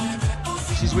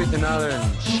 She's with another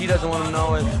and she doesn't want to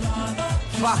know it.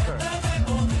 Fuck her.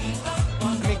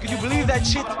 I mean, could you believe that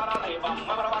shit?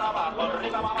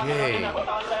 Hey.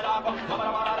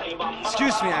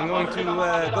 Excuse me, I'm going to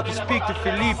go to speak to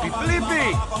Felipe.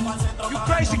 Felipe! You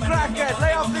crazy crackhead!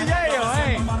 Lay off the yayo,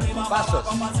 hey! Pasos.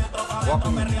 Walk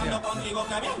with me. Yeah.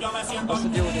 What's the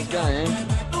deal with this guy, eh?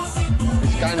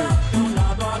 He's kind of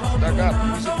stuck up.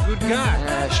 He's a good guy.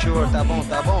 Yeah, sure, tá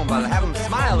bom, but have him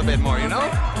smile a bit more, you know?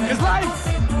 Because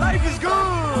life is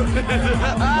good!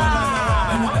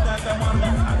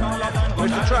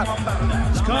 Where's the truck?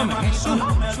 It's coming. Hey, soon.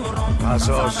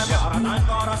 Pasos.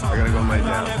 I gotta go lay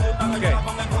down. Okay.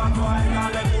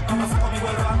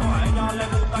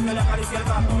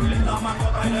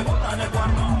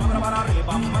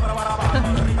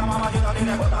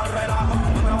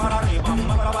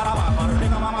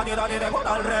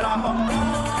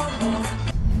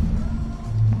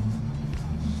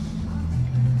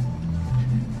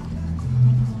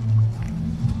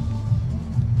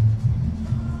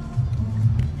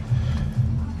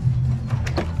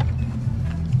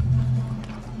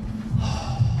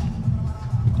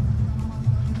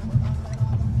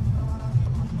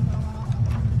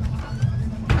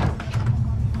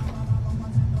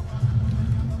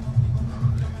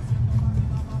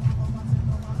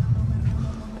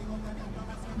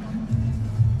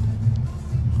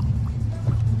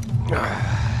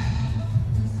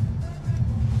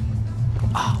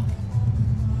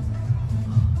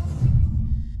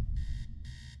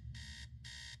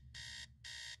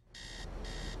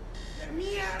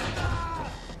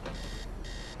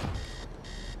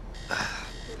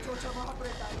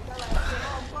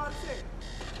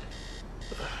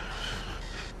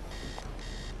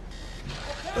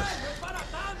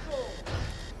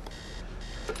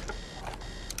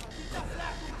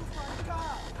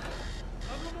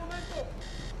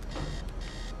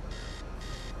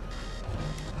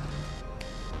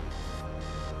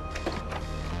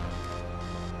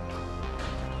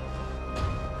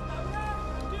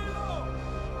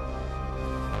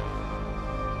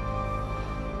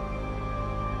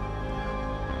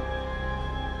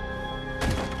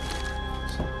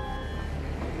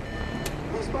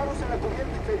 Disparos en la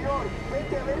cubierta inferior.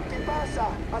 Vete a ver qué pasa.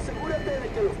 Asegúrate de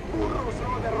que los burros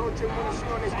no derrochen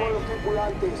municiones con los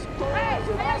tripulantes. Todos los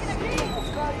demás siguen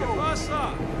buscando.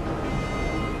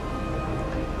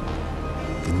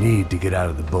 The need to get out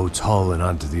of the boat's hull and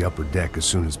onto the upper deck as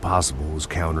soon as possible was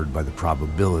countered by the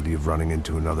probability of running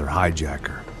into another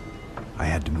hijacker. I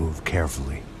had to move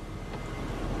carefully.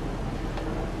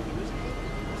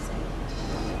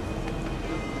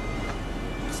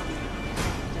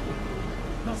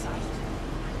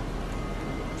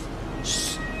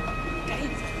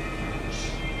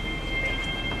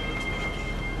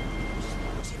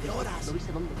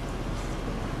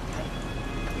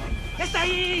 ¡Está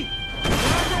ahí!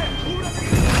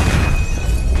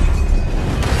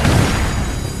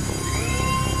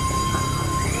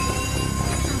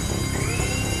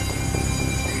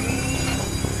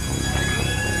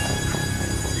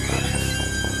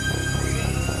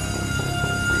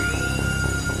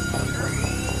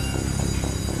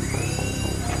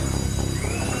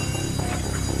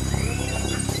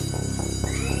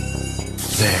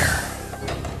 There.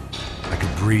 I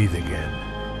could breathe again.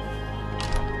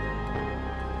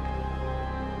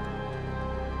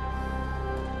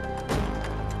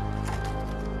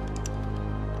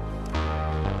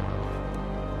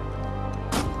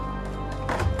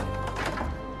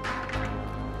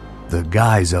 The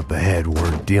guys up ahead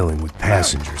weren't dealing with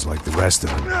passengers like the rest of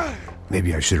them.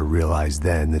 Maybe I should have realized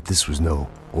then that this was no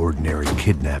ordinary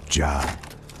kidnap job.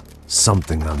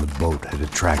 Something on the boat had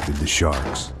attracted the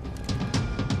sharks.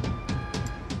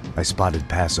 I spotted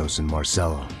Passos and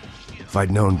Marcelo. If I'd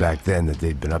known back then that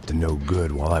they'd been up to no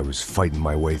good while I was fighting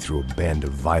my way through a band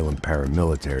of violent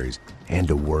paramilitaries and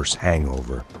a worse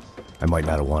hangover, I might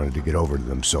not have wanted to get over to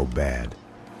them so bad.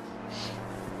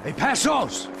 Hey,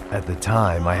 Passos! At the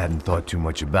time, I hadn't thought too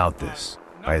much about this.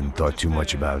 I hadn't thought too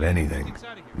much about anything.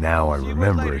 Now I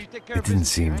remember it, it didn't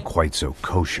seem quite so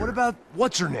kosher. What about,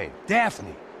 what's her name?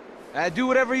 Daphne? Do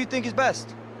whatever you think is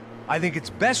best. I think it's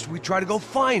best we try to go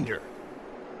find her.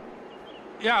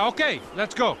 Yeah, okay,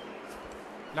 let's go.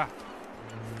 Nah.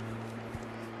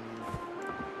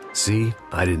 See?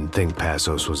 I didn't think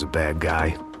Passos was a bad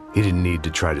guy. He didn't need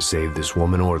to try to save this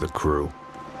woman or the crew.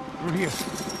 Through here. I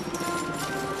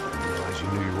didn't realize you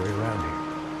knew your way around here.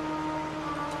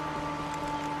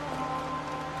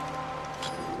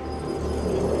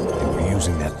 They were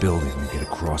using that building to get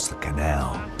across the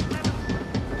canal.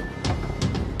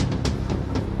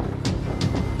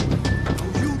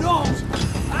 You don't!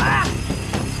 Ah!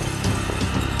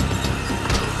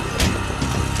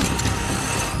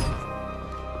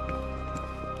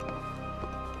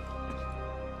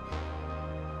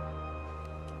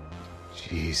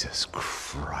 Jesus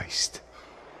Christ.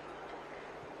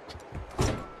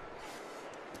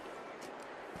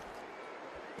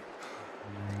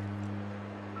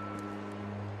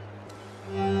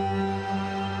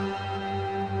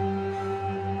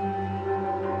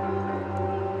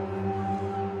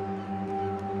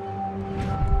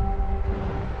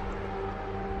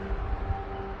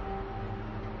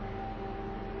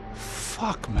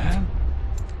 Fuck, man.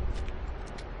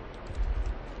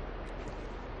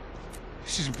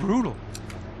 This is brutal.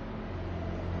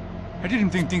 I didn't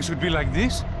think things would be like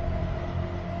this.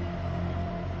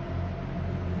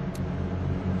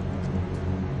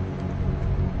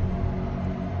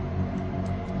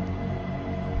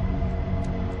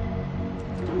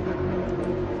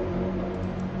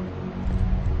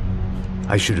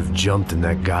 I should have jumped in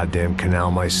that goddamn canal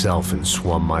myself and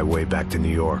swum my way back to New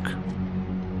York.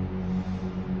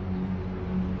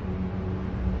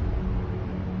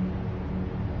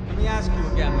 Let me ask you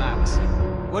again, Max.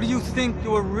 What do you think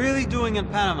you were really doing in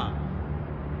Panama?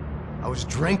 I was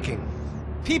drinking.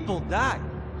 People died.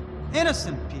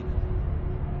 Innocent people.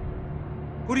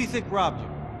 Who do you think robbed you?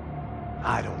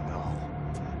 I don't know.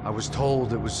 I was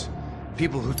told it was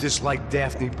people who disliked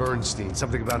Daphne Bernstein,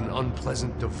 something about an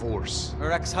unpleasant divorce.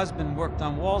 Her ex-husband worked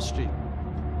on Wall Street.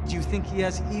 Do you think he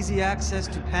has easy access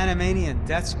to Panamanian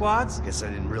death squads? Guess I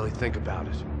didn't really think about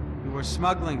it. You were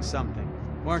smuggling something,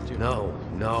 weren't you? No.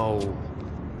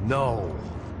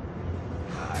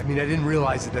 I mean, I didn't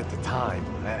realize it at the time.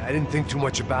 I didn't think too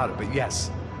much about it, but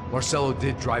yes. Marcelo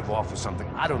did drive off with something.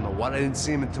 I don't know what. I didn't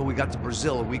see him until we got to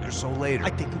Brazil a week or so later.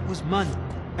 I think it was money.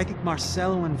 I think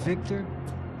Marcelo and Victor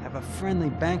have a friendly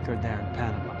banker there in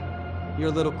Panama.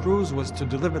 Your little cruise was to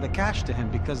deliver the cash to him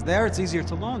because there it's easier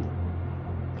to launder.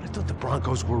 But I thought the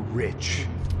Broncos were rich.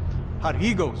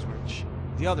 Rodrigo's rich.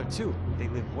 The other two, they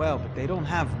live well, but they don't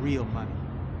have real money.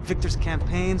 Victor's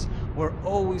campaigns were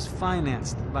always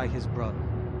financed by his brother.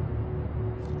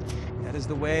 That is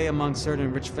the way among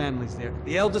certain rich families there.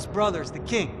 The eldest brother is the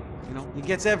king. You know, he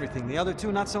gets everything. The other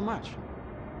two, not so much.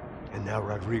 And now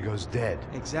Rodrigo's dead.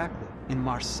 Exactly. And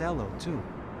Marcelo, too.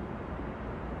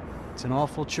 It's an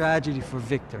awful tragedy for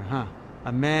Victor, huh?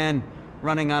 A man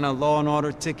running on a law and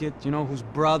order ticket, you know, whose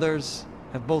brothers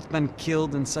have both been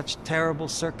killed in such terrible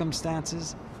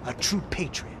circumstances. A true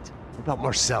patriot. What about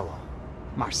Marcelo?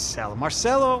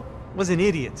 Marcelo was an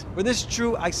idiot. Were this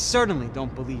true, I certainly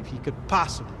don't believe he could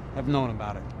possibly have known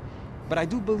about it. But I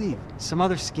do believe some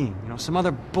other scheme, you know, some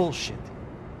other bullshit.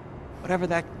 Whatever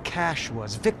that cash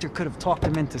was, Victor could have talked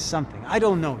him into something. I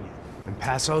don't know yet. And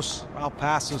Passos? Well,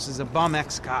 Passos is a bum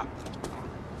ex-cop.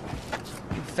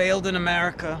 He failed in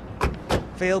America,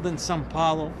 failed in Sao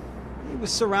Paulo. He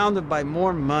was surrounded by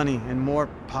more money and more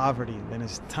poverty than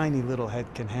his tiny little head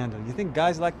can handle. You think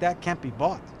guys like that can't be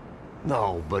bought?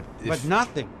 No, but But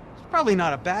nothing. He's probably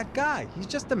not a bad guy. He's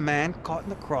just a man caught in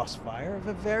the crossfire of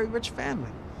a very rich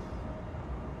family.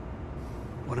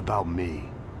 What about me?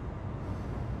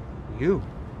 You.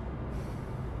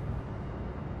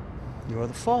 You're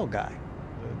the fall guy.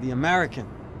 The American.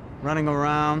 Running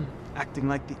around, acting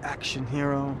like the action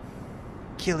hero.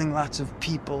 Killing lots of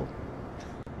people.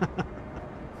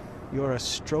 You're a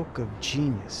stroke of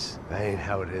genius. That ain't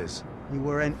how it is. You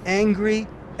were an angry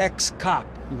ex-cop.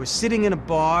 You were sitting in a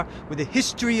bar with a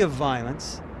history of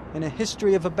violence and a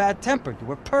history of a bad temper. You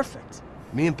were perfect.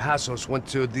 Me and Passos went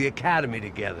to the academy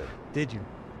together. Did you?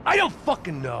 I don't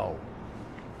fucking know.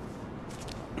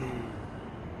 Okay,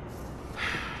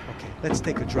 let's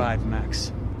take a drive,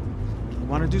 Max. You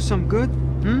want to do some good?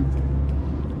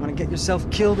 Want to get yourself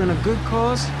killed in a good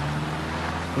cause?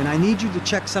 Then I need you to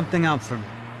check something out for me.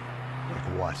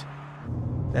 Like what?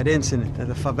 That incident at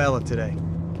the favela today.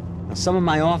 Now, some of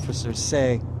my officers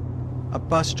say a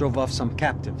bus drove off some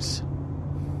captives.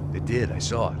 They did, I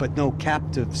saw it. But no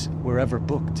captives were ever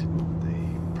booked.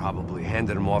 They probably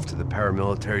handed them off to the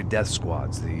paramilitary death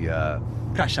squads, the,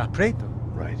 Cracha Preto?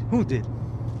 Right. Who did?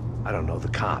 I don't know, the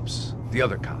cops. The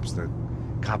other cops, the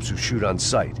cops who shoot on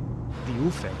sight. The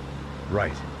UFE.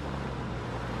 Right.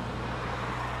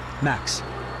 Max,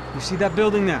 you see that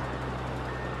building there?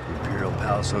 The Imperial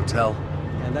Palace Hotel?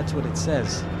 Yeah, that's what it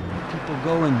says. People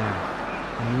go in there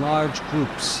in large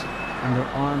groups under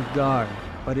armed guard.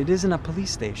 But it isn't a police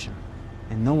station,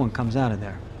 and no one comes out of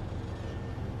there.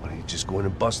 Why don't you just go in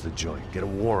and bust the joint, get a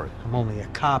warrant? I'm only a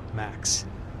cop, Max.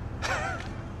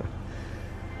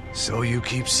 So you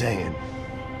keep saying.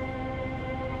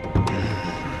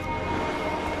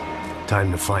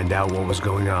 Time to find out what was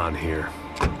going on here.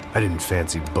 I didn't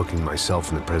fancy booking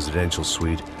myself in the presidential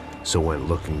suite, so went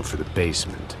looking for the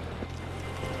basement.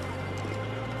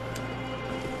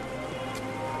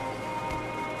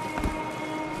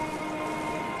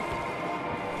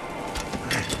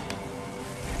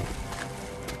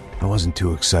 I wasn't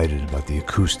too excited about the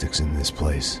acoustics in this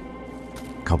place.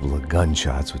 A couple of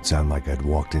gunshots would sound like I'd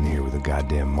walked in here with a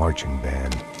goddamn marching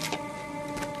band.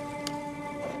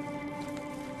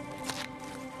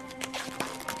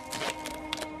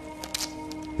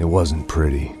 It wasn't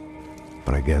pretty,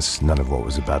 but I guess none of what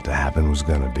was about to happen was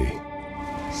gonna be.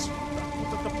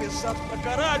 Puta, tá pesado pra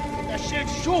caralho. Tá cheio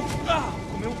de chumbo. Ah,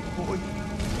 comeu boi.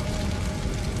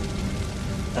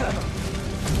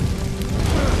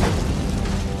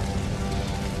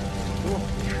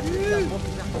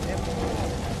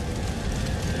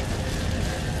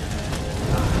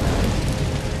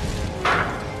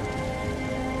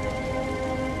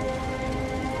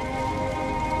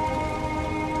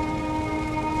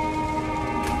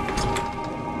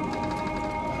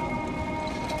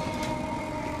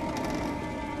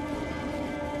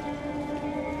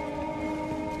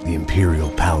 The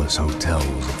Imperial Palace Hotel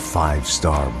was a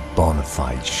five-star, bona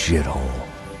fide shithole.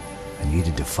 I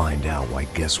needed to find out why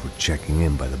guests were checking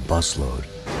in by the busload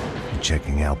and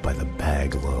checking out by the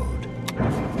bag load.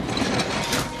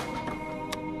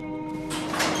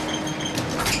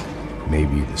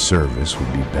 Maybe the service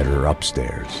would be better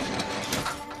upstairs.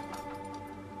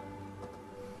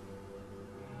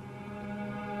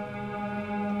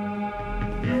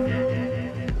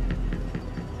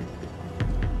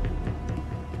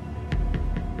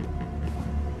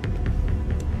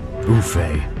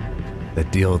 Buffet.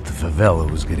 That deal at the favela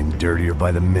was getting dirtier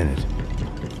by the minute.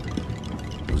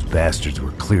 Those bastards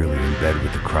were clearly in bed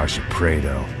with the Cracha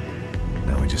Preto.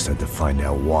 Now we just had to find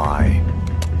out why.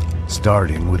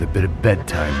 Starting with a bit of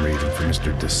bedtime reading for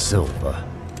Mr. Da Silva.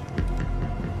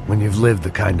 When you've lived the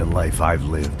kind of life I've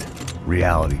lived,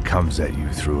 reality comes at you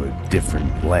through a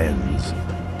different lens.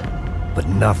 But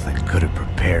nothing could have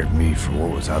prepared me for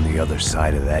what was on the other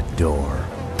side of that door.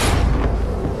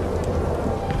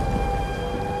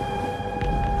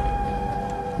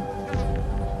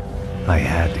 I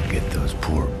had to get those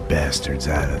poor bastards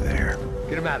out of there.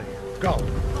 Get him out of here. Go.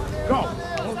 Go.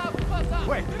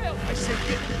 Wait. I said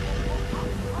get...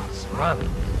 Serrano.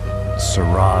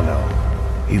 Serrano.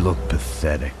 He looked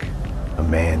pathetic. A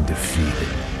man defeated.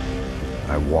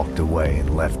 I walked away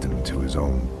and left him to his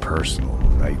own personal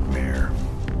nightmare.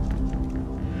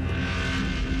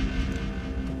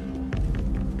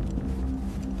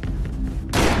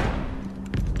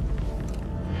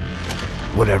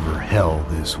 Whatever hell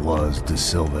this was Da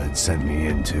Silva had sent me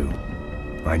into,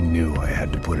 I knew I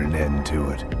had to put an end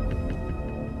to it.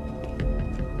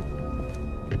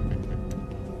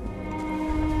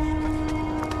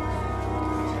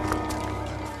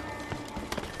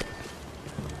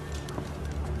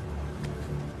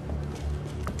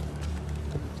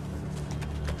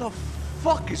 What the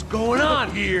fuck is going on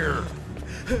here?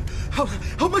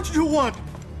 How much do you want?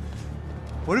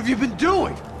 What have you been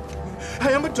doing?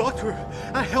 I am a doctor.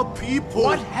 I help people.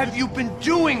 What have you been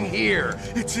doing here?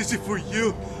 It's easy for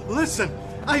you. Listen,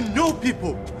 I know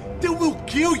people. They will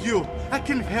kill you. I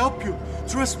can help you.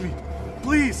 Trust me.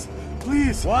 Please,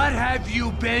 please. What have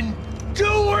you been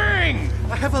doing?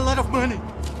 I have a lot of money.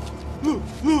 Look,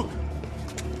 look.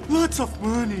 Lots of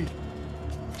money.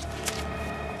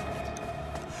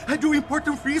 I do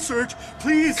important research.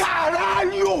 Please.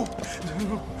 Caralho!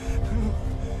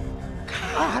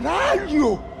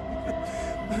 Caralho!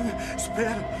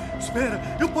 Espera, espera.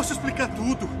 Eu posso explicar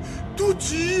tudo.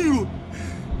 Tudinho.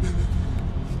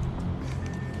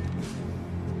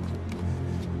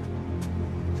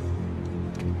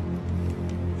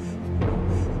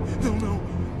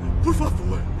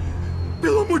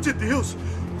 amor de Deus!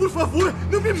 Por favor,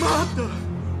 não me mata!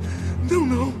 Não,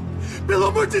 não! Pelo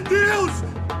amor de Deus!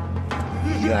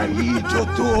 E aí,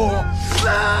 doutor?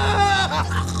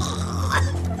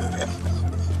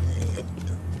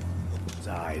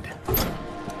 Died.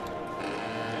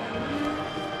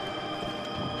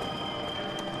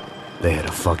 They had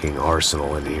a fucking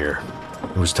arsenal in here.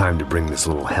 It was time to bring this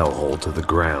little hellhole to the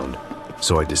ground,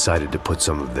 so I decided to put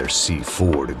some of their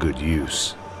C4 to good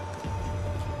use.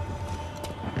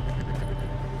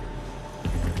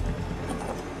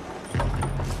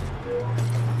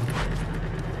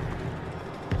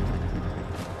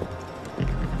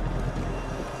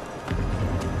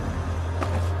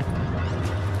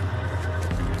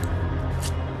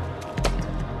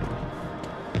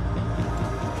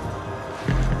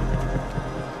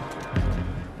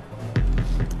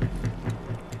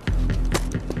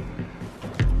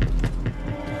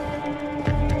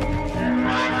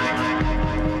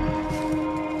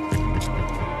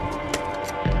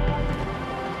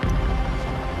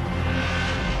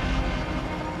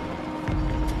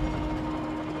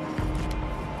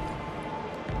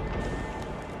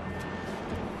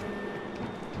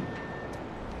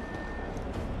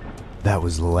 That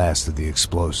was the last of the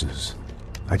explosives.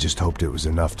 I just hoped it was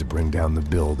enough to bring down the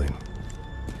building,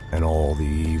 and all the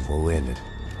evil in it.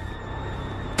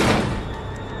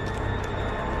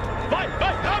 Vai,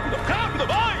 vai, rápido, rápido,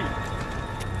 vai!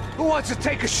 Who wants to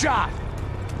take a shot?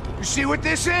 You see what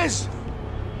this is?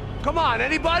 Come on,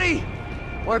 anybody?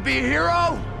 Want to be a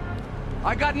hero?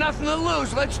 I got nothing to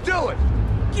lose, let's do it!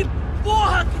 Que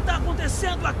porra que tá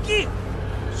acontecendo aqui?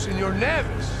 Senor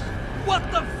Neves.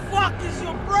 What the fuck is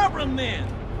your problem, man?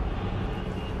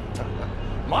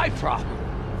 My problem?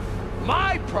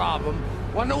 My problem?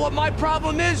 Wanna know what my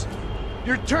problem is?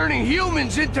 You're turning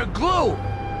humans into glue!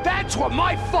 That's what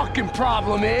my fucking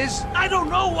problem is! I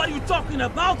don't know what you're talking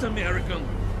about, American.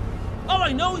 All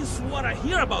I know is what I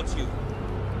hear about you.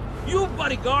 You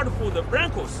bodyguard for the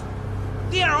Brancos.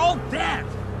 They are all dead.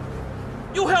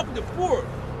 You help the poor.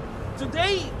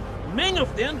 Today, many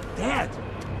of them dead.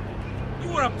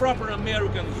 You are a proper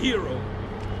American hero.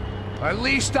 At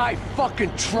least I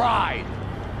fucking tried.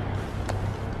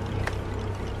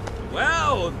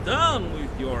 Well done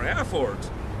with your effort.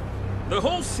 The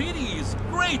whole city is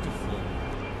grateful.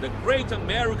 The great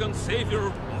American savior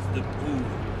of the poor.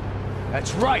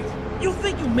 That's right. You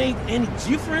think you made any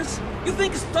difference? You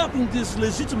think stopping this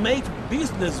legitimate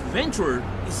business venture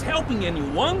is helping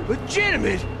anyone?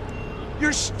 Legitimate?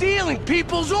 You're stealing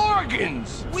people's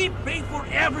organs! We pay for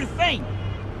everything!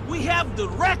 We have the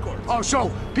record! Oh,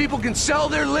 so people can sell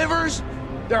their livers?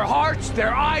 Their hearts?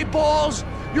 Their eyeballs?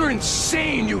 You're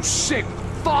insane, you sick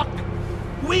fuck!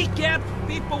 We kept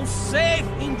people safe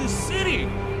in the city!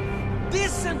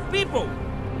 Decent people!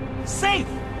 Safe!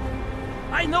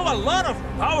 I know a lot of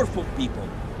powerful people.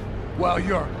 Well,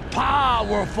 your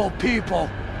powerful people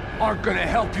aren't gonna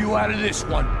help you out of this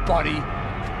one, buddy.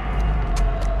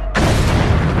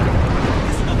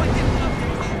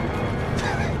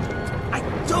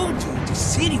 Told you the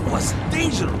city was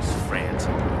dangerous, friend.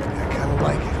 I kinda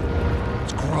like it.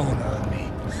 It's growing on me.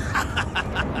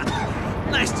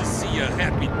 Nice to see a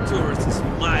happy tourist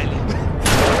smiling.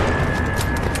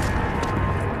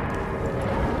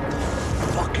 What the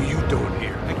fuck are you doing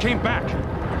here? I came back.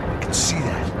 I can see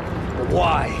that. But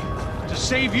why? To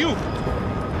save you.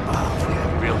 Oh,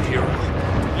 yeah, real hero.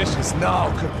 Listen.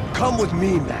 Now, come with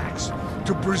me, Max.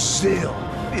 To Brazil.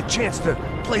 Be a chance to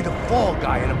play the fall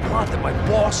guy in a plot that my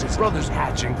boss's brother's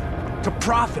hatching to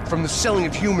profit from the selling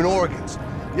of human organs.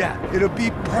 Yeah, it'll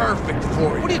be perfect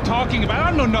for you. What are you talking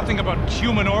about? I know nothing about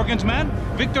human organs, man.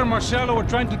 Victor and Marcelo are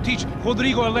trying to teach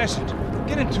Rodrigo a lesson.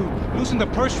 Get into losing the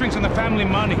purse strings and the family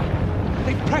money.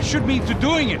 They pressured me into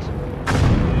doing it.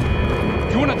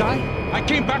 You wanna die? I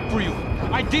came back for you.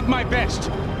 I did my best.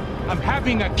 I'm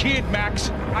having a kid, Max.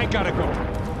 I gotta go.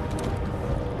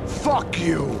 Fuck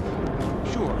you.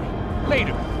 Sure.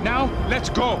 Later. Now, let's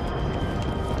go.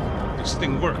 This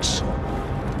thing works.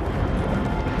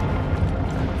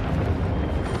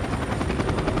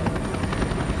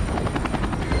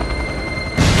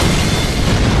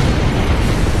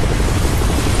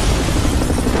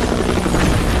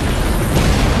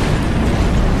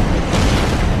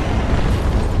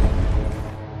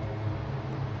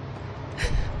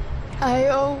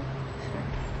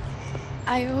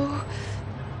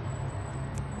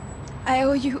 I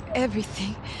owe you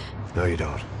everything. No, you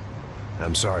don't.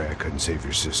 I'm sorry I couldn't save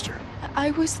your sister.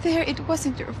 I was there. It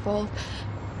wasn't your fault.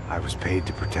 I was paid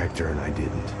to protect her and I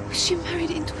didn't. She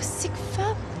married into a sick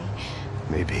family.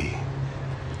 Maybe.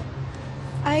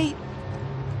 I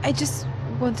just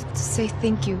wanted to say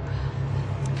thank you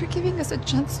for giving us a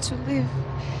chance to live.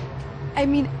 I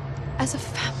mean, as a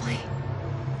family.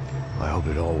 I hope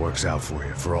it all works out for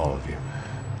you, for all of you.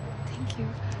 Thank you.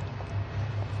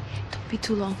 Don't be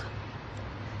too long.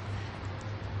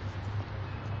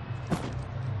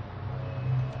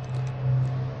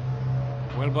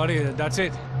 Well, buddy, that's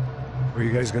it. Where are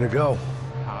you guys gonna go?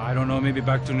 I don't know, maybe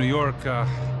back to New York,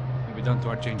 maybe down to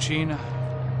Argentina.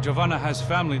 Giovanna has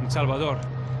family in Salvador.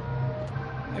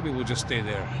 Maybe we'll just stay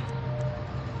there.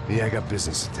 Yeah, I got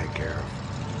business to take care of.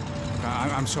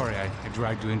 I'm sorry I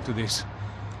dragged you into this.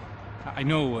 I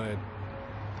know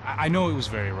it was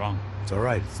very wrong. It's all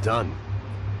right, it's done.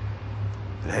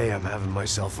 And hey, I'm having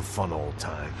myself a fun old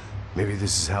time. Maybe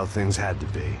this is how things had to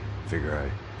be. Figure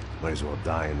I might as well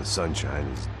die in the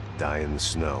sunshine as die in the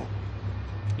snow.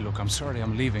 Look, I'm sorry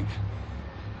I'm leaving.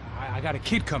 I got a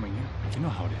kid coming. You know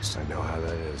how it is. I know how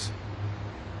that is.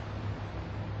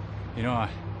 You know,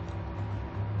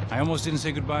 I almost didn't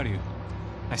say goodbye to you.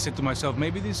 I said to myself,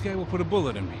 maybe this guy will put a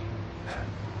bullet in me.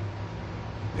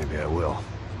 Maybe I will.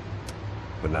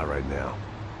 But not right now.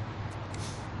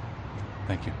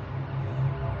 Thank you.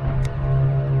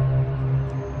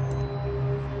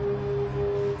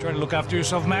 Try to look after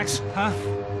yourself, Max, huh?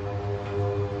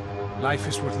 Life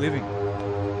is worth living.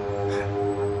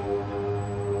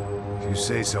 If you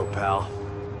say so, pal.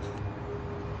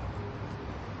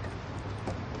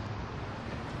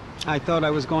 I thought I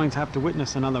was going to have to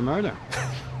witness another murder.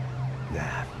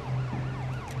 Nah.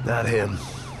 Not him.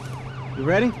 You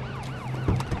ready?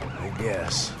 I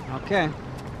guess. Okay.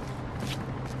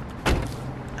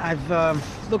 I've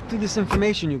looked through this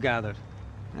information you gathered.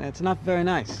 It's not very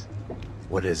nice.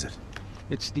 What is it?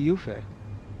 It's the Ufe.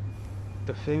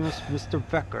 The famous Mr.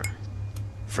 Becker.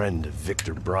 Friend of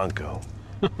Victor Bronco.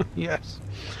 Yes.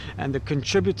 And a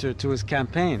contributor to his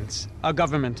campaigns. A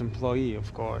government employee,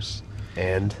 of course.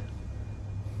 And?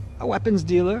 A weapons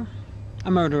dealer.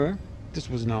 A murderer. This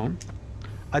was known.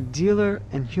 A dealer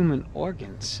in human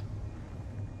organs.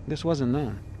 This wasn't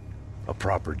known. A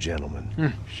proper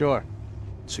gentleman. Sure.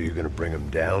 So you're gonna bring him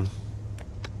down?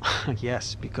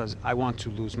 Yes, because I want to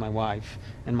lose my wife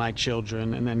and my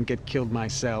children and then get killed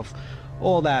myself.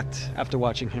 All that after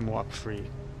watching him walk free.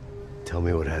 Tell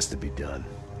me what has to be done.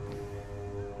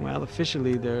 Well,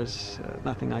 officially, there's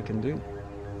nothing I can do.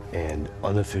 And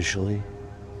unofficially?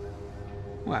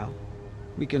 Well,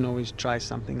 we can always try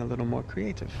something a little more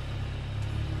creative.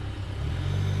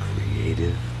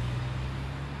 Creative?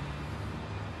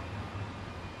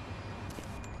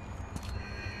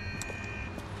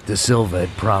 De Silva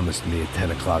had promised me a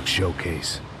 10 o'clock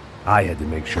showcase. I had to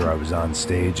make sure I was on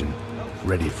stage and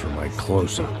ready for my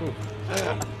close-up.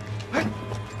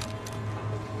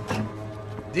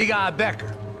 Diga a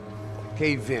Becker.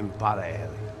 Que vim para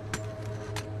ele.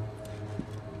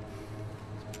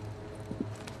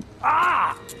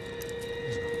 Ah!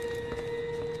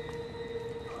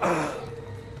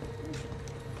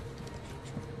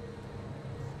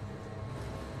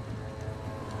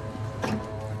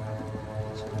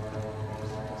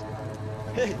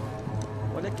 Ei,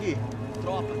 olha aqui.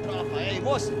 Tropa. Ei,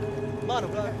 moço. Mano,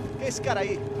 quem é esse cara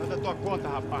aí? Manda tua conta,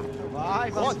 rapaz.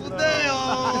 Vai fuder,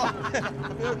 ó.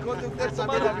 Meu conta eu quero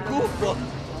saber da culpa.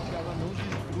 Ela não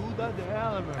desgruda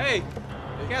dela, meu. Ei,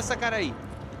 quem é essa cara aí?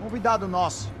 Convidado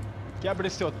nosso. Quebra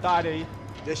esse otário aí.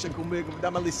 Deixa comigo, me dá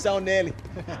uma lição nele.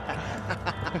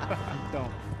 Então,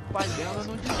 o pai dela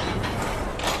não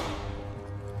desgruda.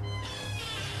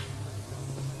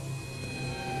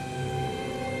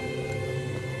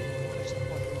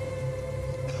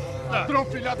 Ladrão,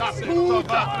 filha da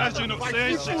puta! Atrás de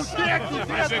inocentes! Vai se fuder aqui dentro!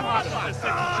 Vai ver quando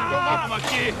aparecer contigo, eu mato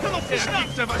aqui! Eu não fiz nada!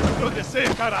 Você vai se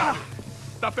proteger, caralho!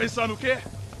 Tá pensando o quê?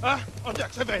 Hã? Onde é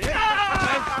que você vem? Fica aí,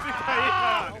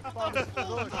 caralho!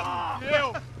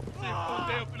 Eu? Se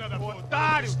fudeu, filha da puta!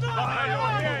 Otário! Vai,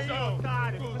 aí,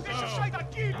 otário! Deixa eu sair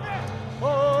daqui, né?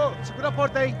 Ô, segura a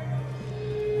porta aí!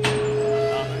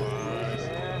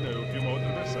 Eu vi uma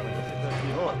outra versão.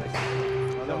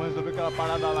 Vamos resolver aquela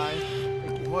parada lá, hein?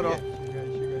 Morou. Chega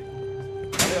aí.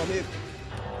 Valeu, amigo.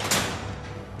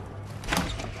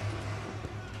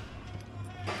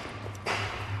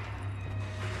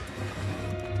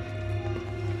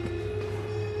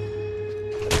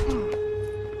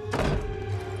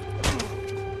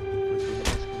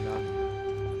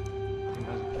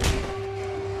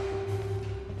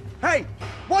 Hey!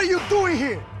 What are you doing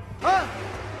here? Huh?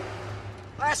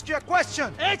 I ask you a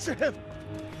question. Answer him!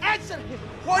 Answer him!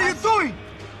 What are you doing?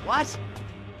 What?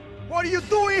 What are you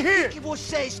doing here? O que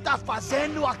você está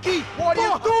fazendo aqui? What are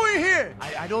you doing here?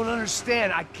 I don't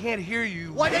understand. I can't hear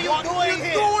you. What are you doing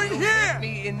here? Doing here? Hit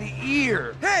me in the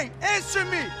ear. Hey, answer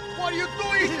me! What are you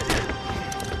doing here?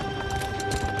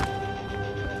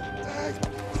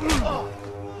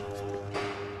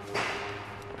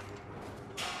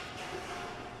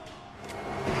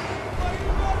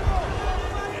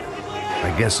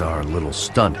 I guess our little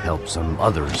stunt helped some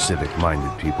other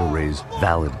civic-minded people raise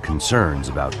valid concerns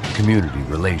about community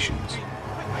relations.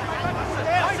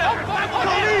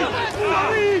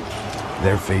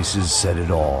 Their faces said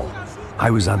it all. I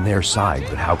was on their side,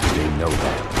 but how could they know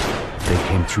that? If they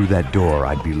came through that door,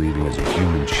 I'd be leaving as a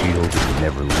human shield and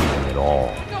never leaving at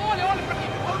all.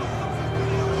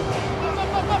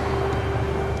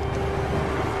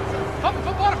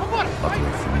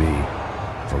 Luckily for me,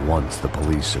 for once the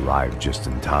police arrived just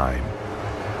in time.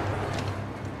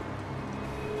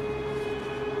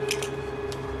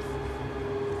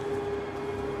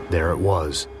 There it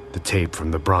was, the tape from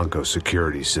the Bronco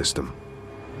security system.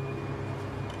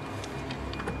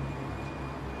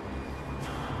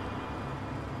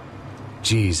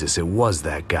 Jesus, it was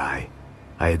that guy.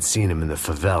 I had seen him in the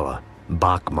favela.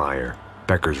 Bachmeyer,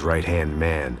 Becker's right-hand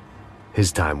man.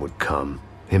 His time would come.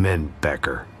 Him and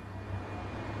Becker.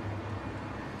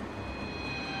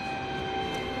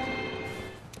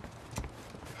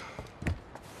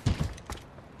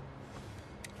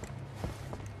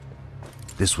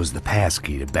 This was the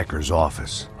passkey to Becker's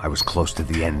office. I was close to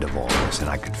the end of all this, and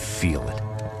I could feel it.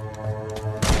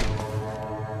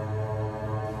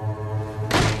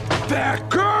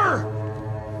 Becker!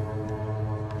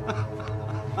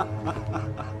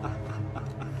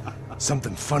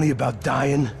 Something funny about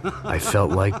dying? I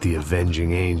felt like the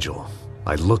avenging angel.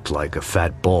 I looked like a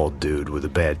fat bald dude with a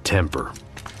bad temper.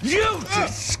 You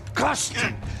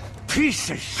disgusting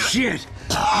piece of shit!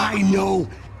 I know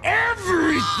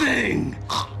everything!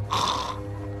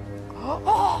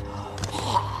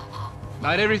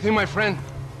 Not everything, my friend.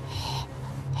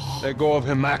 Let go of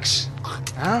him, Max.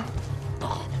 Huh?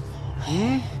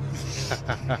 Hmm?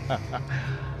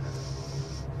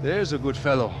 There's a good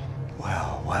fellow.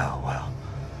 Well, well, well.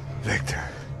 Victor,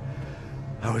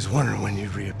 I was wondering when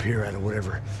you'd reappear out of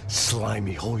whatever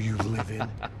slimy hole you live in.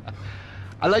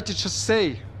 I'd like to just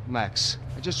say, Max,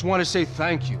 I just want to say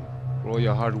thank you for all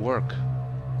your hard work,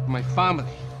 for my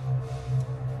family,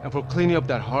 and for cleaning up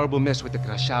that horrible mess with the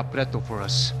Crachá Preto for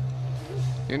us.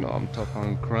 You know I'm tough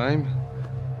on crime.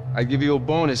 I give you a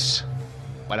bonus,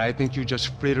 but I think you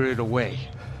just fritter it away.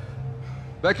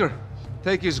 Becker,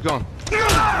 take his gun.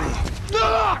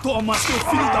 Toma, seu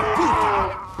filho da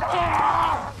puta!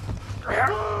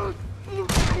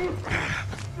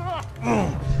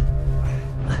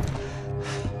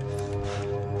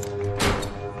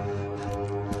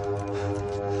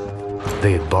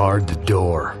 They had barred the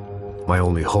door. My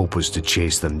only hope was to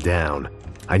chase them down.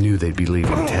 I knew they'd be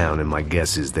leaving town, and my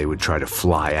guess is they would try to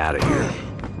fly out of here.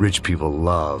 Rich people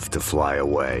love to fly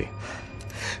away.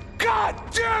 God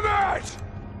damn it!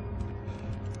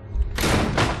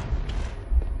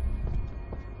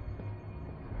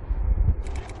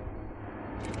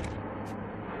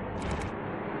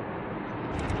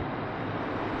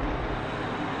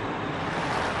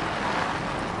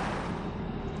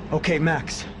 Okay,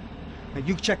 Max. Now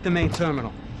you check the main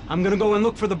terminal. I'm gonna go and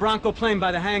look for the Bronco plane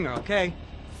by the hangar, okay?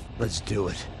 Let's do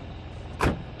it.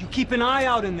 You keep an eye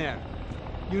out in there.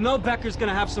 You know Becker's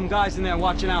gonna have some guys in there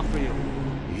watching out for you.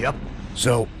 Yep.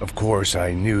 So, of course,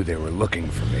 I knew they were looking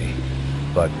for me.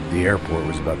 But the airport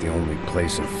was about the only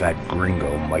place a fat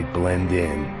gringo might blend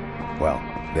in. Well,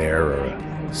 there or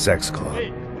a sex club.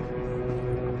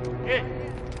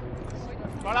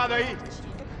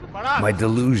 My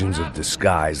delusions of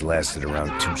disguise lasted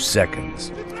around 2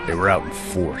 seconds. They were out in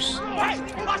force.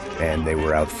 And they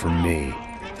were out for me.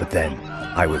 But then,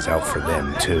 I was out for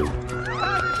them, too.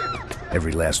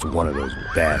 Every last one of those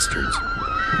bastards.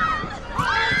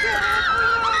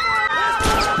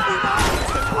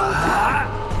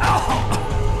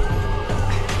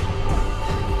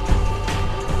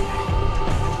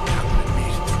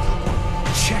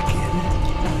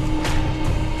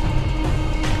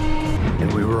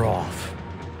 And we were off.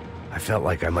 I felt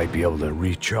like I might be able to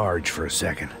recharge for a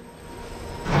second.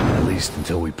 At least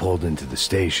until we pulled into the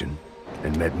station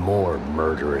and met more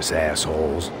murderous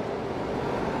assholes.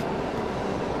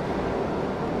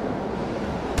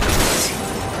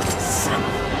 Son of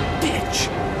a bitch!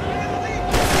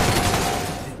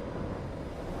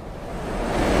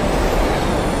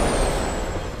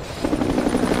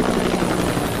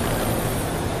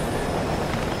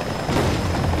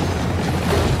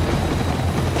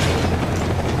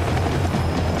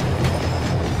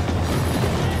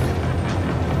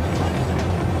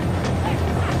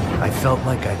 I felt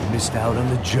like I'd missed out on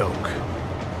the joke,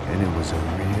 and it was a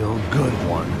real good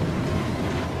one.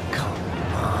 Come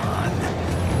on.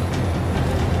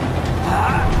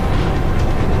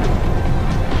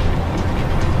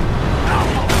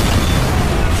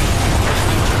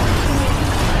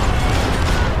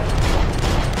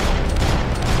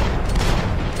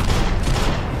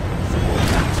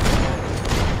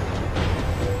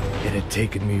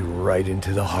 right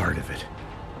into the heart of it.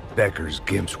 Becker's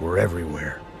gimps were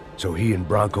everywhere, so he and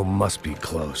Bronco must be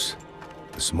close.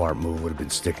 The smart move would have been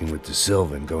sticking with De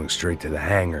Silva and going straight to the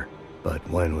hangar. But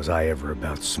when was I ever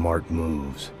about smart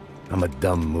moves? I'm a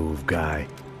dumb move guy.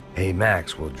 Hey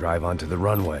Max, we'll drive onto the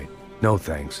runway. No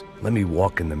thanks, let me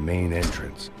walk in the main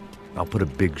entrance. I'll put a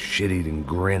big shit-eating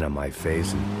grin on my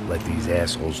face and let these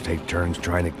assholes take turns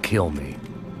trying to kill me.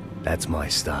 That's my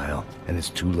style, and it's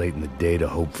too late in the day to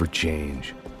hope for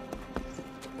change.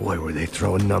 Boy, were they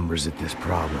throwing numbers at this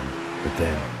problem. But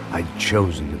then, I'd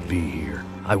chosen to be here.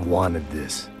 I wanted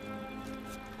this.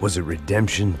 Was it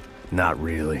redemption? Not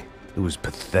really. It was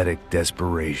pathetic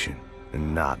desperation,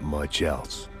 and not much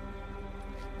else.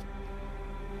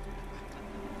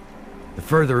 The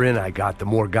further in I got, the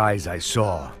more guys I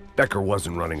saw. Becker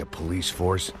wasn't running a police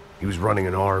force. He was running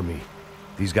an army.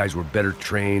 These guys were better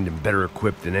trained and better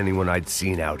equipped than anyone I'd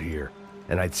seen out here.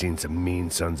 And I'd seen some mean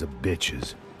sons of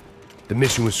bitches. The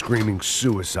mission was screaming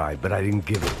suicide, but I didn't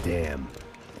give a damn.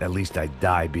 At least I'd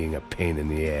die being a pain in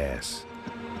the ass.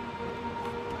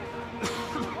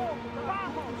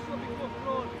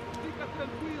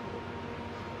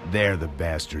 There the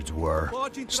bastards were,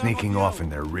 sneaking off in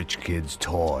their rich kid's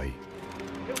toy.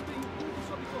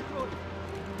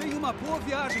 Tenha uma boa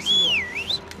viagem,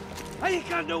 senhor. I ain't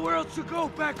got nowhere else to go,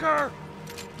 Becker.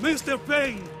 Mr.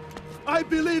 Payne, I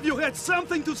believe you had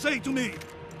something to say to me.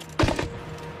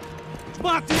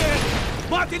 Mate ele!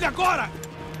 Mate ele agora!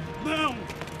 Não!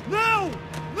 Não!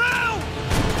 Não!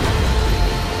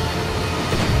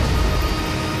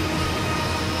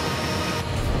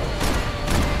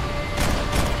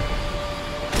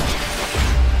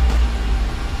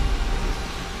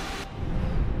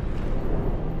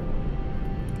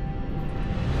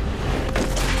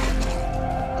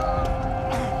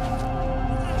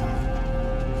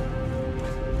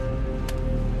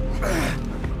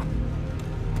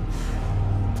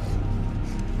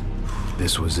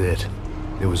 This was it.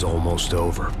 It was almost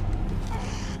over.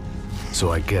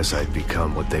 So I guess I'd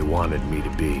become what they wanted me to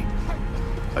be.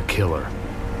 A killer.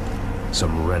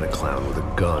 Some rent-a-clown with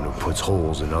a gun who puts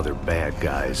holes in other bad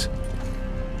guys.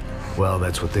 Well,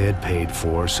 that's what they had paid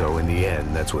for, so in the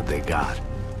end, that's what they got.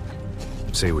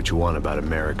 Say what you want about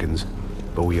Americans,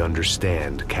 but we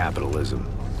understand capitalism.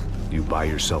 You buy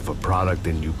yourself a product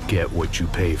and you get what you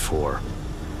pay for.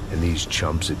 And these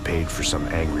chumps had paid for some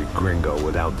angry gringo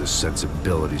without the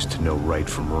sensibilities to know right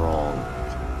from wrong.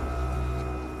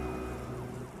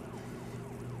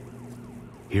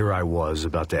 Here I was,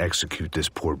 about to execute this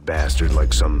poor bastard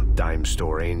like some dime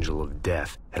store angel of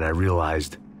death, and I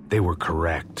realized they were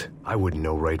correct. I wouldn't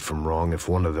know right from wrong if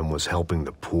one of them was helping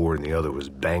the poor and the other was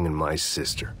banging my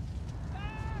sister.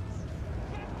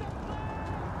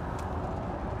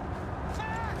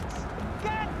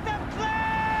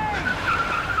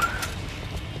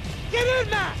 Get in,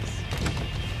 Max!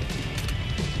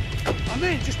 I'm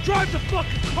in, just drive the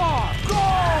fucking car! Go!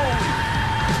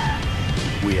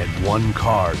 We had one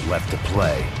card left to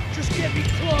play. Just get me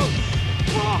close!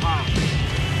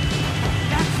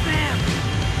 That's them!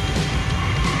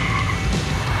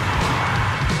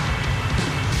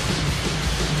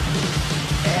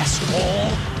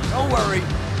 Asshole! Don't worry,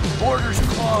 border's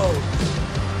closed.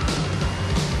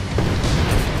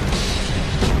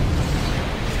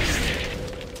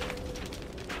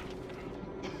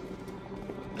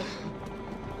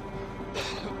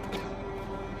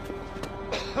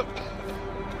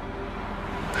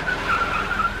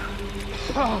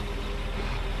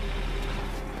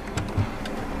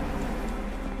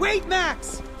 Wait,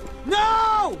 Max!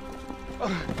 No!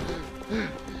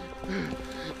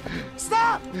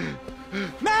 Stop!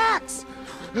 Max!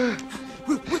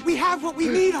 We have what we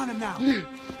need on him now.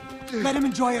 Let him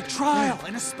enjoy a trial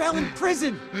and a spell in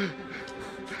prison.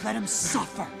 Let him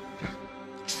suffer.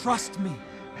 Trust me.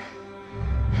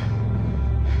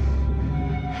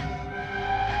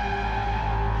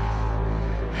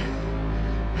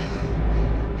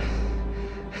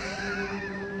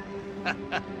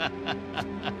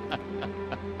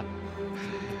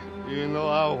 You know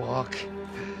I'll walk.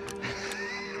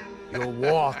 You'll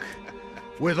walk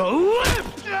with a lift!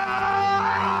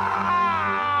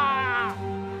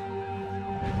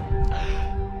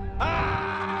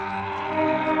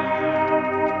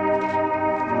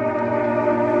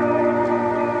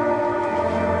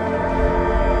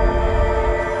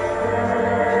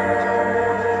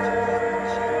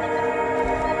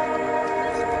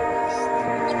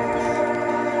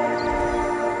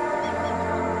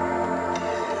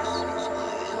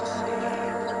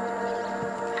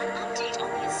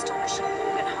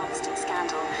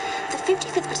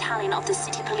 55th Battalion of the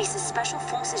City Police's Special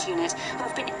Forces Unit, who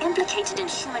have been implicated in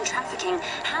human trafficking,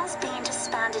 has been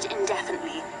disbanded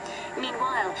indefinitely.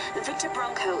 Meanwhile, Victor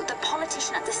Bronco, the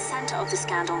politician at the center of the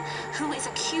scandal, who is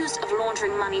accused of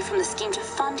laundering money from the scheme to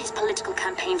fund his political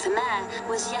campaign for mayor,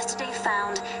 was yesterday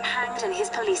found hanged in his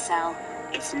police cell.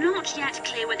 It's not yet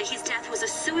clear whether his death was a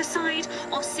suicide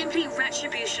or simply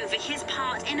retribution for his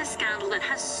part in a scandal that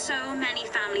has so many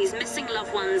families missing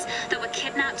loved ones that were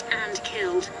kidnapped and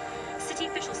killed. City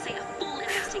officials say a full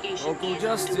investigation Local is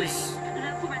justice.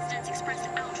 underway. Local residents expressed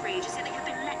outrage, saying they have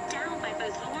been let down by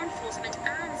both law enforcement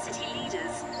and city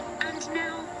leaders. And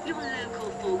now, your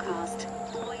local forecast.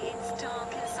 Boy, it's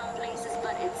dark in some places,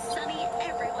 but it's sunny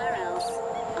everywhere else.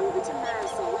 Over to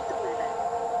Marisol with the